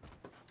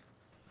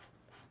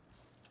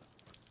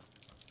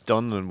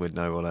 Donlan would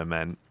know what I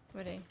meant.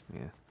 Would he?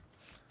 Yeah.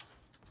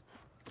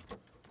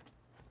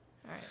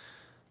 Alright.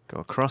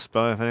 Got a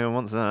crossbow if anyone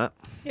wants that.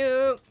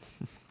 No.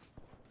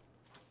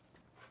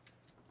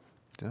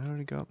 Did I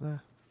already go up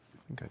there? I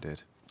think I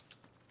did.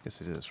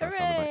 Yes, I did. That's where I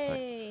found the backpack.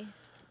 Hooray!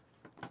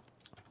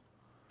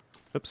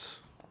 Oops,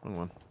 wrong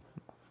one.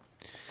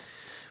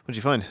 What did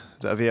you find? Is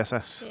that a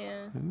VSS?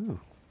 Yeah. Ooh.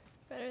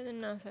 Better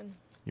than nothing.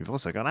 You've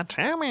also got a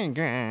Tommy A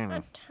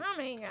gun.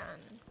 Tommy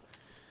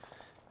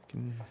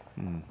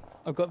gun.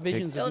 I've got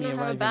visions Still of me don't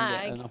have a arriving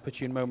bag. at an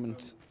opportune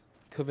moment,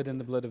 covered in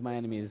the blood of my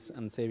enemies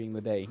and saving the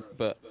day.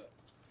 But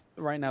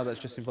right now, that's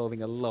just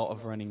involving a lot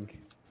of running.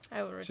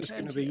 I will It's just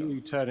return gonna to be you.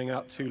 you turning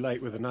up too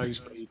late with a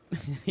nosebleed.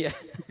 Yeah.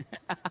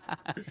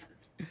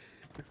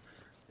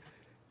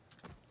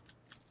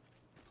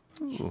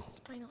 Yes,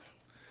 finally.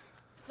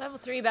 Level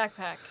 3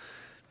 backpack.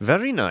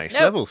 Very nice.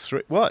 Nope. Level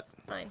 3. What?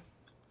 Mine.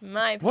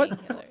 My What?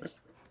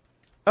 painkillers.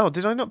 Oh,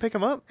 did I not pick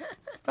them up?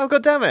 Oh,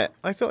 god damn it.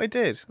 I thought I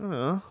did.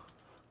 Oh.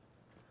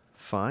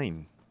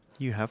 Fine.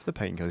 You have the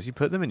painkillers. You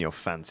put them in your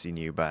fancy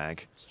new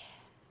bag.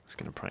 Just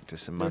going to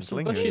practice some There are some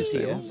mantling. bushes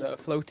here tables. that are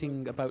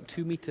floating about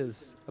 2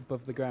 meters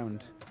above the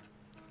ground.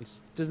 Which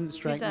doesn't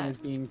strike me that? as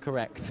being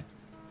correct.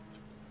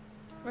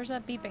 Where's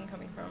that beeping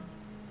coming from?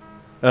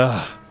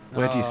 Ugh,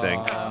 where do you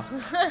think?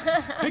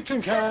 Ah.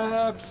 Picton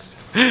cabs!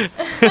 Where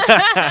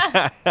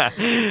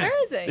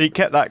is He he?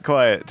 kept that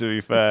quiet, to be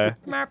fair.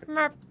 Marp,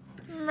 marp,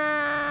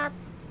 marp.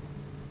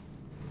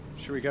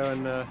 Should we go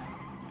and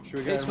should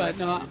we go It's and fine. rest?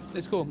 No,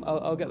 it's cool.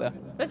 I'll get there.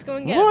 Let's go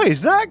and get What him.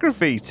 is that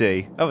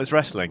graffiti? Oh, it's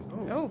wrestling.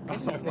 Oh,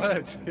 goodness me.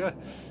 Word, yeah.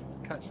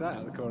 Catch that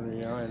out of the corner of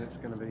your eye and it's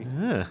going to be...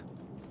 Yeah.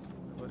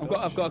 I've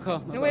got a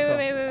car. No, wait.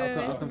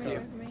 I'll come for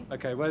you.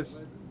 Okay,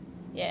 where's...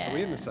 Yeah. Are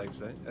we in the safe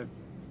zone?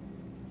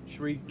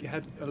 Should we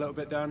head a little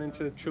bit down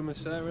into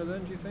Trumasera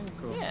then, do you think?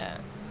 Or Yeah.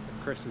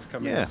 Chris is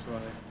coming Yeah. this way.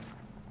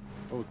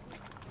 Oh.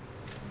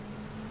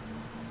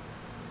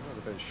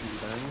 Another bit of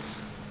shootbangs.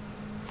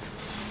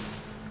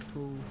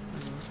 Cool.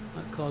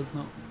 That car's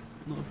not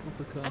a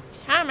proper car. A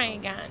Tommy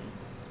gun.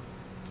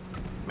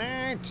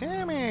 My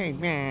Tommy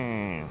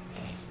gun.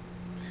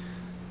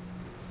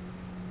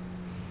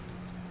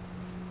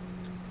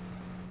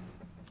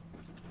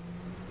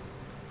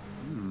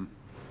 Hmm.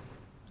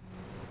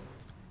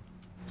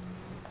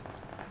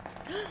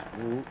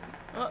 Ooh,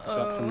 is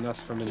that from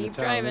us from in the Keep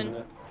town, driving. isn't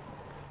it?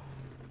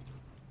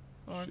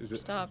 Or Is it-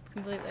 stop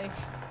completely.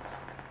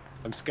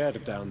 I'm scared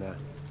of down there.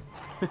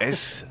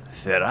 Es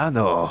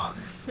Serrano.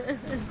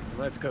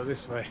 Let's go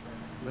this way.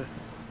 A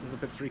little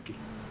bit freaky.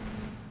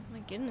 My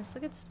goodness,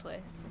 look at this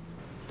place.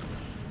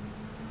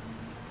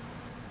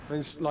 I mean,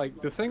 it's like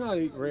the thing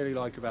I really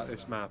like about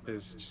this map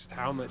is just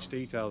how much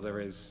detail there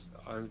is.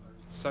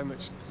 So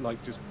much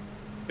like just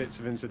bits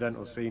of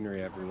incidental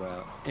scenery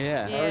everywhere.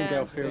 Yeah. Yeah.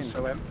 Arundel feels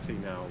so empty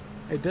now.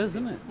 It does,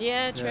 doesn't it?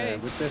 Yeah, true. Yeah,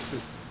 with this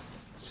is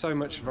so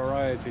much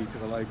variety to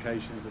the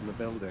locations and the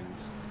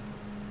buildings.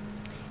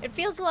 It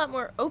feels a lot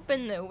more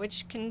open though,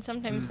 which can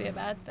sometimes be a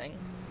bad thing.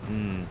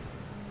 Hmm.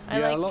 I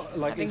yeah, like a lot,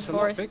 like having it's a lot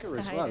forests bigger to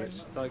as hide well. in.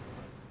 It's like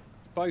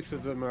both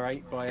of them are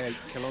 8 by 8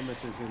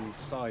 kilometers in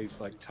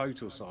size, like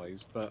total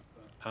size, but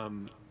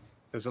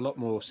there's a lot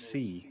more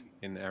sea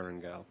in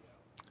Erangel.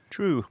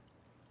 True.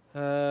 I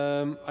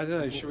don't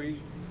know. Should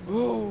we?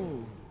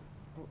 Oh.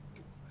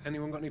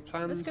 Anyone got any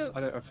plans? go.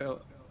 I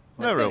feel.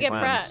 No Let's go real get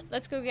plans. Brat.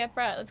 Let's go get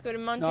Brat. Let's go to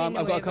Monte No,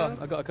 I've got a car.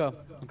 Nuevo. I've got a car.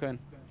 I'm going.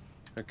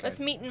 Okay. Let's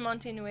meet in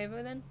Monte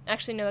Nuevo then.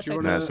 Actually, no, that's Do you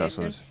outside wanna- the No,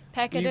 station. that's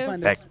Pecado.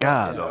 find us-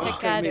 Pecado. Yeah,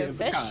 just go meet Pecado, at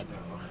fish? Pecado.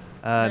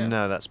 Yeah.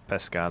 No, that's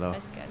pescado.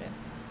 Pescado.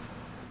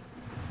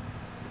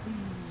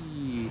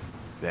 Eee.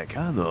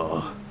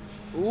 Pecado.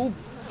 Oh,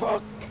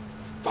 fuck.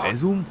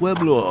 Es un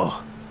pueblo.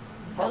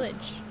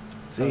 Village.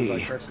 Sounds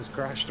like Sí. Chris has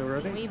crashed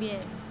already. Muy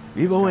bien.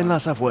 Vivo en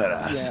las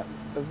afueras. Yeah,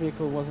 the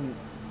vehicle wasn't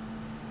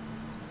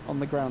on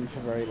the ground for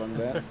very long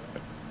there.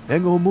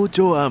 Tengo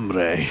mucho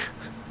hambre.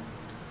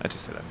 I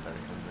just said I'm very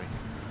hungry.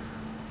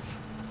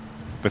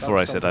 Before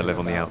That's I said I something live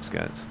on the about-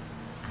 outskirts.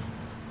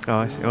 Oh,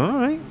 I see. All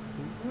right.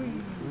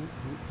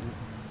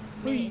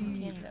 Me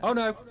entiendo. Oh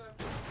no.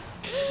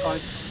 It's fine.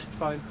 It's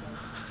fine.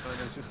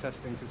 I was just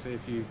testing to see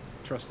if you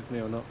trusted me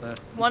or not there. You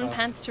One passed.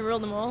 pants to rule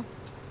them all.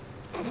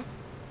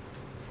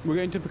 We're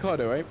going to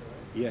Picado, right?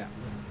 Yeah.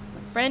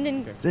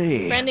 Brandon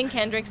Sí. Brandon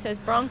Kendrick says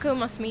Bronco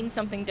must mean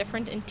something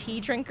different in tea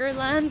drinker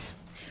land.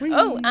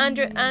 Oh,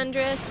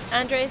 Andres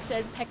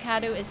says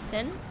pecado is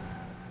sin.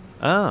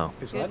 Oh.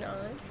 Is Good what?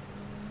 knowledge.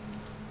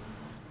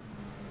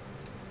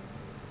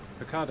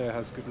 Picado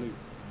has good loot.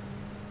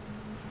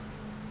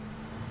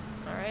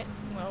 Alright,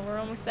 well, we're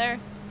almost there.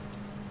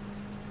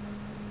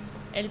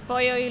 El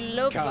pollo y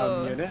loco.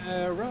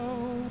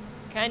 Camionero.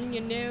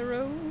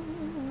 Cañonero.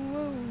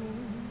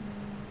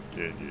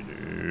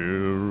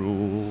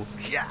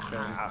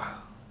 Yeah.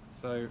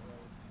 So,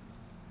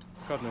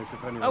 God knows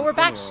if anyone's Oh, we're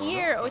back been or not.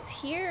 here. Oh, it's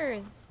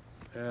here.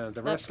 Yeah, the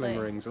That wrestling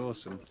place. ring's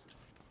awesome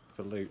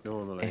for loot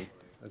normally,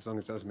 as long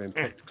as it hasn't been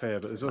picked clear.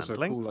 But there's also a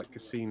Mantling. cool like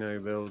casino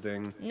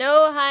building.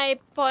 No hay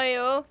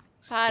pollo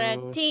para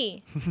Store.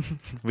 ti.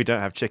 We don't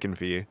have chicken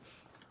for you.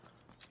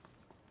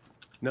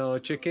 No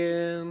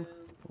chicken.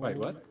 Wait,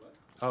 what?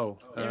 Oh,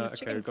 They don't have okay.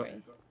 chicken We've for got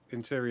you.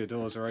 interior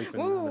doors are open.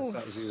 Ooh. Unless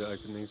that was you that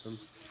opened these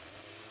ones.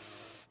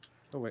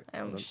 Oh wait. I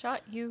hold almost on.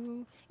 shot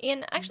you.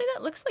 Ian, actually,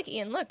 that looks like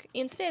Ian. Look,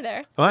 Ian, stay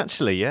there. Oh,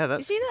 actually, yeah, You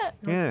that's see that?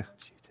 yeah.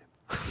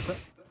 Is that,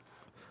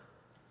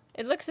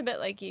 It looks a bit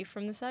like you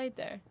from the side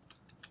there.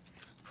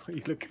 what are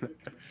you looking at?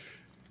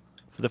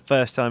 For the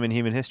first time in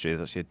human history,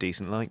 there's actually a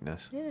decent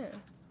likeness. Yeah.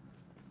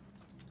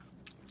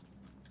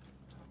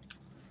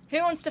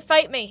 Who wants to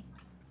fight me?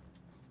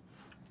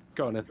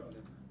 Go on then.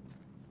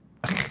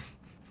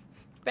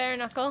 Bare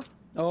knuckle.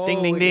 Oh,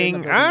 Ding, ding, we're going ding!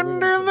 up on the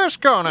Under roof. this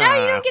corner. No,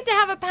 you don't get to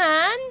have a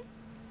pan.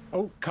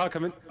 Oh, car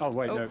coming. Oh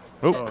wait, Oh. no.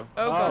 Oh.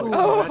 Oh,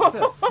 God. that's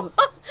it.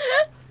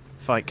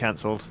 Fight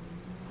cancelled.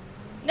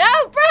 No,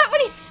 Brett,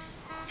 what are you...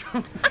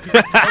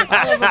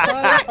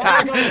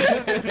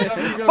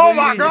 Oh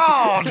my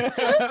God!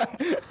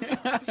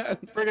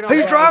 Bring it on,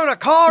 He's guys. driving a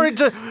car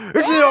into the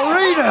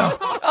arena.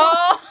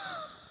 Oh,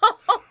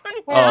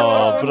 no.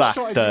 Oh, Shot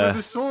him with Bratta.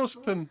 a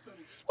saucepan.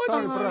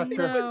 Sorry, I knew it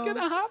was Bratta.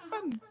 gonna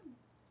happen.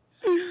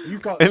 You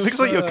got. It looks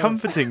like you're served.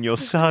 comforting your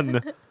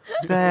son.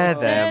 There,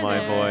 There, my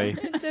there. boy.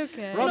 It's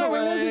okay. Run No, it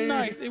away. wasn't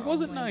nice. It Oh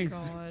wasn't my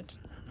nice. God.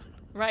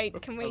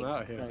 Right, can we... I'm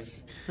out of here.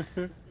 Nice.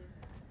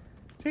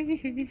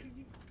 Tee.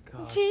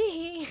 God,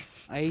 Gee.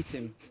 I hate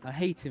him. I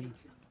hate him.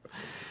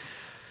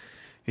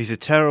 He's a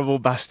terrible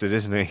bastard,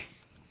 isn't he?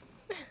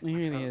 He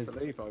really Can't is.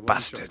 believe I one-shot you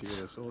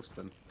Bastards. with a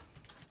saucepan.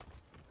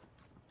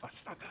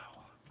 Bastardo.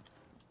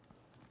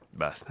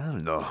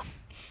 Bastardo.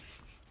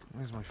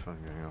 Where's my phone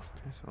going off?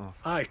 Piss off.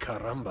 Ay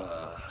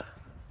caramba.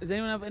 Does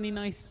anyone have any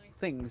nice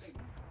things?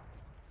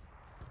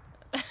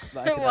 that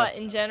I could What, have?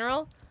 in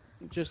general?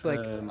 Just like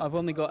I've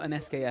only got an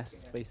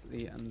SKS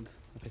basically and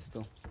a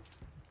pistol.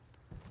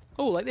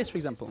 Oh, like this for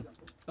example.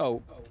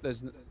 Oh,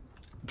 there's.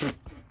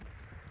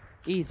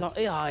 He's. Oh,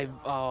 Do you want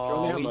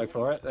the ammo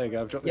for it? There you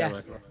go. I've dropped the ammo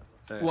Yes. for it.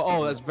 There. Well,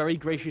 oh, that's very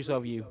gracious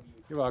of you.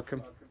 You're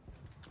welcome.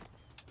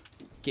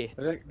 Git.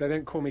 They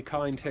don't call me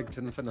Kind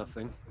Higton for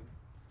nothing.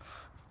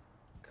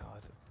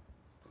 God,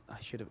 I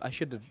shouldn't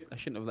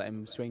have let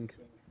him swing.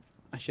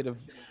 I should have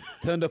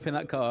turned up in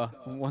that car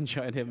and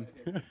one-shotted him,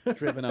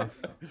 driven off.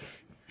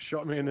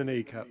 Shot me in the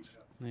kneecaps.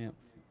 Yeah.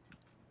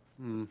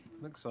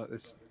 Looks like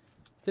this.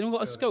 Has anyone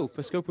got a scope?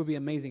 A scope would be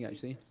amazing,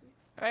 actually.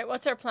 Alright,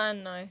 what's our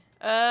plan now?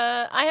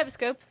 I have a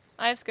scope.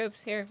 I have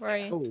scopes here. Where are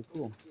you? Oh,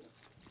 cool.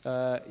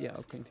 Yeah,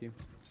 I'll come to you.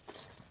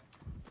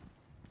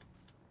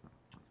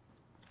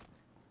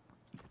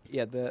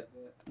 Yeah, the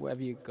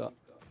whatever you got.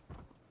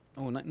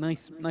 Oh,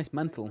 nice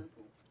mantle.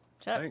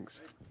 Shut up.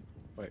 Thanks.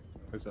 Wait,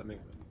 what does that mean?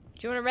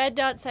 Do you want a red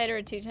dot sight or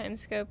a 2x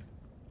scope?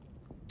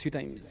 2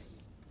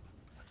 times.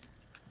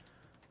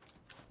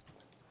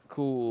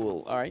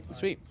 Cool. All right,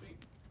 sweet.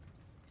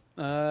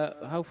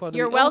 How far do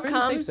You're we... Oh, we're in the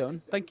welcome. safe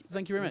zone. Thank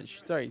you very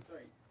much. Sorry.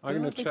 I'm Yeah,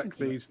 going to check thank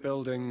you. these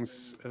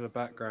buildings in the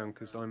background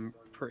because I'm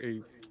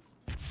pretty.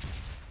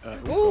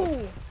 Ooh!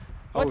 Oh,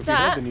 What's have you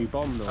heard that? the new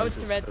bomb noises Oh, it's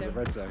the red for zone. the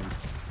red zones?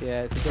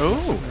 Yeah. It's a good Oh.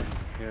 one, isn't it?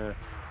 Yeah.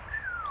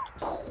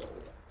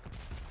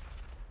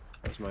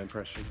 That was my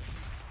impression.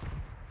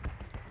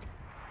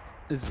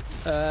 Is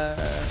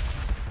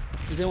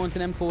anyone want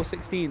an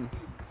M416?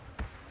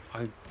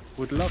 I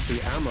would love the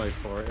ammo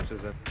for it if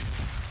there's a.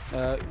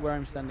 Where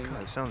I'm standing.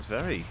 God, it sounds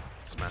very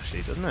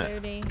smashy, doesn't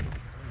it? Dirty.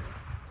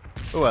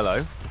 Oh,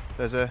 hello.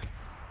 There's a...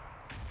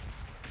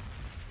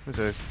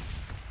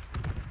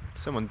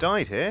 Someone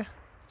died here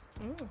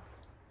Ooh.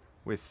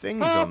 with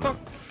things on them.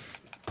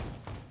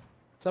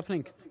 What's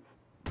happening?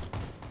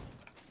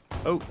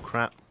 Oh,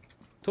 crap.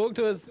 Talk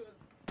to us.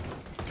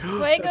 Fuego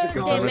There's a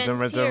de gun. Red zone,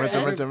 red zone, red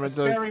zone, red mentiras. zone, red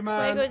zone. Scary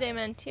man. Fuego de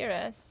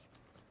mentiras.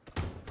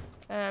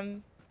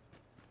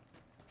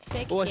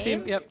 Fake Oh, I see him.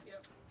 game? Yep.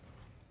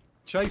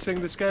 Chasing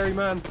the scary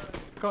man.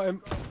 Got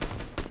him.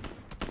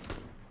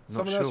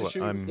 Not Someone sure else is what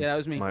shooting. Yeah, that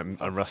was me. I'm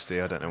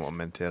rusty. I don't know what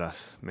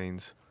mentiras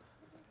means.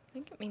 I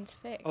think it means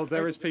fake. Oh,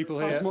 there is people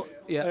here.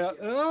 Yeah.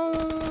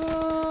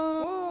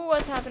 Oh, Ooh,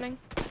 what's happening?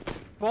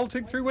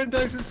 vaulting through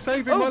windows is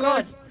saving Oh, my God.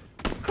 life.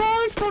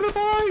 Christ on a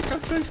bike!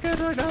 I'm so scared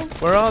right now.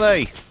 Where are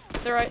they?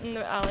 They're out in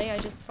the alley. I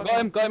just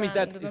fucking Got him. He's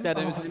ran dead. into He's them.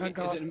 dead. It was Oh, an thank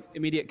it was God. an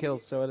immediate kill,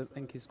 so I don't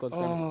think his squad's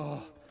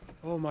down.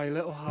 Oh, my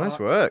little heart. Nice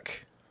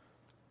work.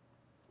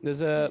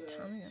 There's a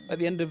Tongue. at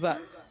the end of that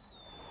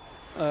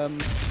alleyway.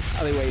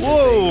 there's a-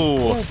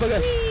 Whoa! Oh,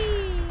 bugger.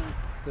 Whee!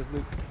 There's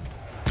loot.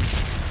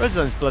 Red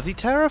zone's bloody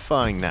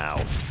terrifying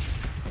now.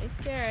 Pretty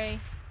scary.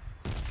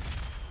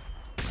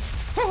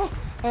 Oh,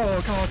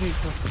 God,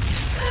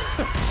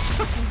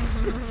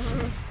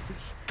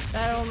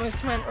 That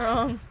almost went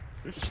wrong.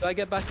 Should I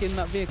get back in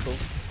that vehicle?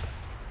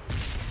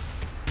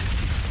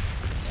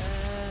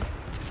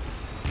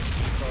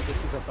 God,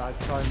 this is a bad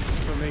time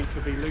for me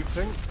to be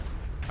looting.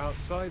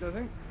 Outside, I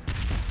think.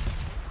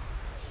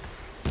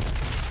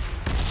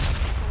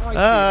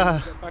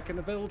 Right, get back in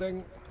the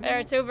building. There,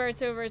 it's over,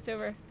 it's over, it's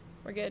over.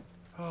 We're good.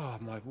 Oh,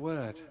 my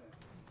word.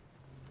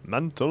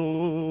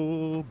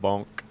 Mental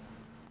bonk.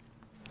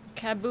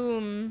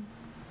 Kaboom.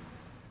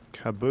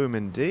 Kaboom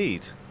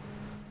indeed.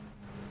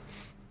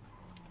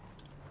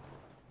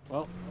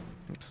 Well,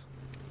 Oops.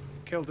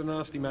 killed a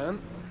nasty man.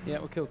 Yeah,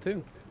 we'll kill 2.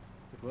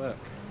 Good work.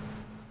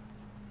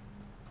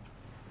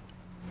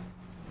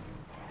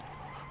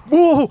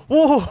 Whoa!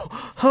 Whoa!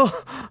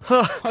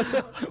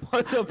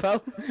 What's up,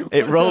 pal?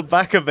 It What's rolled up?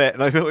 back a bit,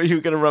 and I thought you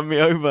were going to run me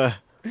over.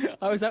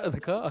 I was out of the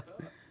car.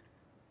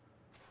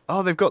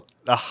 Oh, they've got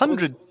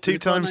 100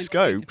 two-times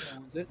scopes.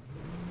 Was it?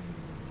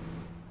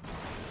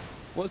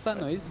 What's that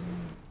noise?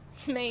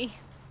 It's me.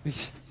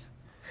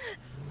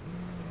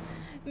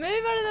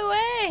 Move out of the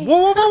way!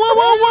 Whoa! Whoa!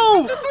 Whoa!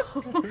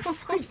 Whoa! Whoa!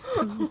 Christ.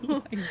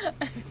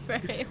 I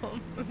very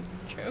almost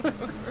drove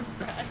over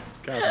Brad.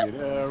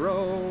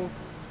 Caballero.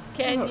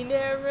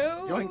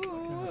 Canyonero. Yoink.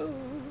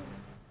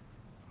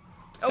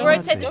 Oh, we're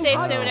outside the Starting. safe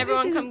Oh, zone. no.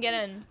 Everyone This come isn't- get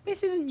in.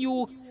 This isn't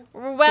your...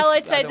 We're well I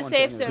outside don't the want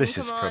safe to zone. This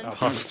is Come on.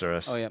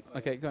 preposterous. Oh, yeah.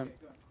 Okay, go on.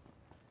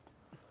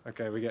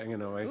 Okay, we're getting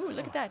in our way. Ooh,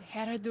 look at that.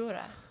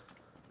 Herradura.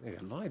 You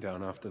can lie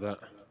down after that.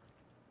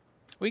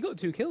 We got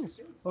 2 kills.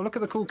 Oh, look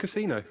at the cool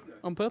casino.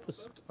 On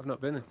purpose. I've not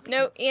been in.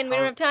 No, Ian, we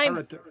don't have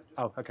time.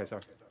 Oh, okay,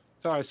 sorry.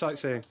 Sorry,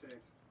 sightseeing.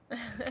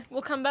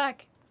 We'll come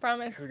back.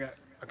 Promise. Here we go.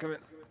 I'm coming.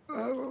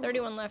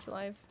 31 left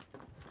alive.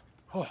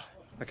 Oh,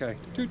 okay.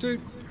 Toot. Boop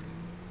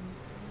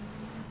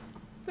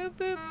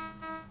boop.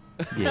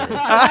 Yeah.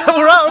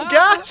 We're out of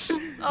gas.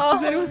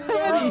 Oh anyone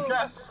no.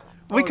 Yes.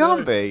 We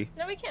can't be.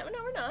 No, we can't. No,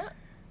 we're not.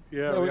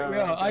 Yeah, No, we are.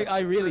 are. I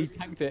really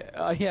tanked it.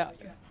 Yeah.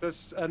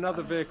 There's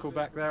another vehicle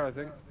back there, I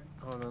think.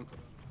 Hold on.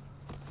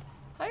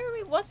 How are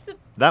we? What's the?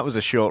 That was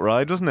a short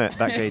ride, wasn't it?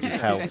 That gauges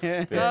health.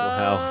 Vehicle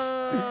health.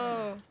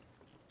 Oh.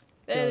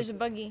 There's a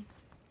buggy.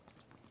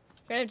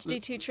 We're gonna have to do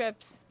 2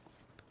 trips.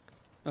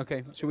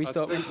 Okay, should we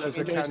stop? I think there's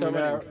a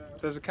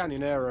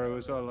Canyonero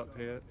as well up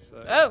here.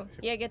 So Oh,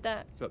 yeah, get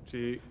that. it's up to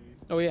you.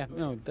 Oh yeah,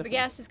 no, The definitely.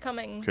 gas is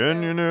coming.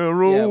 Can so- you know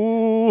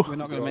roll? We're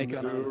not gonna make it.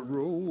 On our own.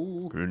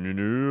 roll. Can you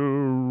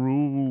know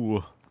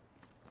roll?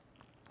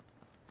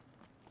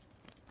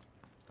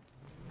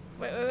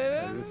 Wait.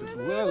 This is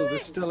well.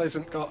 This still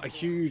hasn't got a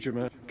huge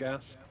amount of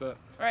gas, but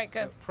All right,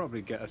 go. it'll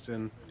probably get us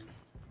in.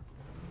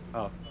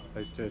 Oh,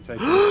 those two are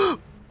taking.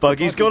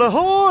 Buggy's got a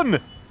horn.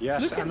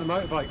 Yes, Look and the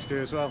motorbikes do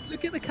as well.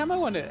 Look at the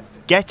camo on it.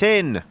 Get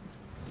in.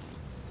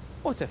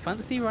 What a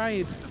fancy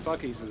ride. The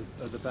buggies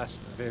are the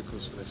best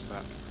vehicles for this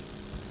map.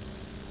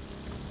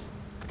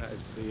 That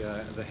is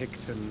the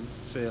Higton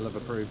seal of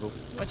approval.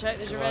 Watch out,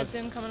 there's a red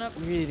zone coming up.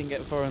 We really didn't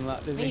get far on that,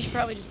 I did think you we? should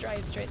probably just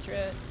drive straight through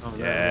it. Oh no,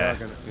 Yeah.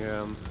 we are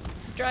gonna,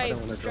 Just I drive, don't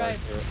want just to drive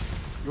drive. through it.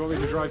 You want me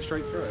to drive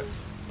straight through it?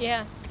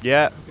 Yeah.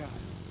 Yeah.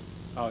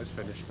 Oh, it's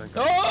finished. Thank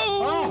you.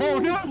 Oh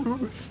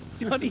no!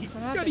 Johnny,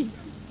 What Johnny,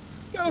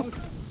 go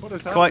What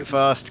has happened? Quite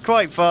fast.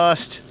 Quite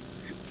fast.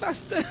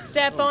 faster.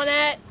 Step on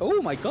it.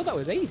 Oh my god, that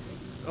was ace.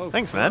 Oh,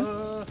 Thanks,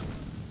 man.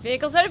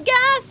 Vehicle's out of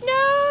gas. No.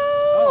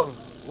 Oh,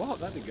 what?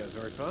 That didn't go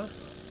very far.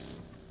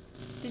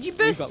 Did you We've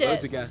boost got it?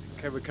 loads of gas.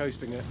 Okay, we're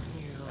coasting it.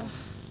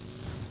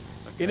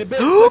 In a bit,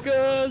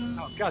 suckers.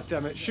 Oh, God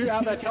damn it! Shoot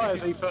out their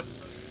tires, Aoife.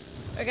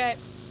 Okay.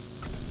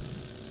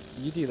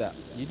 You do that.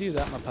 You do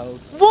that, my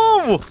pals.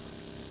 Whoa!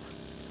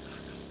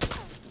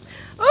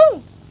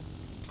 Oh!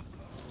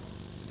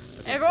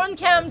 Everyone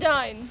calm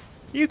down.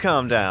 You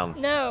calm down.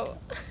 No.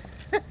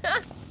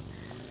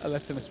 I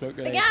left him a smoke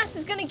The grenade. gas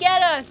is gonna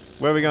get us.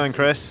 Where are we going,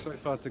 Chris? So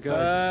far to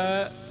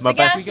go. My The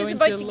gas best. we go is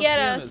into about to Los get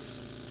Felinos?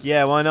 us.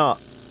 Yeah, why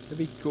not? That'd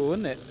be cool,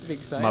 wouldn't it? That'd be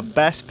exciting. My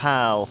best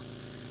pal.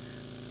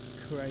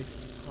 Christ.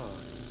 Oh,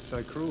 this is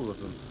so cruel of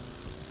them.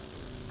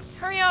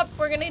 Hurry up,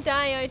 we're gonna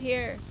die out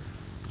here.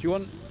 Do you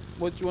want?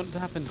 What do you want to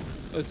happen?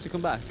 Us to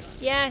come back?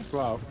 Yes.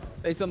 Wow.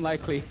 It's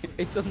unlikely.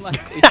 It's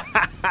unlikely.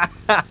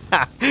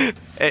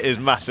 It is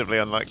massively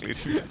unlikely.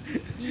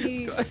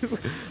 You.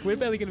 We're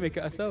barely gonna make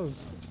it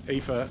ourselves.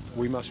 Aoife,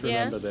 we must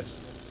Yeah? remember this.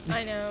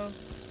 I know.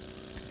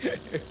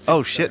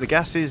 Oh shit! The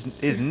gas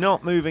is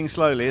not moving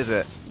slowly, is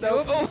it?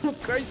 No. Oh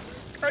Christ!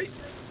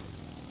 Christ!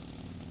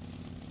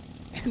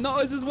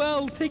 Not us as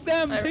well. Take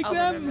them. Take I'll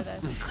them. remember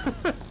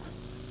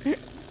this.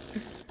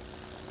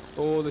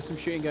 Oh, there's some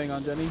shooting going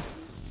on, Johnny.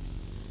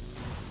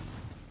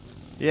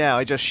 Yeah,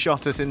 I just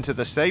shot us into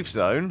the safe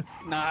zone.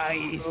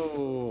 Nice.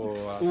 Oh,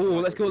 Oh,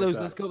 let's go those.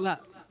 Let's go with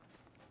that.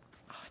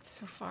 Oh, it's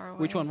so far away.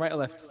 Which one? Right or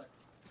left?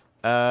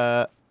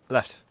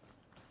 Left.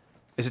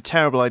 It's a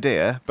terrible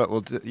idea, but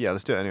we'll yeah,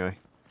 let's do it anyway.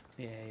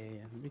 Yeah.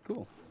 That'd be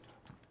cool.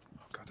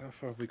 God, how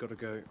far have we got to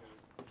go? Do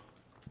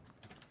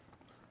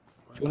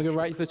you want to go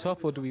right to the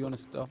top, or do we want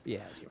to stop? Yeah,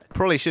 let's go right.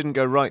 Probably shouldn't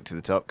go right to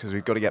the top because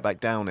we've got to get back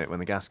down it when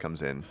the gas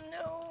comes in.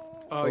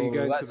 No. Oh, you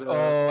going to that's- the?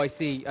 Oh, I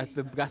see.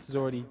 The gas is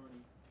already.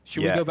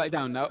 Should Yeah. we go back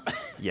down now?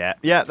 Yeah,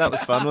 that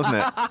was fun, wasn't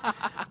it?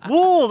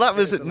 Whoa, that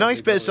was a It's a nice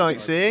lovely bit of village,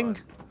 sightseeing.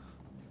 fine.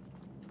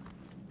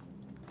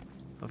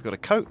 I've got a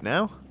coat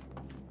now.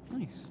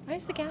 Nice. Why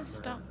is the gas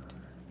stopped?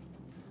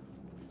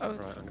 Oh, Right,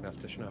 it's... I'm gonna have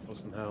to schnaffle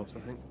some health, I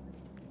think.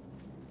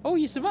 Oh,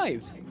 you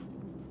survived.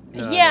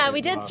 No, yeah, no,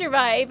 we did wow.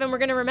 survive, and we're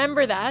gonna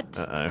remember that.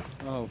 Uh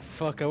Oh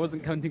fuck! I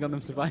wasn't counting on them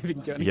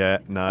surviving, Johnny. Yeah,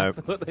 I no.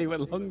 thought they were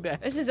long dead.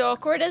 This is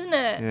awkward, isn't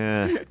it?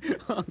 Yeah,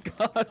 Oh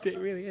god, it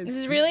really is. This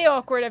is really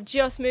awkward. I've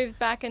just moved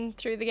back in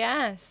through the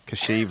gas,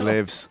 Kashiv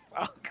lives.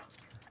 Fuck.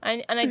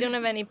 and I don't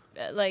have any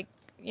like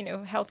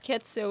health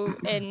kits. So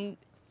in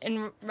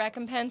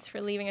recompense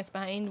for leaving us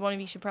behind, one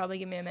of you should probably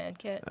give me a med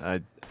kit. Oh,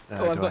 do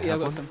I've got I have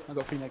one? some. I've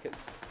got 3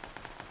 nuggets.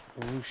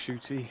 Oh,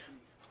 shooty.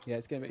 Yeah,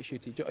 it's getting a bit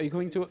shooty. Are you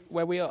coming to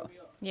where we are?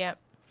 Yeah,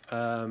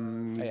 Oh,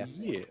 yeah.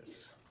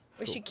 Yes.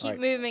 we Cool. should keep Right.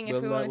 moving if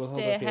we We'll, want to we'll hold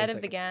stay off here a ahead of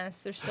the second. gas.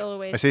 There's still a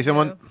ways. I see to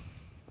someone. go.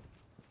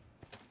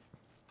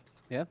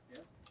 Yeah.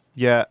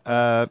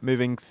 Yeah,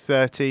 moving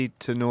 30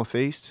 to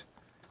northeast.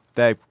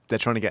 They're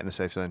trying to get in the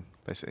safe zone,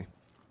 basically.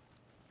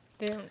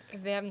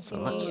 They haven't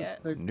seen that's- me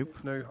yet. No, Nope.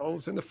 no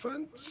holes in the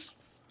fence.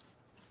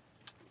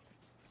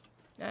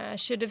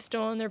 Should have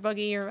stolen their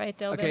buggy. You're right,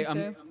 Delvin. Okay,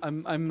 so.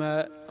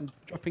 I'm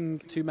dropping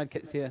 2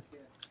 medkits here.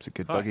 It's a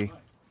good Hi. buggy.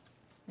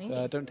 Thank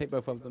you. Don't take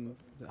both of them.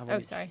 Have one Oh,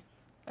 each. sorry.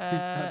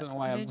 I don't know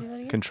why did I I'm- do that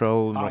again?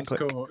 Control and Oh, right it's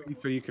click. cool.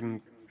 If you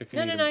can, if you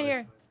No, need no, them no, both.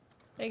 here.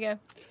 There you go.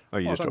 Oh,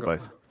 you Oh, just dropped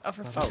thank both. Oh,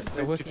 for Oh, fuck's so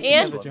sake. working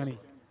Ian? together, Johnny.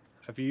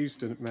 Have you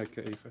used a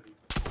medkit,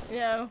 Aoife?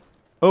 No.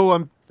 Oh,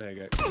 I'm There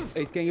you go.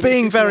 It's getting a bit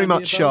being shooty very around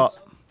much here, shot.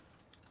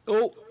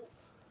 fellas.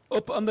 Oh,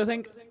 up on the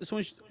thing.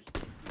 Someone.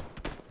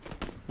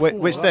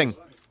 Which Oh, thing?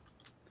 that's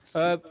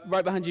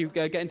Right behind you.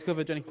 Get into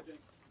cover, Johnny.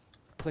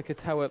 It's like a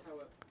tower.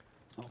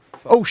 Oh,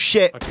 fuck. Oh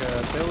shit! Like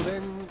a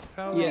building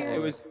tower? Yeah,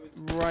 it was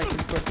right in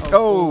front of...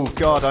 Oh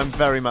god, I'm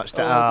very much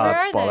Where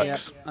are they?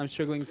 bollocks. Yeah, I'm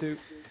struggling too.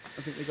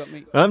 I think they got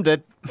me. I'm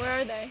dead.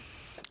 Where are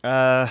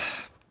they?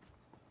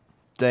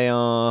 They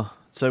are.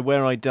 So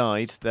where I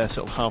died, they're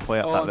sort of halfway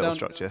up Oh, that I'm little down.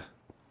 structure.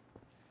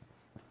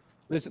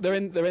 They're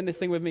in this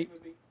thing with me.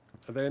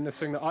 Are they in the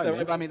thing that I'm They're in?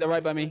 right by me. They're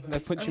right by me. They're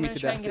punching me gonna to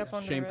try death. and get It's up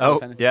onto the shameful, roof. Oh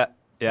if anything. yeah,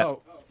 yeah.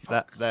 Oh,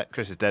 That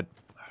Chris is dead.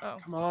 Oh.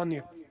 come on,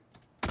 you.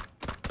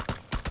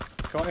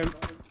 Got him.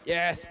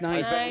 Yes,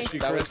 nice. Nice.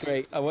 That was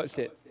great. I watched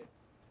it.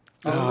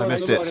 Oh, I There's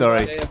missed another it. one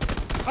Sorry. in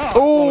there.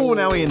 Oh,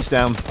 now Ian's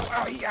down.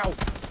 Ow, ow,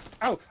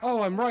 ow.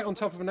 Oh, I'm right on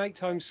top of an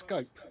 8x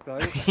scope, though.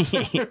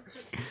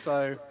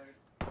 So,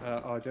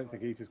 I don't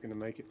think Aoife's going to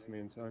make it to me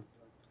in time.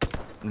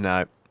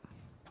 No.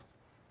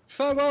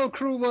 Farewell,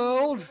 cruel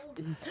world!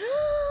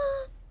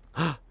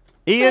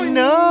 Ian,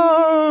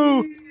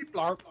 no!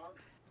 Blarp.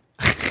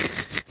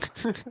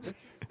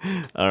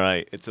 All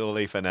right, it's all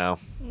Aoife now.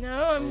 No,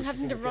 I'm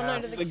having to run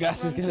out of the The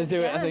gas is run gonna to the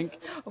do it, I gas. think.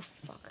 Oh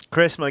fuck.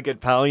 Chris, my good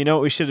pal, you know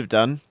what we should have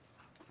done?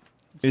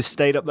 Is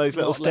stayed up those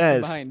little Not left them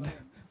stairs. behind.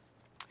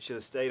 Should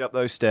have stayed up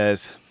those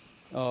stairs.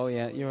 Oh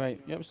yeah, you're right.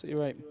 You're absolutely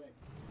right.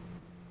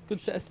 Good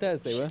set of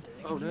stairs they were.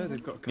 Oh no,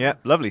 they've got. Yeah,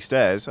 lovely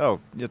stairs.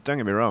 Oh, yeah, don't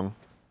get me wrong.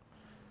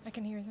 I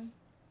can hear them.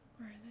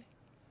 Where are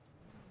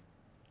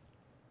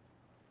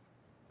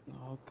they?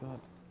 Oh god.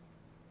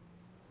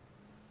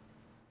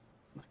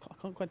 I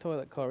can't quite tell where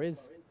that car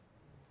is.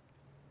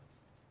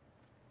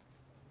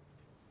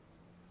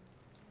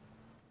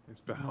 It's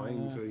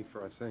behind Aoife,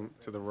 I think,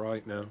 to the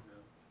right now.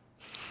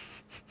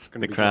 It's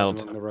going The to be crowd,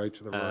 driving along the road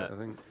to the right, I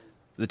think.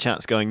 The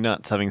chat's going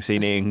nuts, having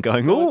seen Ian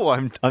going, "Oh,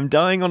 I'm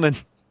dying on an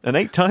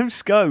 8x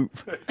scope."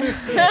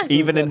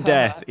 Even in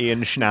death,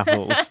 Ian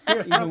schnapples.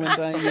 Even when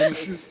dying in.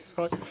 It's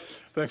like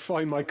they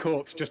find my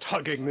corpse just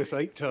hugging this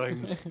 8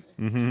 times.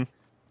 Mm-hmm.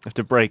 Have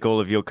to break all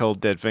of your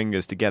cold dead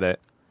fingers to get it.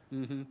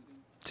 Mm-hmm.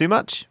 Too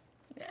much?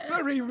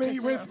 Bury me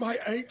Just with enough. my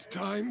 8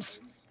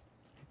 times.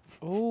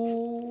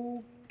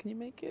 Oh, can you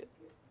make it?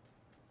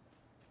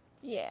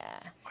 Yeah.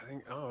 I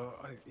think,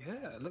 yeah,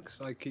 it looks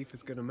like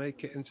Aoife's going to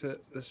make it into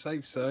the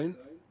safe zone.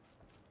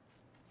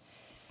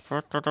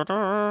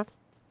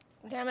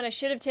 Damn it! I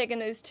should have taken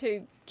those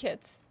 2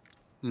 kits.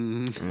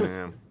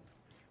 Yeah.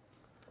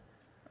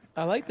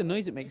 I like the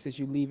noise it makes as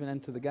you leave and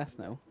enter the gas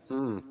now.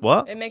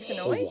 What? It makes a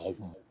noise.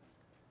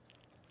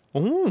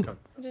 Ooh.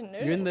 I didn't know.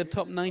 You're in the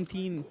top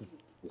 19.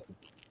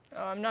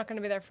 Oh, I'm not going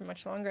to be there for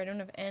much longer. I don't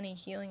have any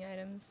healing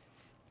items.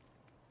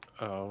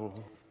 Oh.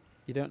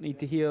 You don't need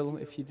to heal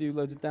if you do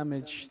loads of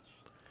damage.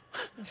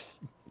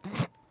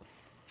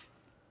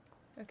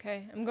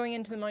 Okay, I'm going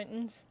into the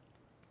mountains.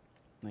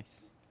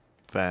 Nice.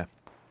 Fair.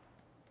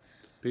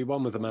 Be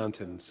one with the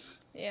mountains.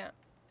 Yeah.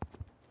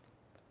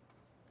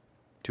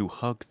 To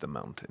hug the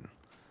mountain.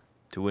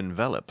 To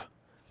envelop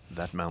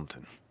that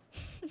mountain.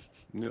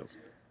 Niels.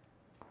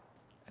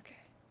 Okay.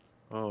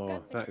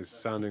 Oh, that is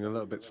sounding a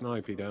little bit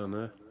snipey down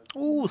there.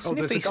 Ooh, Oh,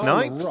 there's a snippy guy on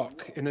a snipes.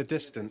 rock in the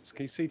distance.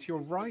 Can you see to your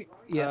right?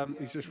 Yeah.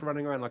 He's just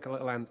running around like a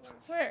little ant.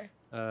 Where?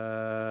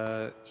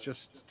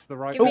 Just to the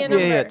right. Give Oh, me yeah, a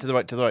yeah, number. to the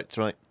right, to the right, to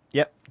the right.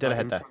 Yep, dead Right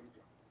ahead in there. front.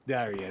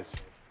 There he is.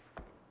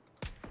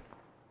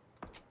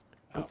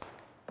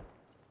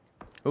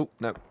 Oh,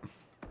 no.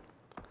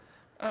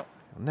 Oh. I'll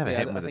never Yeah,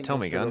 hit him I with a think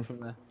Tommy you'll gun. struggle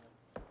from there.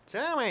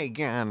 Tommy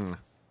gun.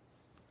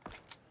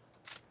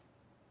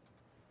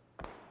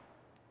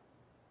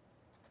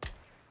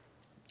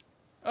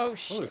 Oh Oh,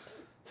 shit. it's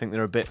I think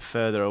they're a bit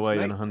further away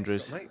than mates, 100.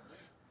 he's got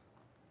mates.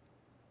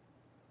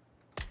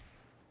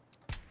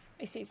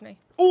 He sees me.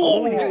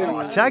 Oh,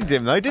 yeah. tagged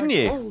him though, didn't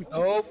you?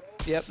 Oh,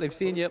 yep, they've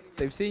seen you.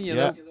 They've seen you.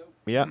 Yeah. though.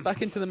 Yeah.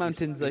 Back into the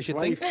mountains, I He's should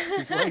think.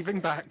 He's waving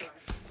back.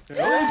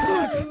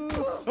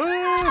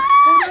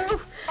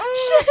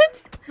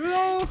 Shit!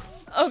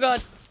 Oh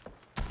god.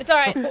 It's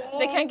alright.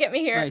 They can't get me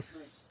here. Nice.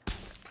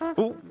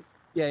 Oh,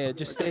 Yeah, yeah.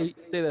 Just stay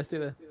there, stay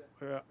there.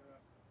 Yeah.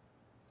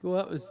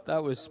 Well,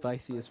 that was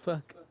spicy as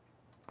fuck.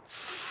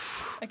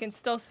 I can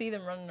still see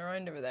them running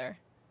around over there.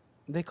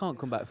 They can't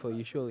come back for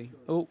you, surely.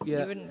 Oh,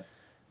 yeah. You wouldn't.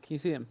 Can you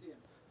see him?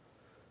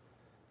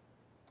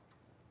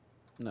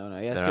 No, no,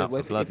 yeah, They're good. out for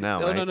Wait, blood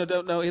now, Oh no, mate. no,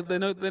 don't know. They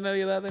know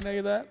you're there. They know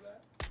you're there.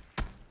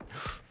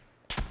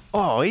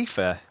 oh,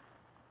 Aoife.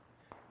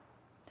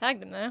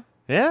 Tagged him though.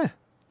 Yeah.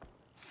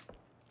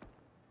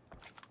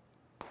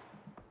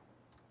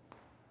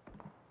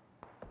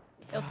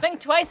 He'll think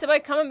twice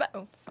about coming back.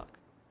 Oh fuck.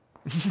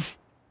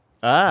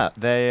 Ah,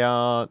 they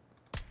are.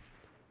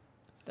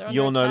 They're under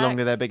You're no attack.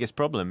 longer their biggest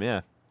problem.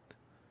 Yeah.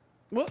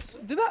 What? Is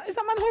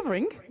that man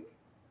hovering?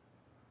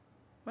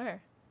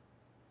 Where?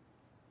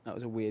 That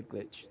was a weird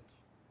glitch.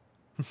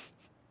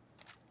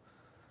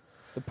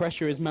 The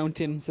pressure is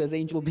mounting, says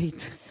Angel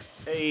Beat.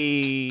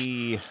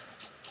 Hey.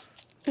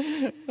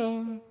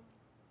 Oh,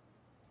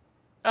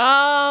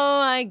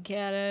 I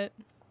get it.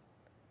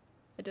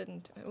 I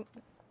didn't. Oh,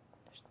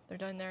 they're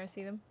down there. I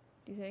see them.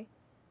 Do you see?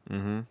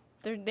 Mm-hmm.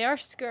 They are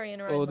scurrying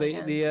around. Oh,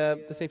 like the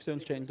ants. safe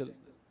zone's changed.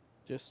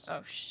 Just.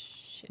 Oh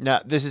shit. shit.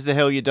 Nah, this is the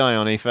hill you die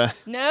on, Aoife.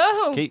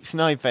 No. Keep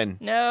sniping.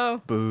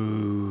 No.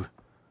 Boo.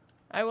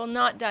 I will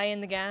not die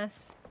in the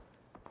gas.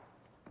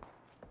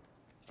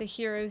 It's a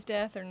hero's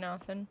death or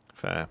nothing.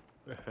 Fair.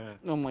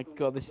 Oh my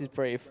god, this is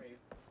brave.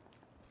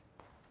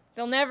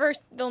 They'll never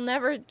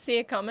see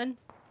it coming.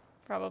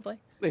 Probably.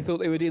 They thought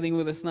they were dealing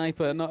with a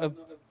sniper, not a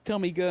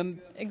Tommy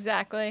gun.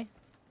 Exactly.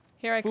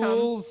 Here I come.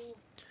 Fools.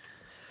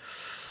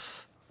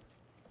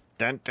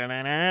 Dun, dun,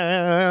 dun,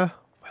 dun.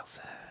 Well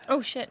said. Oh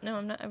shit! No,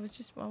 I'm not. I want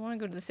to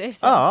go to the safe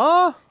zone.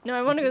 Ah. No,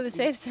 I want to go to the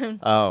safe zone.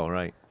 Oh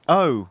right.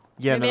 Oh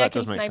yeah. Maybe no, I that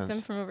can does make snipe sense.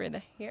 them from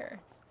over here.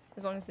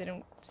 As long as they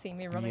don't see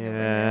me running over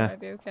Yeah. here, I'd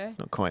be okay. It's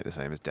not quite the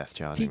same as death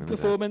charging. Peak them, is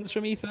it? performance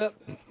from Aoife.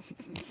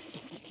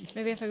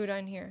 Maybe if I go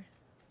down here.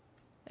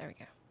 There we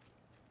go.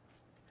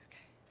 Okay.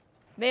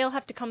 They'll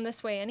have to come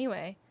this way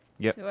anyway.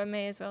 Yep. So I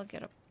may as well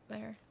get up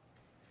there.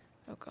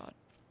 Oh god.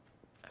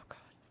 Oh god.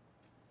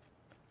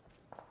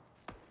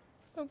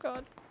 Oh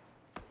god.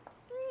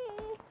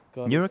 Mm.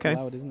 God, You're it's okay.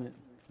 loud, isn't it?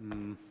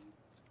 Mm.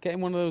 Getting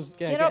one of those.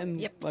 Yeah, Get up. getting,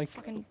 Yep. like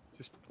Fucking.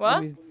 Just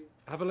What? these-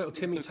 have a little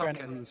Timmy So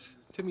granite. Tuckins.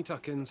 Timmy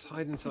Tuckins,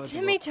 hide inside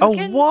Timmy the rock. Oh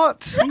Tuckins.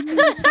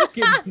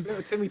 what?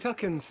 Little Timmy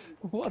Tuckins.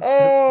 What?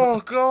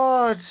 Oh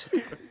god.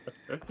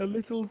 A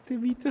little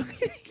Timmy Tuck.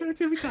 Little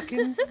Timmy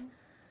Tuckins.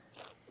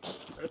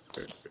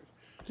 God.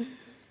 Oh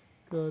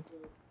god.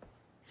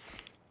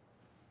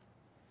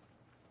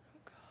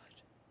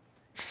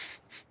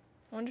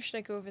 I wonder should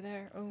I go over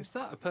there? Oh. Is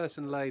that a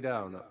person lay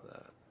down up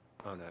there?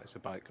 Oh no, it's a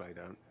bike lay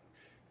down.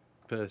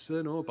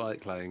 Person or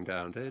bike laying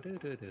down. Da, da,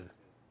 da, da.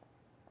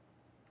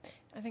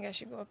 I think I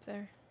should go up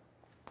there.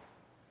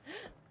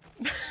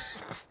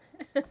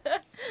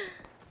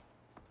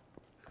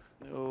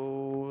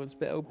 Oh, it's a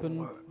bit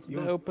open. It's a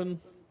bit open.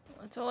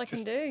 That's all I can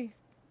Just- do.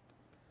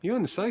 You're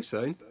in the safe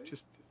zone.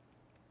 Just.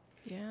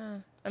 Yeah.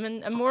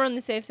 I'm more on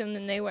the safe zone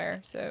than they were,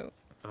 so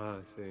Ah, I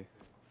see.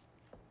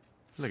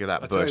 Look at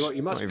that I tell you bush. what,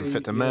 you must not even be,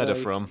 fit to you murder know,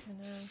 from.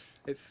 I know.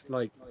 It's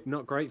like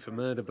not great for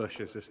murder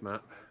bushes. This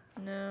map.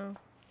 No.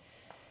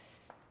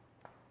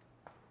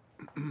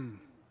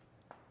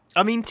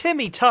 I mean,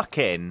 Timmy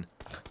Tuckin.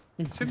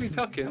 Timmy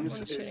Tuckins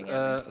Someone's is shooting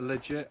at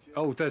legit.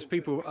 Oh, there's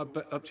people up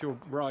to your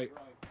right.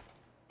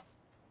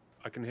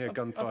 I can hear Up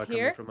gunfire coming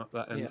here? from up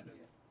that end.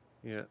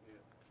 Yeah.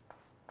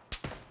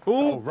 Ooh.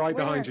 Oh, right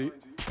Where? behind you.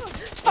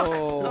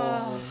 Oh.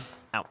 Oh.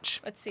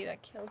 Ouch. Let's see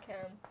that kill cam.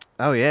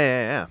 Oh yeah,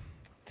 yeah, yeah.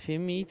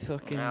 Timmy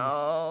Tuckins.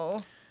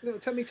 No. Little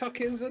Timmy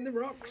Tuckins and the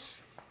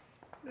rocks.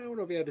 No one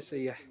will be able to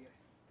see you.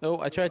 Oh,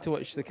 I tried to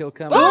watch the kill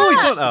cam. Oh, he's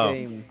Watch got- the oh.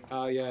 game.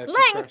 Oh yeah. If you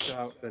Link! crash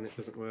out, then it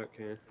doesn't work.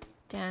 Yeah.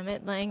 Damn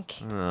it, Link.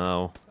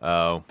 Oh.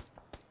 Oh.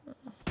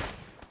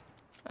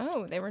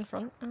 Oh, they were in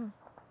front. Oh.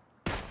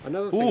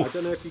 Another thing, Oof. I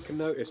don't know if you can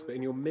notice, but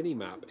in your mini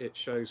map, it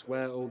shows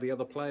where all the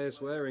other players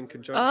were in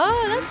conjunction.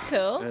 Oh, with you, that's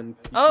cool. And you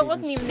Oh, can it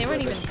wasn't even. see They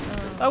weren't where even.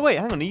 they- Oh wait,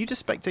 hang on. Are you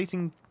just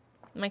spectating?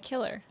 My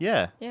killer.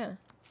 Yeah. Yeah.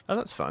 Oh,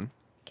 that's fun.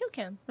 Kill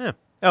cam. Yeah.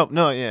 Oh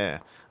no, yeah.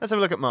 Let's have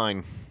a look at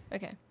mine.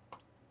 Okay.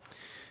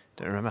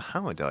 Don't remember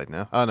how I died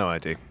now. Oh no, I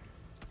do.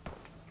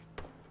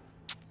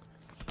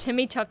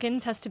 Timmy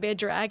Tuckins has to be a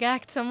drag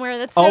act somewhere.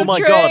 That's so Oh my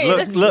true. god! Look,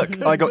 That's-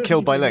 look! I got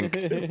killed by Link.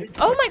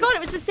 Oh my god! It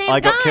was the same I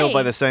guy. got killed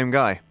by the same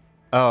guy.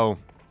 Oh.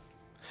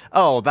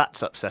 Oh,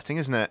 that's upsetting,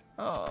 isn't it?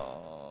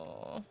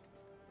 Oh.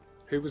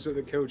 Who was it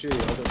that killed you? I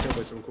got killed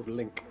by someone called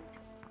Link.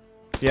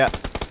 Yeah.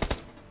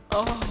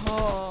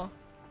 Oh.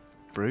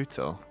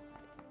 Brutal.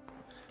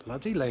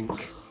 Bloody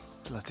Link.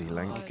 Bloody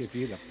Link. God. Give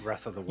you the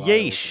breath of the wild.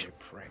 Yeesh. You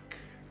prick.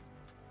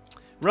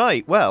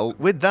 Right. Well,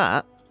 with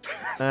that,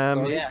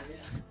 Sorry. Yeah.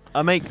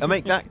 I make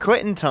that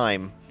quitting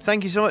time.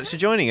 Thank you so much for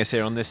joining us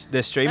here on this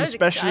stream, That was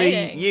especially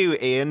exciting. you,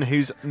 Ian,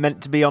 who's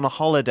meant to be on a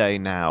holiday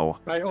now.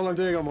 Mate, all I'm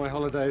doing on my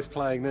holiday is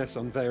playing this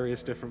on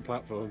various different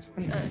platforms.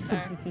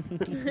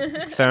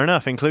 Fair. Fair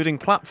enough, including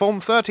platform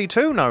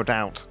 32, no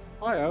doubt.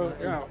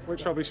 Yeah,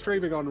 which I'll be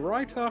streaming on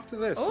right after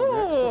this. on the Ooh.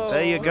 Xbox.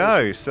 There you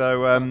go.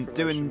 So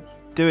Self-promotion.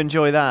 do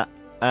enjoy that.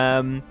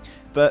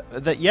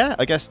 But that yeah,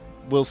 I guess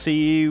we'll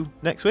see you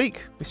next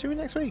week. We streaming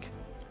next week.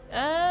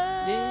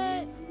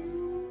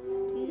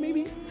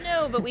 Maybe.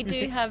 No, but we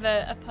do have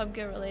a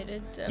PUBG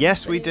related.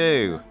 Yes, we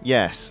video. do.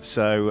 Yes.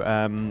 So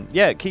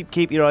yeah,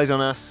 keep your eyes on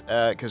us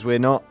because we're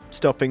not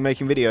stopping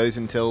making videos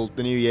until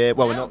the new year.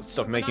 Well, we're No, not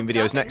stopping we're making not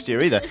videos stopping. next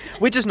year either.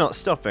 We're just not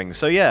stopping.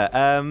 So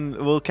yeah,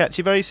 we'll catch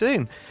you very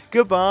soon.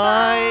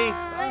 Goodbye.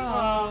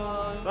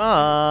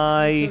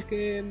 Bye.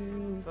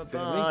 Tuckins.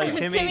 Bye.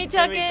 Timmy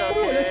Tuckins.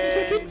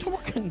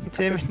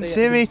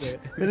 Timmy, the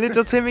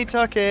little Timmy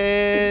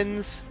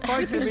Tuckins.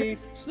 Bye, Timmy.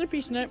 Snippy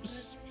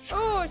snips.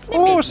 Oh, snippy.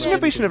 Oh, snips.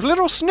 snippy sniff,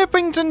 little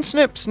snippington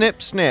snip,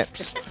 snip,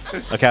 snips.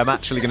 Okay, I'm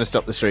actually going to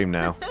stop the stream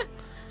now.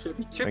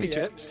 Chippy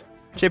chips.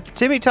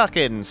 Timmy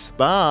Tuckins.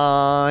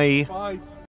 Bye. Bye.